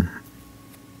Psalm.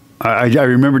 I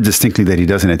remember distinctly that he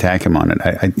doesn't attack him on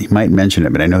it. He might mention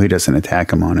it, but I know he doesn't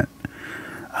attack him on it.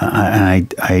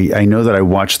 And I know that I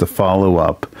watched the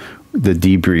follow-up, the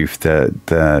debrief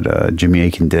that Jimmy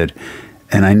Akin did,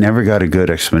 and I never got a good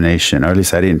explanation, or at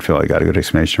least I didn't feel I got a good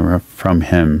explanation from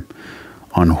him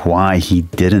on why he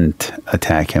didn't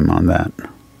attack him on that.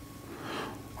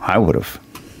 I would have.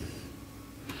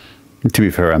 To be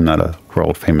fair, I'm not a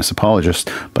world-famous apologist,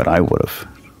 but I would have.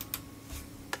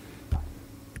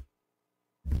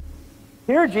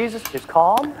 Here, Jesus is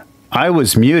calm. I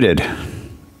was muted.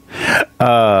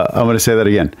 I'm going to say that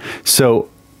again. So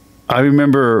I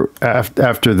remember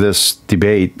after this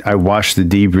debate, I watched the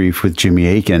debrief with Jimmy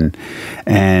Akin,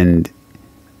 and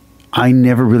I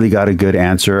never really got a good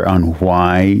answer on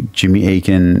why Jimmy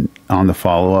Akin on the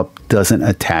follow-up doesn't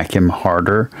attack him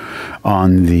harder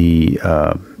on the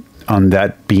on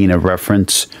that being a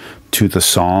reference to the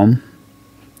Psalm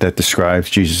that describes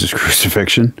Jesus'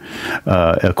 crucifixion,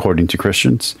 according to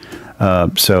Christians. Yeah,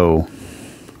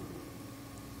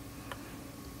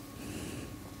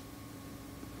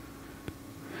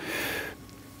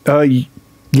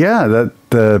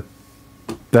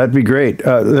 that'd be great.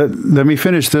 Let me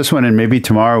finish this one, and maybe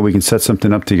tomorrow we can set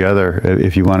something up together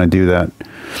if you want to do that.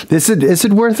 Is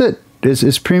it worth it?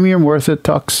 Is premium worth it,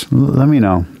 Tux? Let me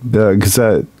know, because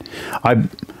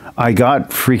I got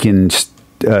freaking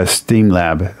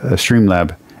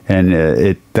Streamlab,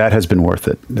 and that has been worth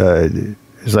it.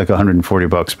 It's like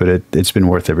 $140, but it's been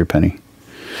worth every penny.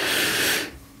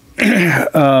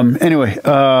 Anyway,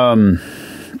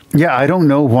 yeah, I don't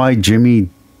know why Jimmy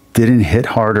didn't hit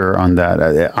harder on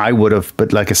that. I would have,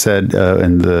 but like I said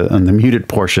on the muted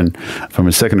portion from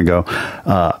a second ago,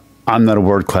 I'm not a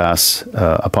world-class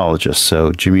apologist,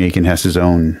 so Jimmy Akin has his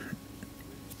own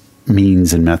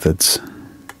means and methods.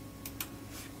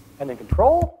 And in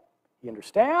control, he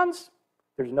understands.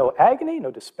 There's no agony,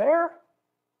 no despair.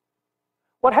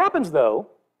 What happens, though,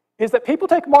 is that people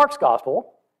take Mark's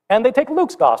gospel and they take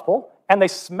Luke's gospel, and they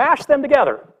smash them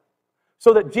together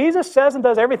so that Jesus says and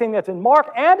does everything that's in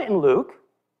Mark and in Luke,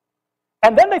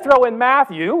 and then they throw in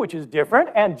Matthew, which is different,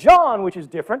 and John, which is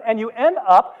different, and you end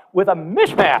up with a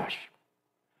mishmash.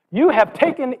 You have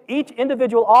taken each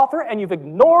individual author and you've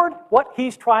ignored what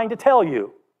he's trying to tell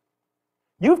you.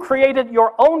 You've created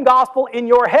your own gospel in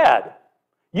your head.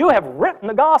 You have written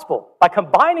the gospel by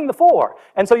combining the four,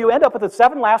 and so you end up with the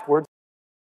 7 last words.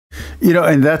 You know,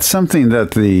 and that's something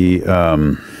that the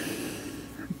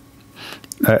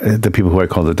people who I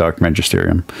call the Dark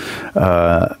Magisterium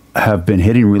have been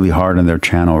hitting really hard on their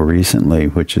channel recently,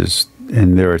 which is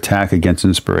in their attack against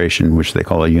inspiration, which they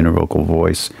call a univocal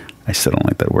voice. I still don't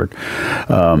like that word.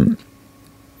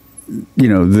 You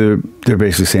know, they're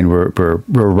basically saying we're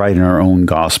writing our own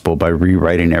gospel by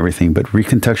rewriting everything, but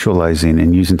recontextualizing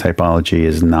and using typology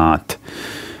is not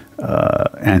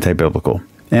anti-biblical.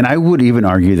 And I would even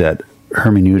argue that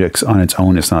hermeneutics on its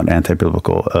own is not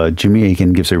anti-biblical. Jimmy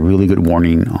Akin gives a really good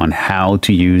warning on how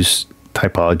to use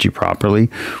typology properly,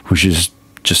 which is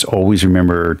just always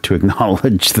remember to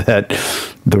acknowledge that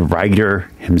the writer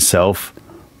himself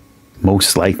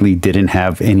most likely didn't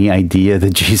have any idea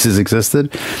that Jesus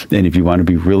existed. And if you want to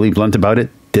be really blunt about it,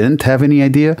 didn't have any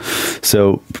idea.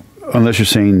 So unless you're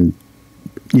saying,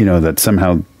 you know, that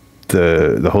somehow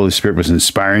the Holy Spirit was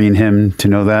inspiring him to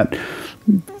know that,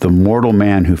 the mortal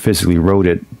man who physically wrote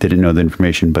it didn't know the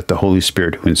information, but the Holy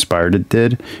Spirit who inspired it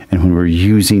did. And when we're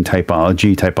using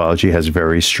typology, typology has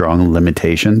very strong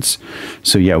limitations.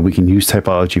 So yeah, we can use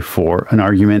typology for an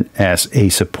argument as a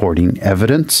supporting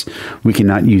evidence. We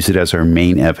cannot use it as our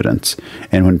main evidence.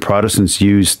 And when Protestants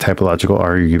use typological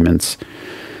arguments,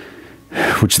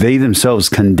 which they themselves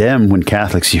condemn when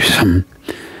Catholics use them,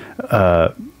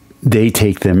 they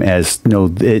take them as, no,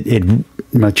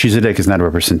 Melchizedek is not a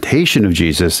representation of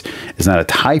Jesus, it's not a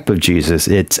type of Jesus,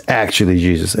 it's actually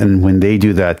Jesus. And when they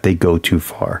do that, they go too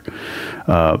far.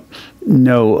 You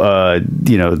know,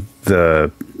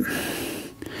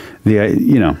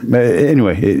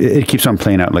 anyway, it keeps on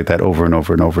playing out like that over and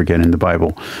over and over again in the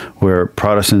Bible, where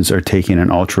Protestants are taking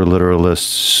an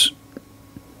ultra-literalist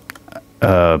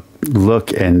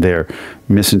look and they're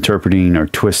misinterpreting or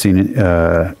twisting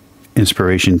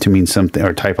inspiration to mean something,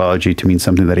 or typology to mean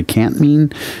something that it can't mean,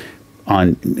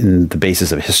 in the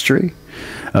basis of history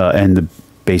and the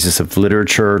basis of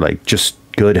literature, like just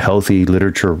good, healthy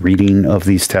literature reading of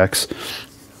these texts.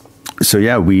 So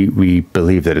yeah, we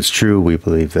believe that it's true, we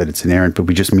believe that it's inerrant, but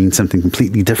we just mean something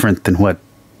completely different than what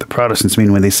the Protestants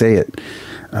mean when they say it,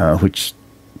 which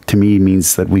to me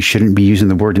means that we shouldn't be using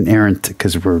the word inerrant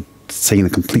because we're saying a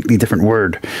completely different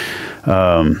word.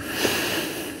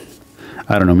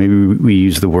 I don't know, maybe we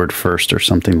use the word first or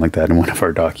something like that in one of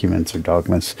our documents or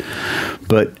dogmas.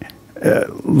 But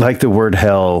like the word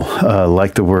hell,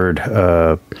 like the word,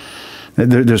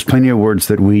 there's plenty of words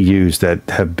that we use that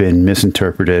have been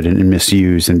misinterpreted and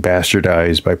misused and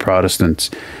bastardized by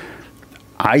Protestants.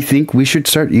 I think we should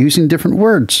start using different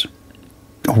words.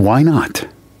 Why not?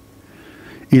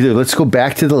 Either let's go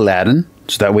back to the Latin,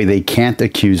 so that way they can't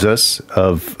accuse us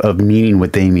of meaning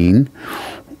what they mean,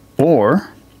 or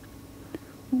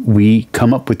we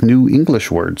come up with new English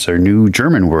words or new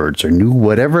German words or new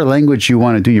whatever language you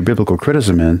want to do your biblical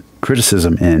criticism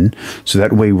in, so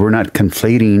that way we're not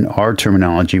conflating our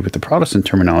terminology with the Protestant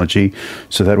terminology,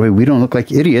 so that way we don't look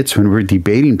like idiots when we're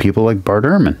debating people like Bart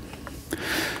Erhman.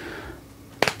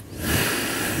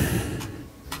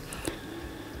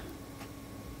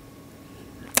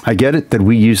 I get it that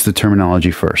we use the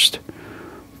terminology first,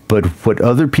 but what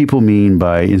other people mean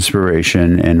by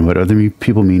inspiration and what other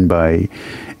people mean by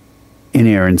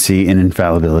inerrancy and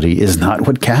infallibility is not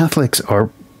what Catholics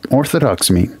or Orthodox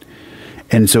mean.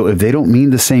 And so if they don't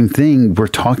mean the same thing, we're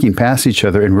talking past each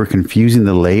other and we're confusing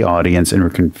the lay audience and we're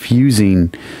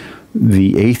confusing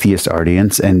the atheist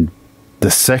audience and the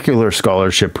secular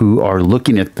scholarship who are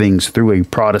looking at things through a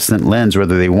Protestant lens,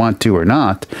 whether they want to or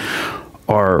not,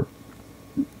 are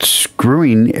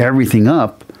screwing everything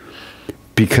up.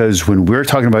 Because when we're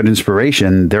talking about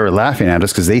inspiration, they're laughing at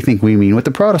us because they think we mean what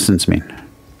the Protestants mean.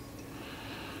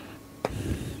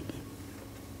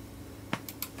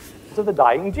 To the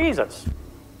dying Jesus.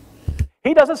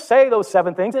 He doesn't say those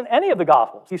 7 things in any of the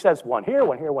Gospels. He says one here,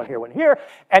 one here, one here, one here,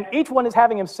 and each one is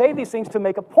having him say these things to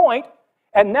make a point,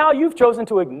 and now you've chosen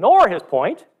to ignore his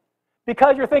point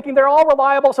because you're thinking they're all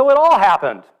reliable, so it all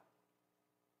happened.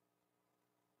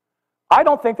 I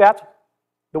don't think that's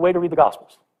the way to read the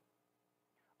Gospels.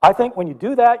 I think when you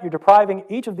do that, you're depriving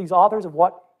each of these authors of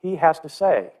what he has to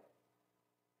say.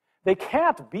 They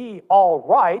can't be all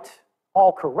right,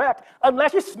 all correct,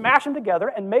 unless you smash them together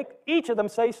and make each of them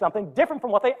say something different from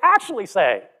what they actually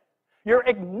say. You're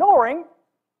ignoring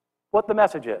what the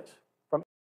message is.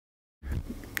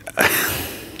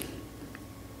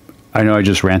 I know I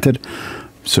just ranted,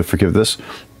 so forgive this.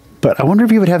 But I wonder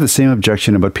if you would have the same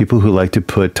objection about people who like to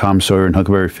put Tom Sawyer and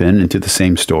Huckleberry Finn into the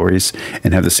same stories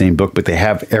and have the same book, but they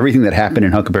have everything that happened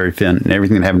in Huckleberry Finn and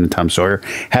everything that happened in Tom Sawyer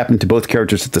happen to both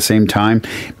characters at the same time,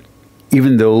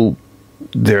 even though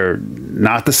they're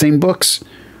not the same books.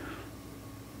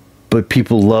 But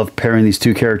people love pairing these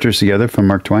two characters together from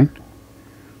Mark Twain.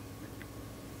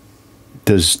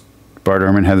 Does Bart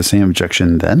Ehrman have the same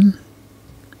objection then?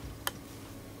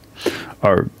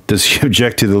 Or does he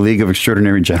object to the League of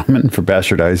Extraordinary Gentlemen for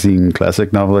bastardizing classic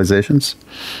novelizations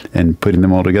and putting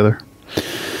them all together?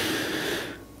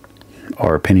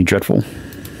 Or Penny Dreadful?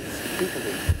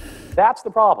 That's the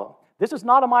problem. This is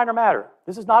not a minor matter.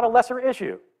 This is not a lesser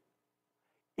issue.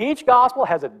 Each gospel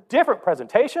has a different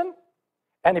presentation,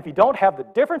 and if you don't have the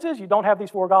differences, you don't have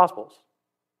these four gospels.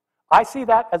 I see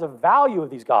that as a value of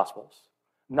these gospels,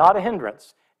 not a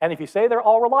hindrance. And if you say they're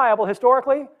all reliable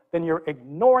historically, then you're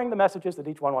ignoring the messages that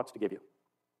each one wants to give you.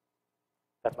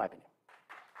 That's my opinion.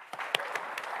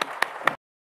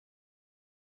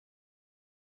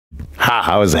 Ha,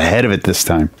 I was ahead of it this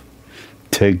time.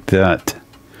 Take that.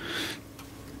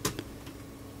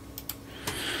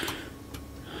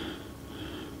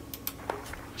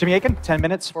 Jimmy Akin, 10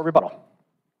 minutes for rebuttal.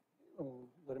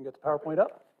 Let him get the PowerPoint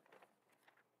up.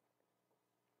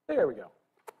 There we go.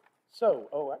 So,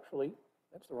 oh, actually,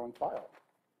 that's the wrong file.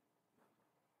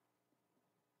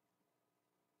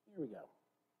 Here we go.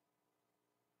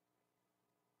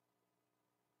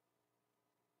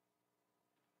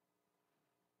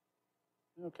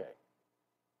 Okay.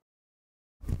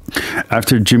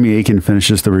 After Jimmy Akin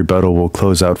finishes the rebuttal, we'll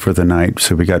close out for the night.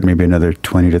 So we got maybe another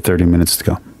 20 to 30 minutes to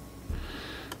go.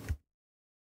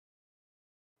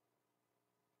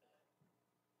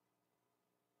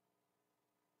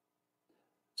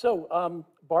 So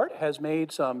Bart has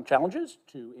made some challenges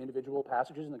to individual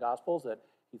passages in the Gospels that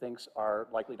he thinks are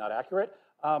likely not accurate.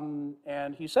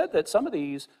 And he said that some of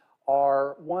these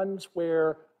are ones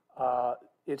where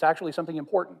it's actually something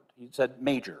important. He said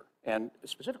major. And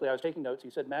specifically, I was taking notes. He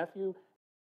said Matthew.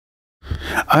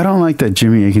 I don't like that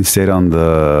Jimmy Akin stayed on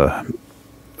the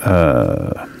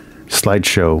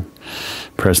slideshow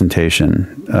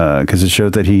presentation because it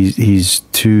showed that he's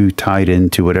too tied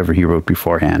into whatever he wrote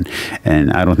beforehand,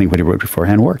 and I don't think what he wrote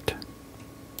beforehand worked.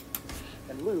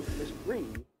 And Luke disagree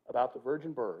about the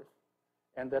virgin birth,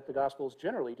 and that the Gospels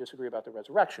generally disagree about the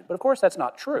resurrection. But of course, that's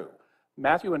not true.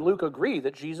 Matthew and Luke agree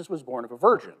that Jesus was born of a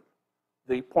virgin.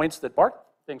 The points that Bart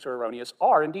thinks are erroneous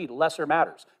are indeed lesser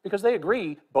matters, because they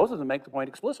agree, both of them make the point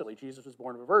explicitly, Jesus was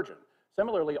born of a virgin.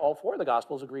 Similarly, all four of the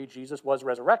Gospels agree Jesus was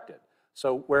resurrected.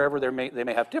 So wherever they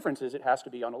may have differences, it has to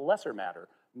be on a lesser matter,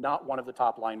 not one of the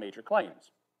top-line major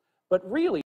claims. But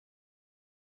really,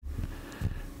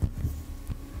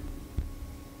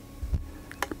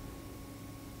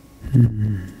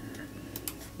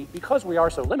 because we are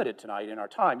so limited tonight in our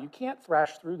time, you can't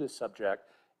thrash through this subject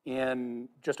in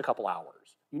just a couple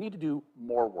hours. You need to do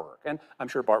more work. And I'm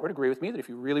sure Bart would agree with me that if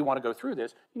you really want to go through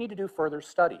this, you need to do further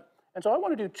study. And so I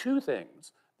want to do two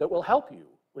things that will help you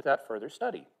with that further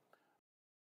study.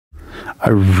 I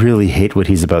really hate what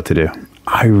he's about to do.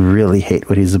 I really hate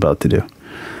what he's about to do.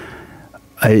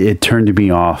 It turned me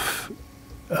off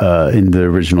in the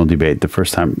original debate the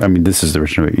first time. I mean, this is the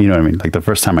original, you know what I mean? Like the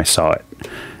first time I saw it,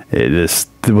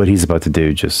 what he's about to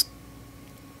do just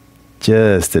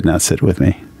did not sit well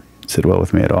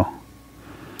with me at all.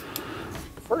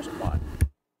 The first one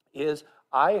is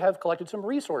I have collected some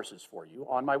resources for you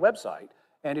on my website.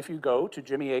 And if you go to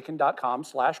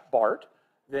jimmyakin.com/Bart,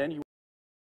 then you...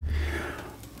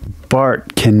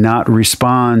 Bart cannot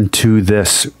respond to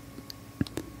this.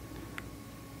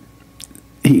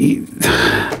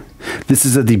 This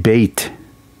is a debate.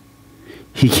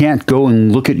 He can't go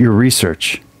and look at your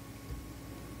research.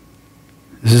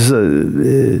 This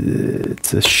is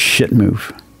it's a shit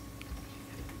move.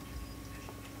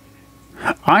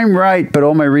 I'm right, but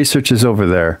all my research is over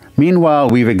there. Meanwhile,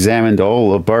 we've examined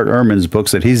all of Bart Ehrman's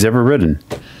books that he's ever written.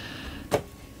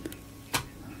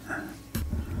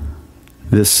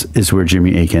 This is where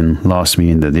Jimmy Akin lost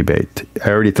me in the debate. I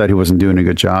already thought he wasn't doing a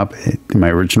good job in my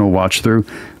original watch through.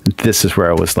 This is where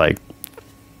I was like,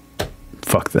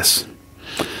 fuck this.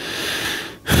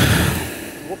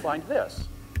 We'll find this.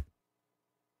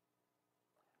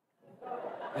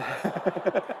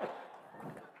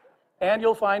 And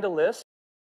you'll find a list.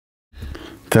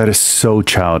 That is so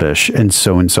childish and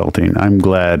so insulting. I'm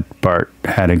glad Bart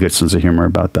had a good sense of humor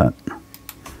about that.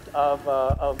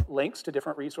 Of links to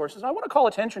different resources. And I want to call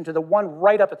attention to the one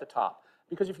right up at the top,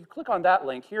 because if you click on that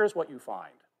link, here's what you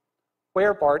find.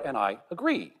 where Bart and I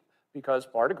agree, because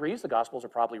Bart agrees the Gospels are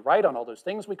probably right on all those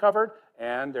things we covered,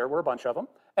 and there were a bunch of them,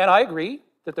 and I agree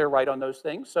that they're right on those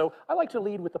things, so I like to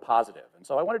lead with the positive, and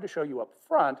so I wanted to show you up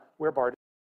front where Bart.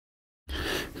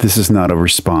 This is not a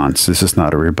response. This is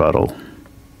not a rebuttal.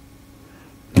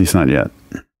 At least not yet.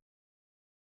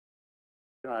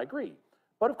 And I agree.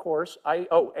 But of course,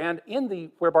 and in the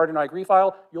Where Bart and I Agree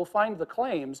file, you'll find the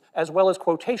claims as well as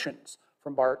quotations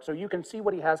from Bart, so you can see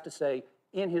what he has to say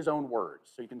in his own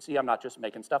words. So you can see I'm not just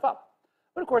making stuff up.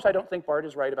 But of course, I don't think Bart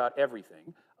is right about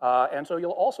everything. And so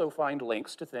you'll also find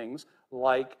links to things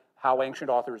like how ancient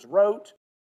authors wrote.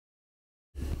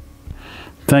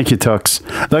 Thank you, Tux.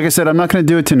 Like I said, I'm not going to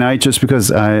do it tonight just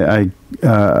because I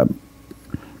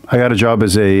got a job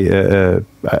as I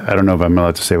don't know if I'm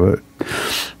allowed to say what.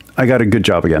 I got a good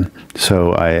job again.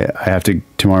 So I have to,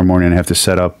 tomorrow morning, I have to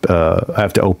set up, I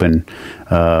have to open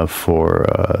for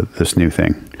this new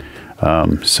thing.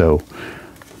 So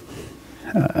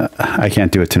I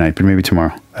can't do it tonight, but maybe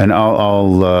tomorrow. And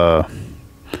I'll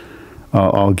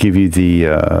give you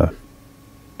the,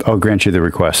 I'll grant you the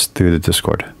request through the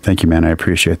Discord. Thank you, man. I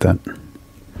appreciate that.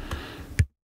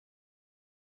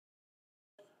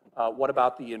 What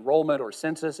about the enrollment or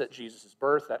census at Jesus'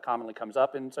 birth? That commonly comes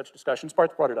up in such discussions.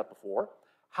 Bart's brought it up before.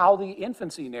 How the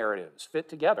infancy narratives fit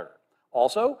together.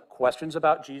 Also, questions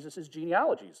about Jesus'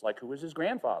 genealogies, like who was his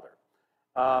grandfather.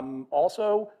 Do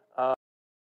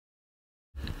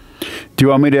you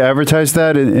want me to advertise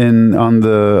that on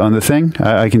the thing?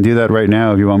 I can do that right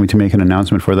now if you want me to make an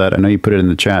announcement for that. I know you put it in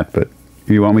the chat, but if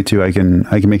you want me to, I can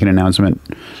make an announcement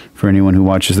for anyone who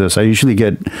watches this. I usually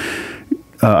get,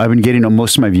 I've been getting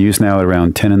most of my views now at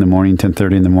around 10 in the morning,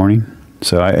 10:30 in the morning.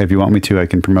 So if you want me to, I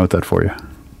can promote that for you.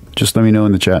 Just let me know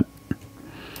in the chat.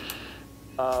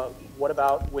 What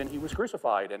about when he was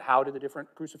crucified, and how did the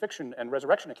different crucifixion and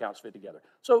resurrection accounts fit together?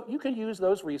 So you can use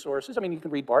those resources. I mean, you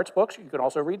can read Bart's books. You can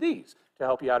also read these to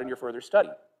help you out in your further study.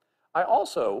 I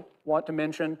also want to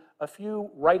mention a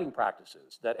few writing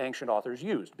practices that ancient authors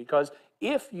used, because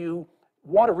if you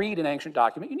want to read an ancient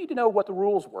document, you need to know what the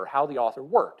rules were, how the author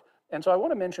worked. And so I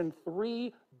want to mention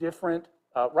 3 different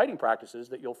writing practices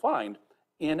that you'll find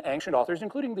in ancient authors,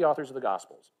 including the authors of the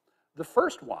Gospels. The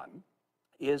first one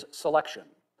is selection.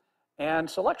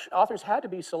 And authors had to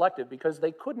be selective because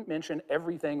they couldn't mention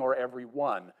everything or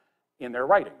everyone in their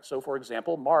writing. So for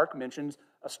example, Mark mentions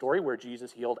a story where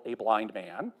Jesus healed a blind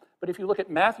man. But if you look at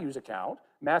Matthew's account,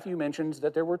 Matthew mentions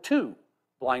that there were 2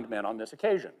 blind men on this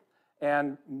occasion.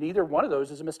 And neither one of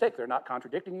those is a mistake. They're not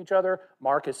contradicting each other.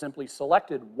 Mark has simply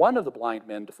selected one of the blind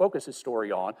men to focus his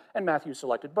story on, and Matthew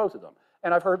selected both of them.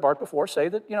 And I've heard Bart before say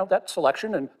that, that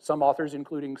selection, and some authors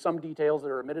including some details that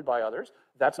are omitted by others,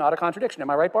 that's not a contradiction. Am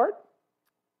I right, Bart?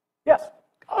 Yes.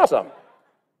 Awesome.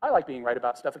 I like being right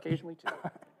about stuff occasionally, too.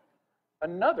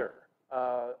 Another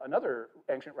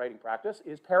ancient writing practice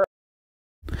is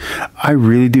I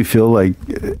really do feel like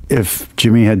if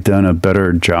Jimmy had done a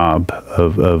better job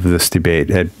of this debate,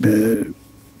 I don't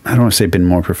want to say been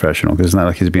more professional, because it's not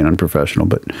like he's being unprofessional,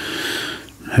 but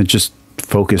had just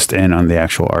focused in on the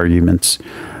actual arguments.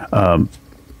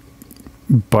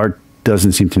 Bart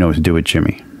doesn't seem to know what to do with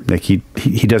Jimmy. Like he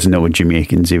doesn't know what Jimmy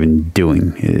Akin's even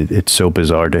doing. It's so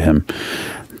bizarre to him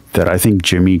that I think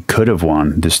Jimmy could have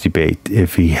won this debate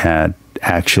if he had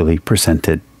actually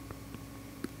presented,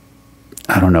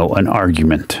 I don't know, an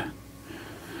argument.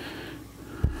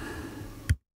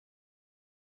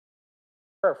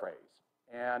 Paraphrase.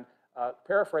 And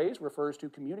paraphrase refers to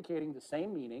communicating the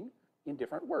same meaning in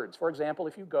different words. For example,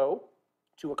 if you go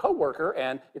to a coworker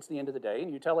and it's the end of the day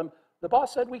and you tell him, the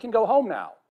boss said we can go home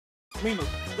now. Reamer,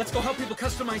 let's go help people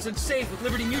customize and save with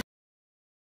Liberty Mutual.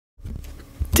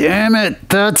 Damn it,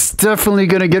 that's definitely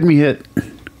going to get me hit.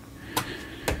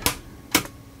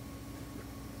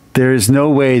 There is no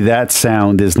way that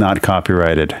sound is not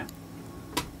copyrighted.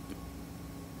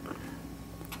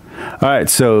 All right,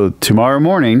 so tomorrow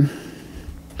morning,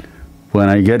 when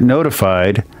I get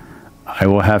notified, I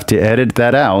will have to edit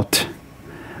that out.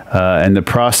 And the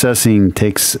processing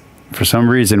takes, for some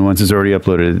reason, once it's already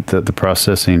uploaded, the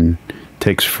processing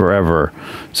takes forever.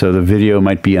 So the video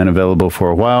might be unavailable for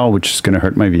a while, which is going to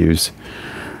hurt my views.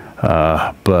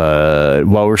 But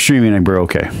while we're streaming, we're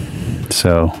okay.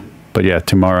 So, but yeah,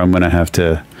 tomorrow I'm going to have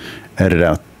to edit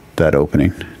out that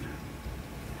opening.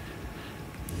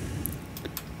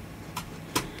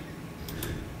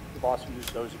 The boss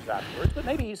used those exact words, but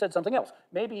maybe he said something else.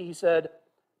 Maybe he said,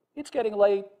 it's getting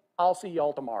late, I'll see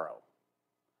y'all tomorrow.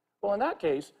 Well, in that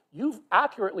case, you've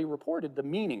accurately reported the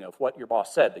meaning of what your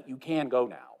boss said, that you can go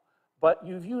now, but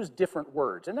you've used different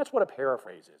words, and that's what a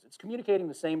paraphrase is. It's communicating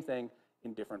the same thing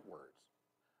in different words.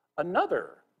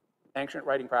 Another ancient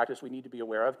writing practice we need to be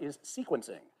aware of is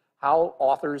sequencing, how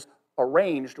authors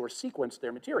arranged or sequenced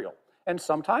their material. And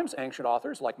sometimes ancient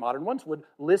authors, like modern ones, would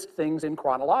list things in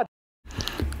chronological.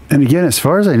 And again, as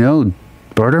far as I know,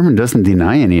 Bart Ehrman doesn't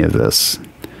deny any of this.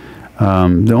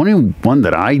 The only one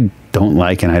that I don't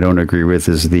like and I don't agree with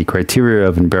is the criteria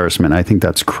of embarrassment. I think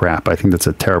that's crap. I think that's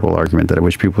a terrible argument that I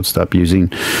wish people would stop using.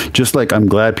 Just like I'm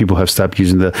glad people have stopped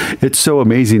using it's so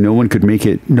amazing, no one could make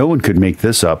it, no one could make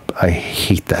this up. I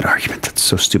hate that argument. That's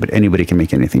so stupid. Anybody can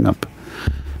make anything up.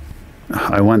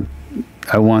 I want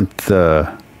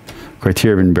the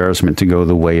criteria of embarrassment to go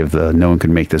the way of the no one could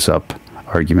make this up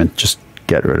argument. Just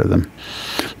get rid of them.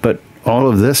 But all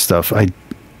of this stuff,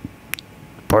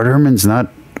 Bart Ehrman's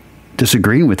not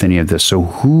disagreeing with any of this.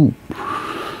 So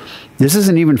this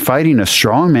isn't even fighting a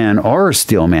strong man or a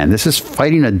steel man. This is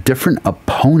fighting a different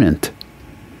opponent.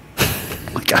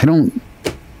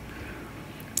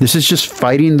 This is just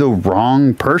fighting the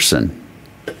wrong person.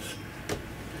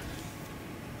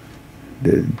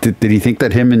 Did he think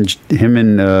that him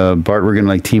and Bart were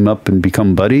gonna team up and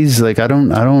become buddies? I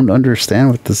don't understand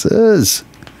what this is.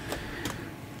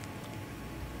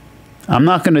 I'm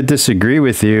not going to disagree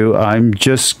with you. I'm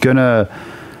just going to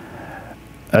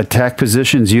attack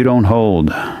positions you don't hold.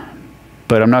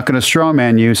 But I'm not going to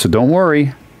strawman you, so don't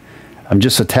worry. I'm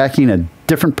just attacking a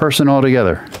different person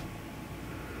altogether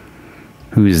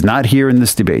who is not here in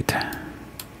this debate.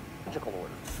 Order.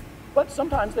 But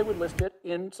sometimes they would list it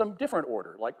in some different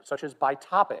order, such as by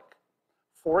topic.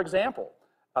 For example,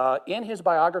 in his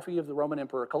biography of the Roman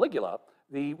Emperor Caligula,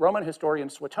 the Roman historian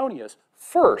Suetonius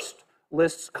first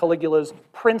lists Caligula's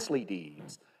princely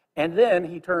deeds, and then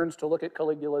he turns to look at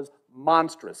Caligula's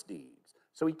monstrous deeds.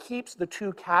 So he keeps the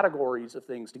two categories of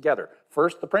things together.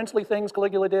 First, the princely things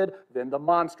Caligula did, then the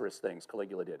monstrous things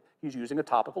Caligula did. He's using a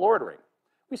topical ordering.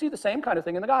 We see the same kind of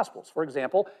thing in the Gospels. For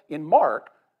example, in Mark,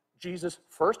 Jesus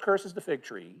first curses the fig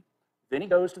tree, then he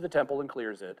goes to the temple and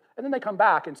clears it, and then they come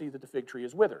back and see that the fig tree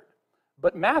is withered.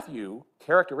 But Matthew,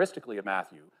 characteristically of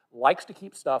Matthew, likes to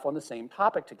keep stuff on the same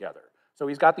topic together. So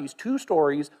he's got these two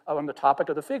stories on the topic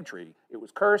of the fig tree. It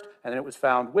was cursed, and then it was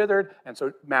found withered, and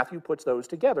so Matthew puts those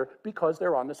together because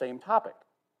they're on the same topic.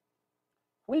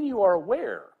 When you are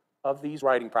aware of these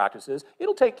writing practices,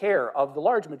 it'll take care of the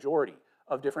large majority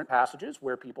of different passages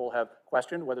where people have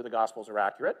questioned whether the Gospels are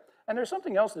accurate. And there's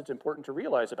something else that's important to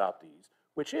realize about these,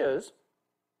 which is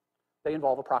they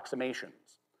involve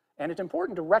approximations. And it's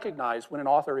important to recognize when an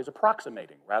author is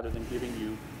approximating rather than giving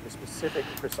you the specific,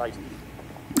 precise detail.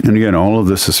 And again, all of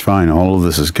this is fine. All of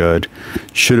this is good.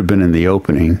 Should have been in the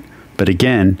opening. But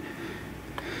again,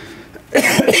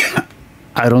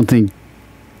 I don't think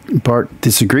Bart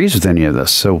disagrees with any of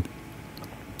this. So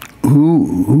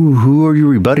who are you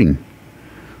rebutting?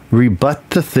 Rebut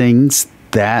the things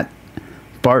that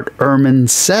Bart Ehrman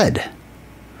said.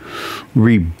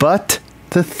 Rebut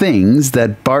the things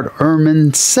that Bart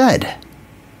Ehrman said.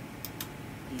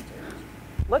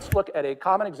 Let's look at a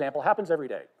common example. Happens every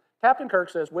day. Captain Kirk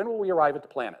says, "When will we arrive at the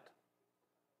planet?"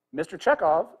 Mr.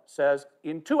 Chekhov says,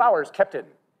 "In 2 hours, Captain."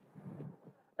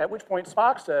 At which point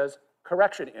Spock says,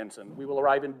 "Correction, Ensign, we will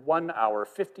arrive in 1 hour,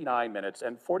 59 minutes,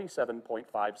 and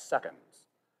 47.5 seconds."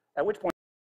 At which point...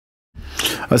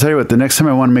 I'll tell you what, the next time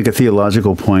I want to make a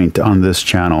theological point on this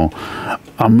channel,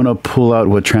 I'm going to pull out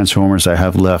what Transformers I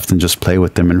have left and just play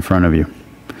with them in front of you.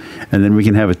 And then we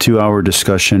can have a 2-hour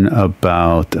discussion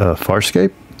about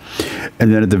Farscape.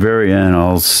 And then at the very end,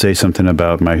 I'll say something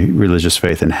about my religious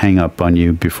faith and hang up on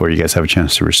you before you guys have a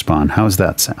chance to respond. How does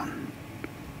that sound?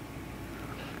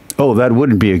 Oh, that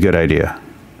wouldn't be a good idea.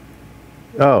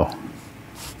 Oh.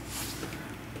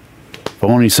 If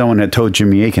only someone had told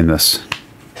Jimmy Akin this.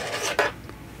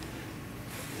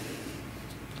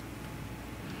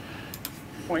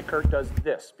 Point Kirk does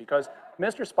this because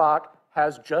Mr. Spock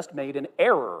has just made an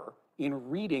error in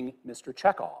reading Mr.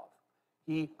 Chekhov.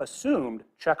 He assumed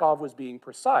Chekhov was being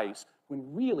precise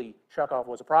when really Chekhov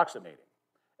was approximating.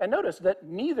 And notice that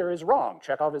neither is wrong.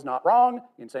 Chekhov is not wrong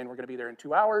in saying we're going to be there in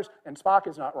 2 hours, and Spock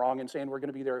is not wrong in saying we're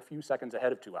going to be there a few seconds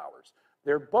ahead of 2 hours.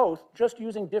 They're both just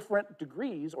using different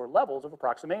degrees or levels of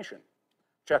approximation.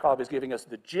 Chekhov is giving us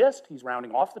the gist, he's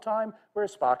rounding off the time,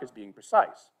 whereas Spock is being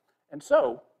precise. And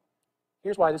so,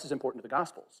 here's why this is important to the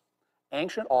Gospels.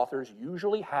 Ancient authors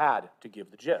usually had to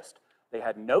give the gist. They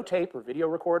had no tape or video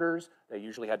recorders, they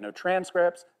usually had no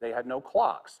transcripts, they had no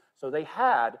clocks. So they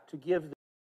had to give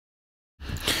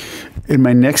In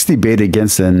my next debate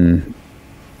against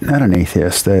not an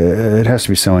atheist, it has to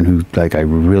be someone who I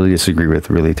really disagree with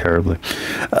really terribly,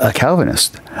 a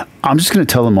Calvinist. I'm just going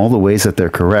to tell them all the ways that they're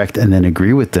correct and then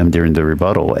agree with them during the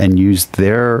rebuttal and use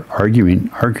their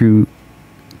argue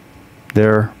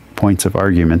their points of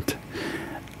argument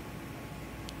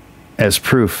as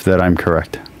proof that I'm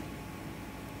correct.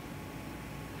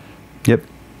 Yep.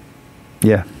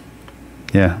 Yeah.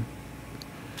 Yeah.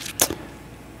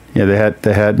 Yeah,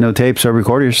 they had no tapes or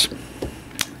recorders.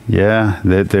 Yeah,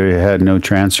 they had no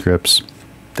transcripts.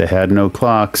 They had no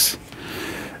clocks.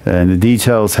 And the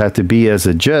details had to be as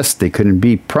a gist. They couldn't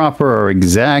be proper or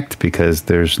exact because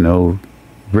there's no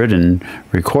written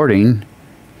recording.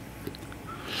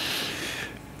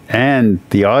 And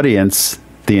the audience,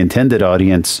 the intended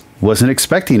audience, wasn't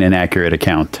expecting an accurate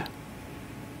account.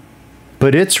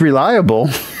 But it's reliable.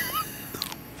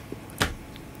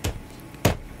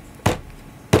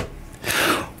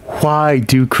 Why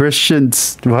do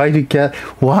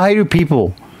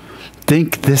people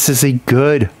think this is a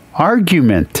good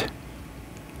argument?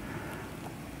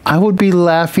 I would be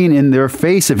laughing in their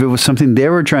face if it was something they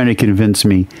were trying to convince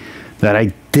me that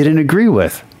I didn't agree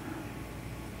with.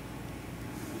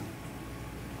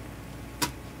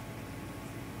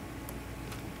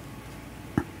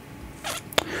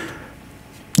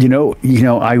 You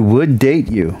know, I would date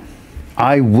you.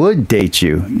 I would date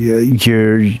you.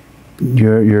 You're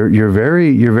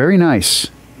very nice.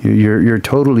 You're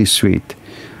totally sweet.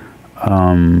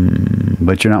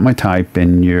 But you're not my type,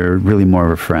 and you're really more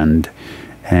of a friend.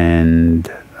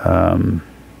 And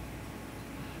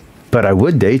but I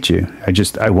would date you.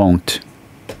 I won't.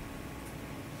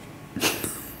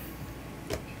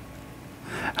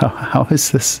 How is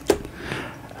this?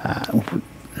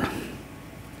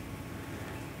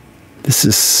 This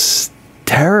is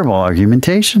terrible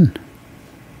argumentation.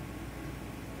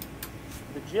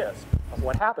 The gist of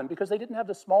what happened because they didn't have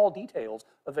the small details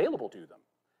available to them.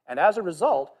 And as a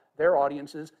result, their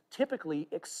audiences typically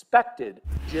expected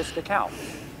gist accounts.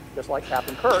 Just like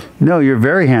Captain Kirk. No, you're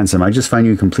very handsome. I just find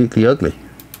you completely ugly.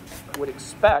 Would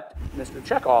expect Mr.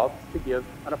 Chekhov to give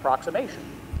an approximation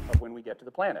of when we get to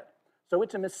the planet. So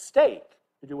it's a mistake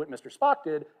to do what Mr. Spock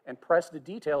did and press the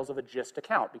details of a gist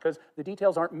account, because the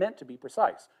details aren't meant to be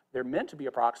precise. They're meant to be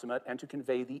approximate and to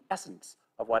convey the essence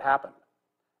of what happened.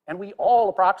 And we all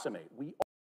approximate.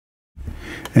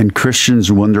 And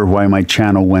Christians wonder why my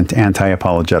channel went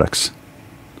anti-apologetics.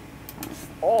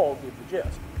 All give the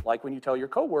gist. Like when you tell your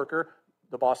coworker,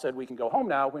 the boss said we can go home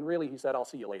now, when really he said I'll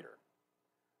see you later.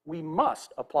 We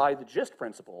must apply the gist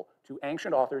principle to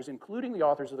ancient authors, including the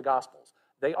authors of the Gospels.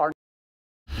 They are.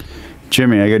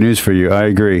 Jimmy, I got news for you. I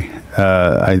agree.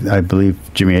 I believe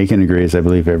Jimmy Akin agrees. I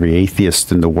believe every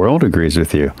atheist in the world agrees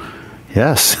with you.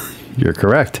 Yes, you're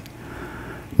correct.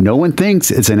 No one thinks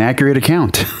it's an accurate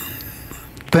account.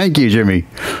 Thank you, Jimmy,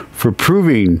 for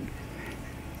proving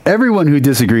everyone who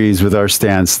disagrees with our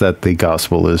stance that the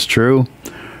gospel is true.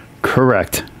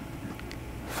 Correct.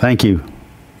 Thank you.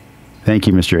 Thank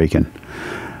you, Mr. Akin.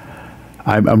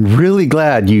 I'm really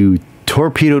glad you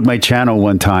torpedoed my channel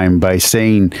one time by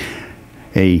saying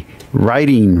a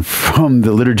writing from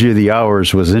the Liturgy of the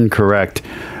Hours was incorrect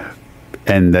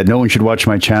and that no one should watch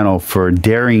my channel for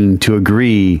daring to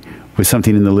agree with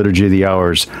something in the Liturgy of the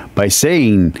Hours by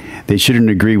saying they shouldn't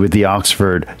agree with the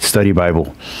Oxford Study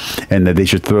Bible and that they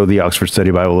should throw the Oxford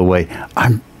Study Bible away.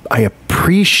 I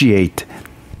appreciate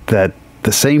that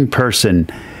the same person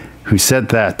who said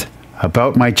that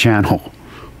about my channel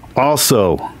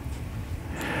also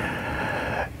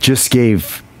just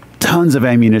gave tons of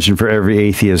ammunition for every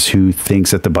atheist who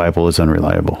thinks that the Bible is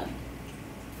unreliable.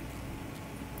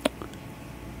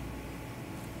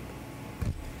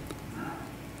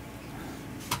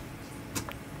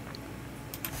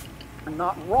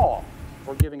 Not wrong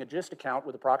for giving a gist account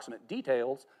with approximate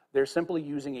details. They're simply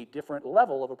using a different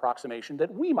level of approximation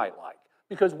that we might like,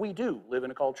 because we do live in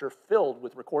a culture filled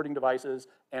with recording devices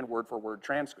and word-for-word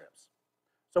transcripts.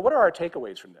 So what are our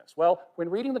takeaways from this? Well, when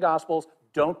reading the Gospels,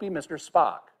 don't be Mr.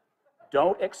 Spock.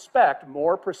 Don't expect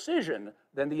more precision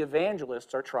than the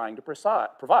evangelists are trying to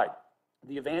provide.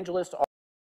 The evangelists are...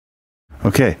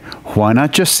 Okay, why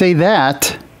not just say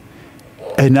that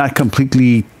and not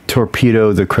completely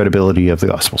torpedo the credibility of the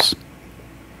Gospels?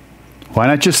 Why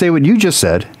not just say what you just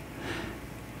said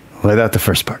without the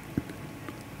first part?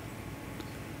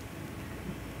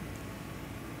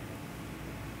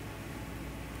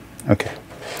 Okay.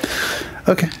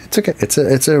 Okay, it's okay. It's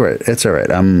all right. It's all right.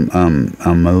 I'm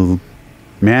a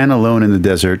man alone in the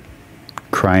desert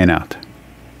crying out.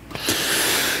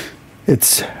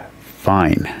 It's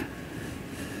fine.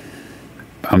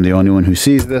 I'm the only one who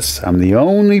sees this. I'm the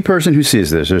only person who sees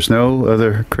this. There's no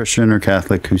other Christian or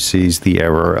Catholic who sees the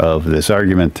error of this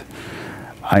argument.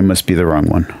 I must be the wrong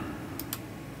one.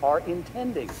 Are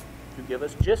intending to give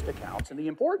us gist accounts, and the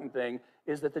important thing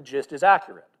is that the gist is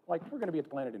accurate. Like, we're going to be at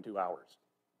the planet in 2 hours.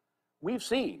 We've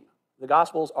seen the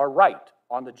Gospels are right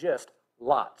on the gist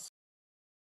lots.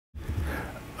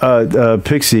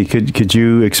 Pixie, could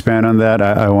you expand on that?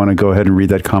 I want to go ahead and read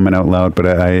that comment out loud, but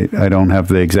I don't have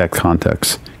the exact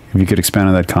context. If you could expand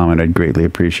on that comment, I'd greatly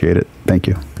appreciate it. Thank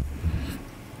you.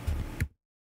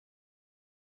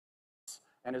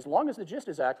 And as long as the gist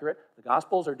is accurate, the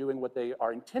Gospels are doing what they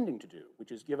are intending to do,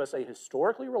 which is give us a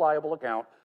historically reliable account.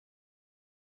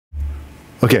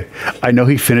 Okay, I know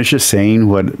he finishes saying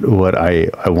what I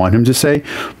want him to say,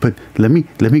 but let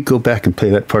me go back and play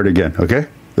that part again. Okay,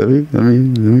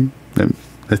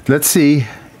 let's see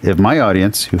if my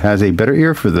audience, who has a better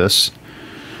ear for this,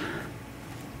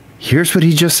 here's what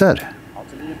he just said.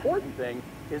 Also, the important thing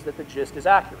is that the gist is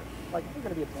accurate. Like, we're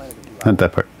going to be a planet of 2 hours. Not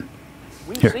that part.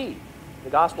 We Here. see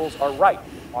the Gospels are right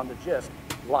on the gist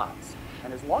lots.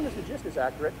 And as long as the gist is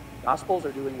accurate, Gospels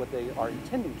are doing what they are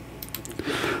intending to do, which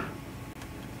is give.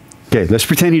 Okay, let's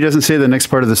pretend he doesn't say the next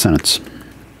part of the sentence.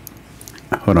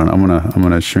 Hold on, I'm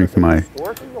gonna shrink my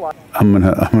I'm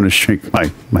gonna shrink my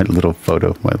little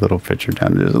photo, my little picture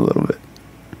down just a little bit.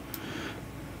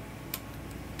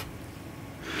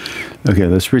 Okay,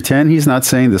 let's pretend he's not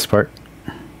saying this part.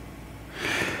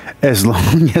 As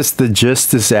long as the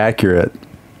gist is accurate,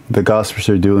 the Gospels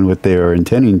are doing what they are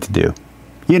intending to do.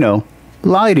 You know,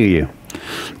 lie to you.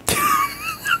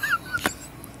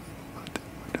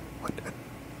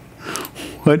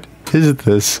 What is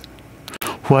this?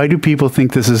 Why do people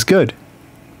think this is good?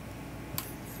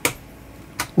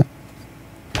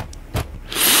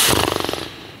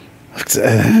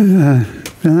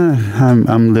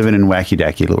 I'm living in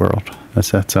wacky-dacky world.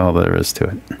 That's all there is to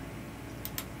it.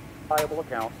 Reliable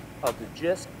account of the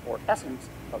gist or essence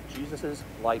of Jesus'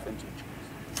 life and teachings.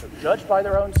 So judged by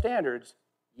their own standards,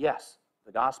 yes,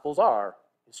 the Gospels are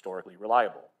historically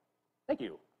reliable. Thank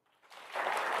you.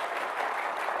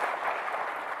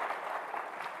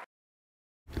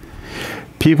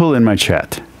 People in my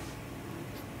chat,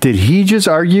 did he just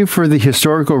argue for the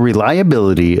historical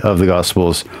reliability of the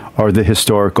Gospels or the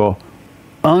historical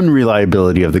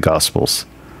unreliability of the Gospels?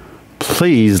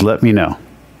 Please let me know.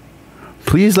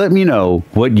 Please let me know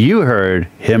what you heard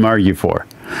him argue for.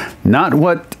 Not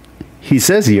what he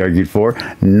says he argued for,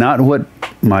 not what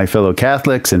my fellow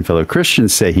Catholics and fellow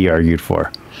Christians say he argued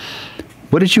for.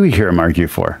 What did you hear him argue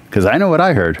for? Because I know what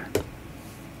I heard.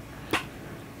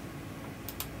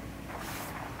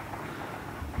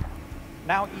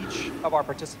 Now each of our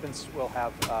participants will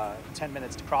have 10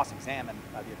 minutes to cross-examine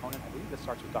the opponent. I believe this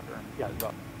starts with Dr. Erhman. Yeah, as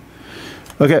well.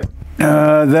 Okay.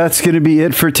 That's going to be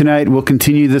it for tonight. We'll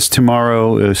continue this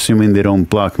tomorrow, assuming they don't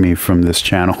block me from this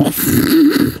channel.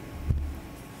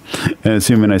 And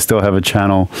assuming I still have a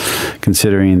channel,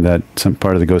 considering that some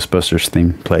part of the Ghostbusters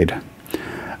theme played.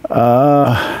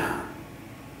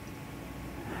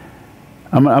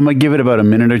 I'm going to give it about a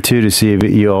minute or two to see if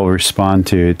you all respond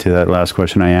to that last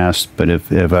question I asked. But if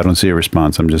I don't see a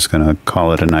response, I'm just going to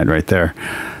call it a night right there.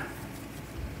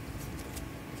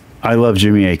 I love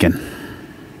Jimmy Akin.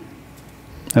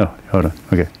 Oh, hold on.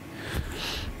 Okay.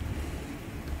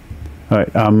 All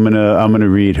right. I'm gonna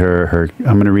read I'm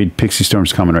gonna read Pixie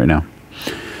Storm's comment right now.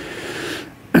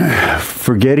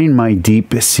 Forgetting my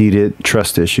deep-seated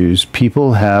trust issues,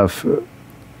 people have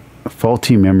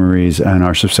faulty memories and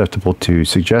are susceptible to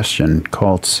suggestion,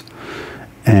 cults,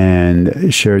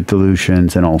 and shared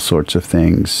delusions and all sorts of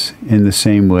things. In the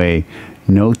same way,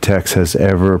 no text has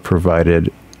ever provided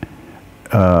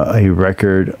a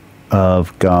record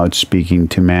of God speaking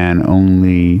to man,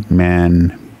 only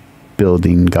man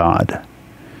building God.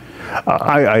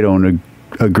 I don't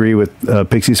agree with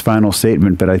Pixie's final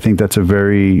statement, but I think that's a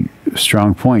very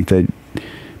strong point, that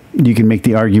you can make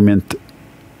the argument,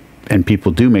 and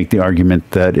people do make the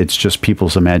argument, that it's just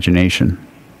people's imagination.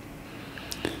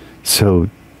 So,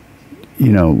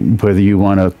 you know, whether you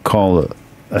want to call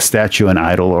a statue an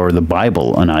idol or the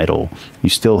Bible an idol, you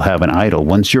still have an idol.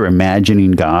 Once you're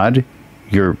imagining God,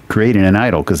 you're creating an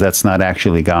idol, because that's not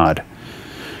actually God.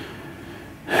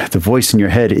 The voice in your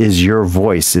head is your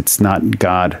voice. It's not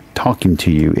God talking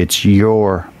to you. It's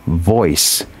your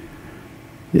voice.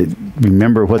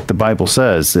 Remember what the Bible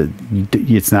says.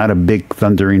 It's not a big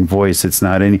thundering voice. It's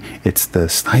not any. It's the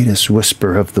slightest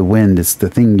whisper of the wind. It's the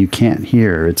thing you can't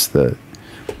hear.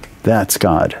 That's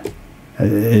God.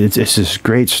 It's this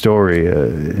great story.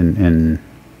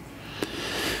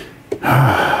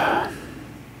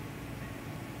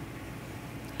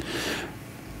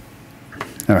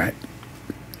 All right.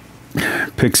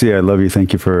 Pixie, I love you.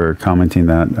 Thank you for commenting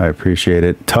that. I appreciate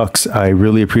it. Tux, I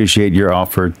really appreciate your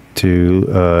offer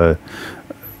to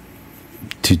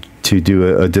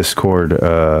do a Discord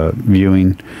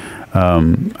viewing.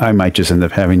 I might just end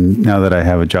up having, now that I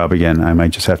have a job again, I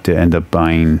might just have to end up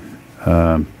buying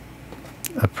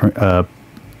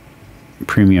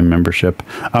premium membership.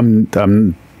 I'm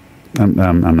not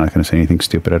going to say anything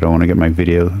stupid. I don't want to get my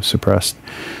video suppressed.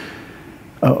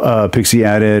 Pixie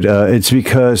added, it's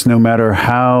because no matter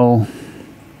how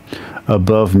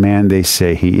above man they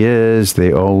say he is,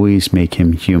 they always make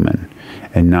him human.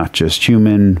 And not just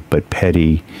human, but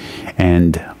petty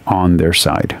and on their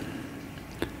side.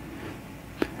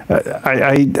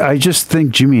 I just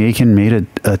think Jimmy Akin made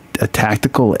a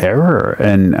tactical error,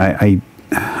 and I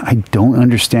don't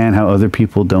understand how other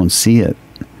people don't see it.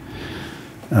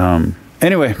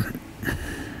 Anyway,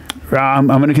 I'm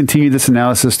going to continue this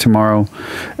analysis tomorrow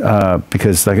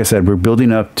because, like I said, we're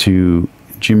building up to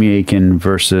Jimmy Akin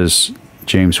versus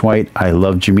James White. I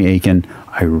love Jimmy Akin.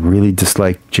 I really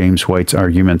dislike James White's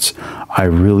arguments. I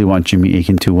really want Jimmy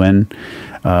Akin to win.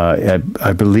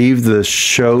 I believe the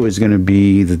show is going to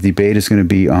be, the debate is going to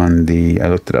be on the, I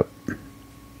looked it up.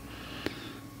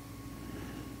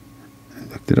 I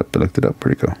looked it up.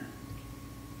 Where'd it go?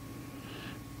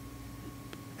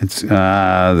 It's,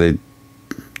 they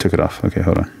took it off. Okay,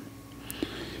 hold on.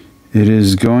 It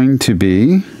is going to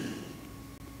be,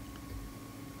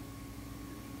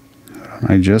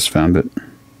 I just found it.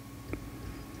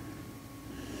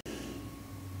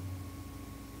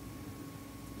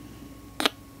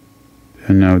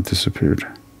 And now it disappeared.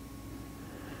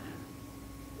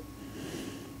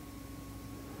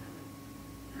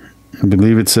 I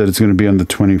believe it said it's going to be on the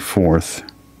 24th.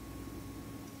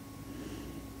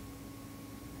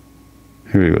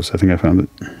 Here it goes. I think I found it.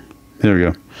 There we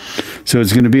go. So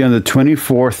it's going to be on the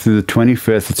 24th through the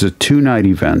 25th. It's a 2-night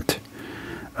event.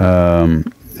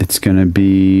 It's going to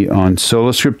be on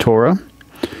Sola Scriptura.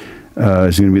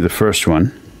 It's going to be the first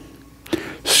one.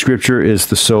 Scripture is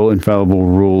the sole infallible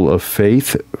rule of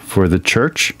faith for the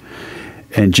church.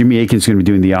 And Jimmy Akin is going to be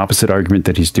doing the opposite argument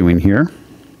that he's doing here.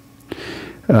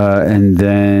 And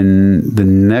then the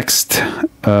next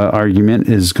argument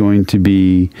is going to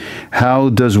be, how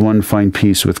does one find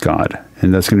peace with God?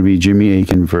 And that's going to be Jimmy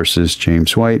Akin versus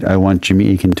James White. I want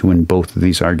Jimmy Akin to win both of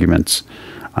these arguments.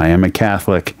 I am a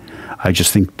Catholic. I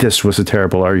just think this was a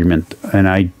terrible argument. And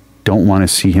I don't want to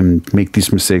see him make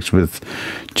these mistakes with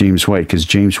James White, because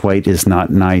James White is not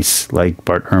nice like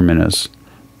Bart Ehrman is.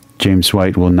 James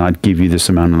White will not give you this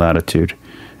amount of latitude.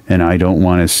 And I don't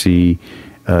want to see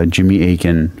Jimmy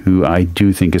Akin, who I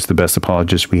do think is the best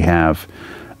apologist we have,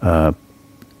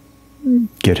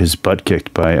 get his butt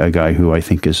kicked by a guy who I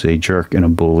think is a jerk and a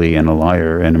bully and a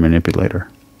liar and a manipulator.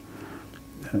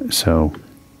 So,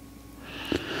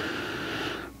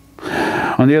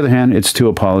 on the other hand, it's two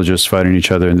apologists fighting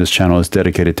each other, and this channel is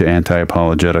dedicated to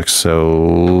anti-apologetics,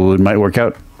 so it might work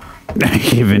out,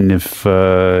 even if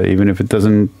it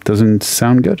doesn't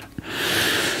sound good.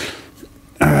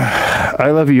 I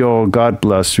love you all. God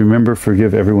bless. Remember,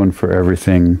 forgive everyone for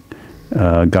everything.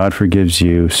 God forgives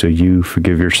you, so you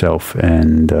forgive yourself,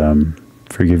 and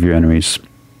forgive your enemies.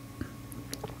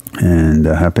 And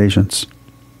have patience.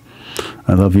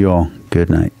 I love you all. Good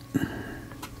night.